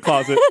open up the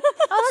closet.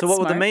 So what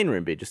would the smart. main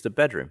room be? Just a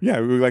bedroom? Yeah,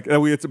 we were like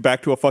that way. It's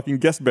back to a fucking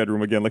guest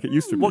bedroom again, like it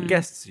used to be. What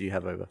guests do you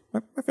have over?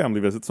 My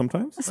family visits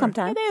sometimes. Yeah,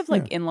 Sometimes. they have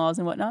like in-laws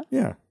and whatnot.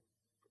 Yeah,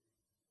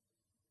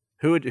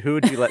 Who would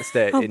you let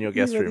stay in your You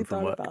guest really room from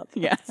thought work? about that.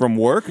 Yeah. from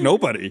work,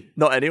 nobody.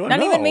 Not anyone?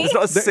 Not even me? There's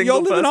not a single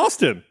Y'all live in person?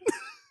 Austin.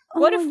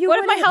 What Oh, if you what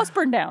if my wouldn't- house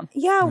burned down?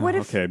 Yeah, what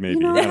if, Okay, maybe. you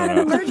know, I I don't had an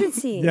know.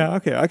 emergency? Yeah,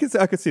 okay, I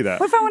could see that.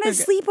 What if I want to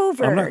sleep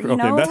over? I'm not you okay.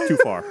 know? That's too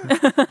far.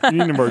 You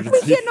need an emergency.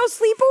 We get no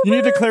sleepover? You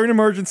need to declare an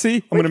emergency.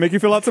 I'm going to make you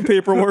fill out some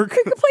paperwork.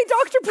 We could play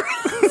Dr.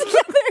 Brains together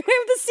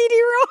with the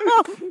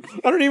CD-ROM.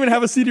 I don't even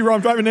have a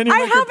CD-ROM driving any of I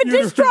my have a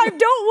computer. disk drive.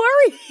 Don't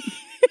worry.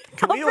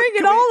 I'll we- bring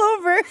can it all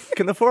over.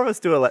 Can the four of us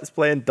do a Let's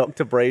Play in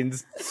Dr.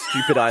 Brain's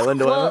stupid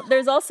island or Well, whatever?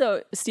 there's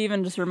also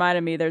Steven just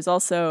reminded me. There's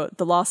also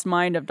The Lost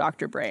Mind of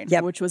Dr. Brain,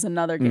 Yep. which was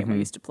another game we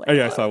used to play. Oh,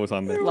 yeah, I saw it was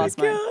on there. Lost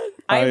Mind.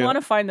 I I- want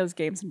to find those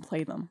games and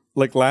play them.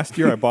 Like last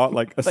year, I bought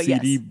like a But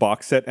CD yes.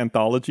 box set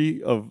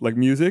anthology of like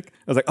music.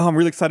 I was like, oh, I'm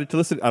really excited to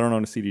listen. I don't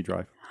own a CD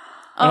drive.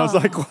 And I was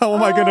like, how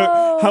am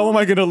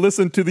I gonna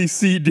listen to these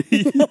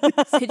CDs?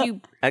 Could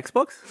you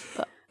Xbox?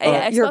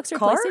 Your Xbox or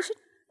car? PlayStation?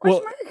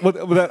 well,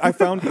 that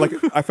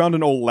I found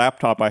an old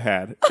laptop I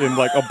had in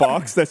like a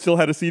box that still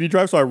had a CD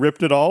drive, so I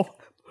ripped it all.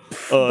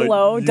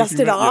 Blow, using dust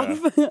it that-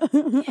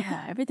 off.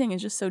 Yeah, everything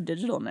is just so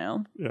digital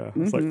now. Yeah,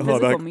 it's like, oh, Physical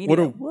that, media. what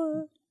a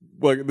What?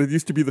 like that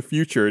used to be the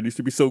future. It used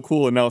to be so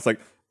cool, and now it's like,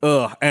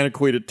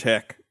 antiquated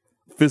tech,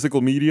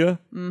 physical media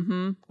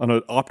on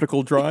an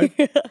optical drive.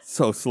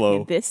 So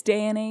slow. This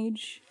day and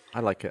age. I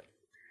like it.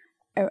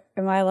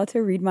 Am I allowed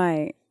to read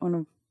one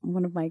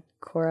of my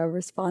Quora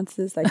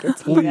responses that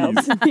gets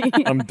emailed to me?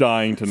 I'm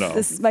dying to know.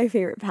 This is my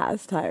favorite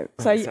pastime.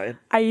 So excited.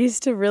 I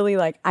used to really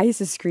I used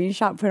to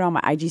screenshot, put it on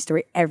my IG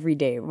story every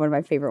day. One of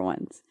my favorite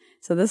ones.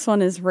 So this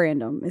one is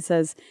random. It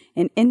says,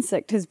 an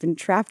insect has been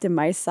trapped in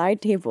my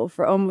side table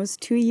for almost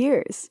 2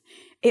 years.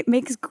 It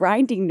makes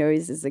grinding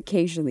noises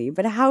occasionally,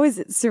 but how is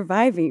it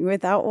surviving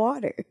without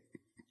water?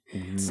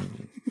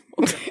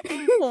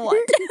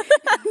 What?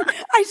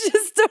 I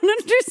just don't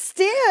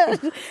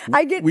understand.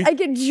 I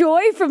get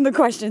joy from the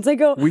questions. I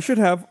go, We should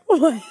have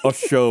a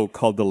show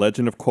called The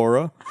Legend of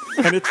Korra,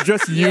 and it's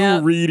just you Yeah.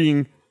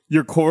 reading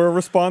your Quora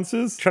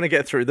responses. Trying to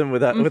get through them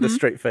with a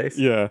straight face.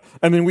 Yeah,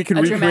 and then we can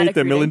A recreate dramatic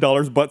the $1 reading.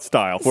 million butt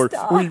style, where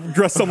we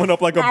dress someone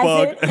up like a As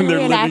bug, it, and they're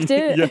reenact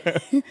living. it.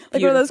 Yeah,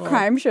 Like one of those Beautiful.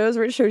 crime shows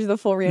where it shows you the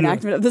full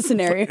reenactment of the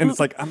scenario. and it's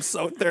like, I'm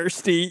so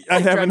thirsty. I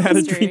haven't had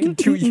a drink history. in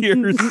 2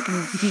 years.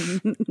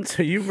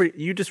 So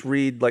you just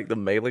read like the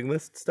mailing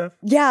list stuff?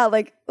 Yeah,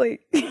 like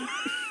like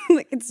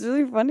it's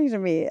really funny to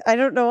me. I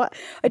don't know.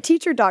 A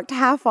teacher docked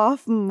half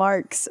off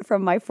marks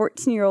from my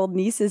 14-year-old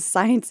niece's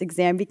science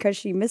exam because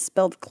she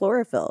misspelled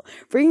chlorophyll,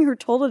 bringing her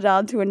total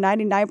down to a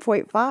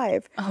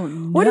 99.5. Oh,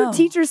 What do no.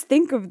 teachers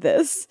think of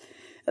this?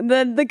 And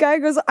then the guy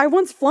goes, I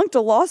once flunked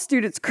a law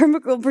student's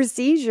criminal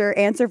procedure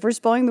answer for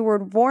spelling the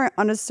word warrant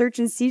on a search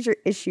and seizure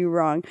issue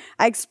wrong.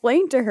 I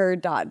explained to her ...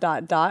 And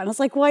I was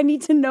like, well, I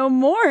need to know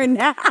more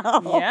now.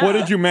 Yeah. What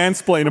did you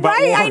mansplain about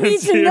Right, I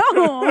need warrants to here?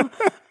 know.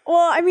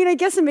 Well, I mean, I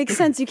guess it makes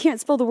sense. You can't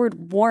spell the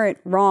word warrant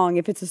wrong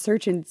if it's a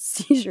search and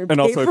seizure And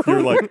also, if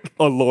you're like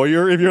a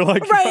lawyer, if you're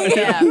like, Right.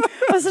 Yeah.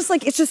 I was just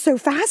like, it's just so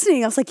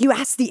fascinating. I was like, you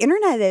asked the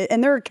internet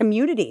and they're a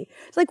community.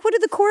 It's like, what do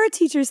the Quora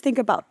teachers think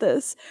about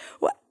this?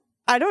 What?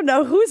 I don't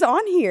know who's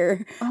on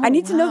here. I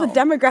need to know the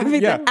demographic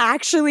Yeah. that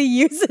actually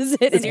uses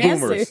it it's and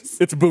boomers. answers.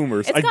 It's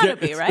boomers. It's gotta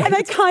be, right? And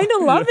I kind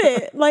of love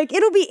it. Like,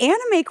 it'll be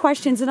anime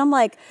questions, and I'm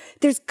like,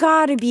 there's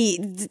gotta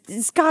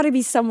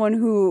be someone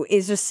who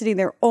is just sitting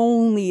there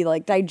only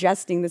like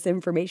digesting this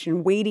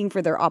information, waiting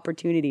for their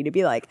opportunity to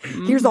be like,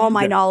 here's all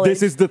my knowledge.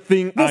 This is the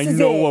thing I is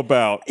know it.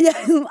 about.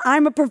 Yeah,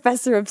 I'm a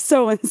professor of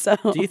so and so.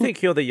 Do you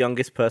think you're the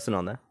youngest person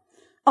on there?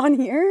 On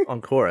here?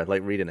 On Quora,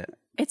 like reading it?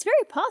 It's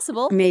very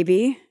possible.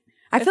 Maybe.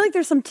 I feel like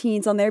there's some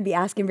teens on there be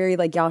asking very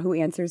like Yahoo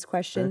Answers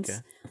questions. Okay.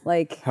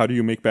 Like, How do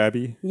you make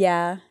babby?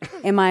 yeah,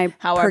 am I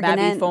How are pregnant?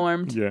 Babby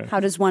formed? Yeah.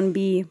 How does one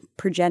be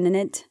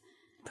progeninate?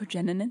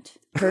 Progeninant?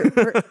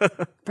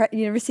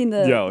 You never seen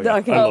the? Yeah, yeah.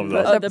 Okay, I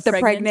love those. the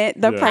pregnant.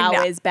 The Yeah. pregnant.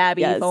 How is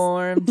Babby Yes.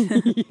 formed?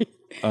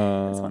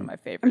 That's one of my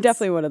favorites. I'm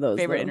definitely one of those.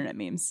 favorite though. internet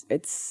memes.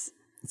 It's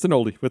It's an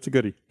oldie. It's a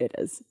goodie. it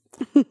is.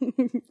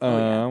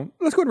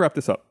 Let's go and wrap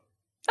this up.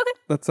 Okay.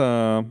 Let's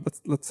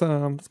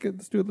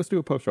do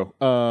a post show.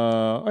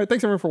 All right,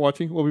 thanks everyone for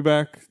watching. We'll be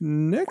back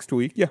next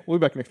week. Yeah, we'll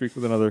be back next week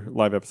with another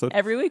live episode.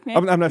 Every week,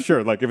 man. I'm not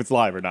sure, like if it's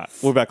live or not.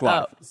 We'll be back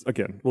live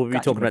again. Will we be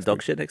talking about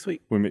dog shit next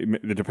week?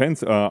 It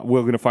depends. We're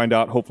going to find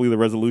out hopefully the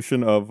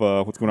resolution of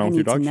what's going on I with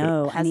your need to dog shit.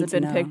 know. I Has need it to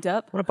been know. picked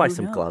up? I want to buy Who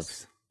some knows?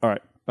 gloves. All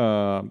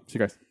right. See you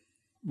guys.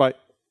 Bye.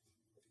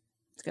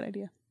 It's a good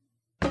idea.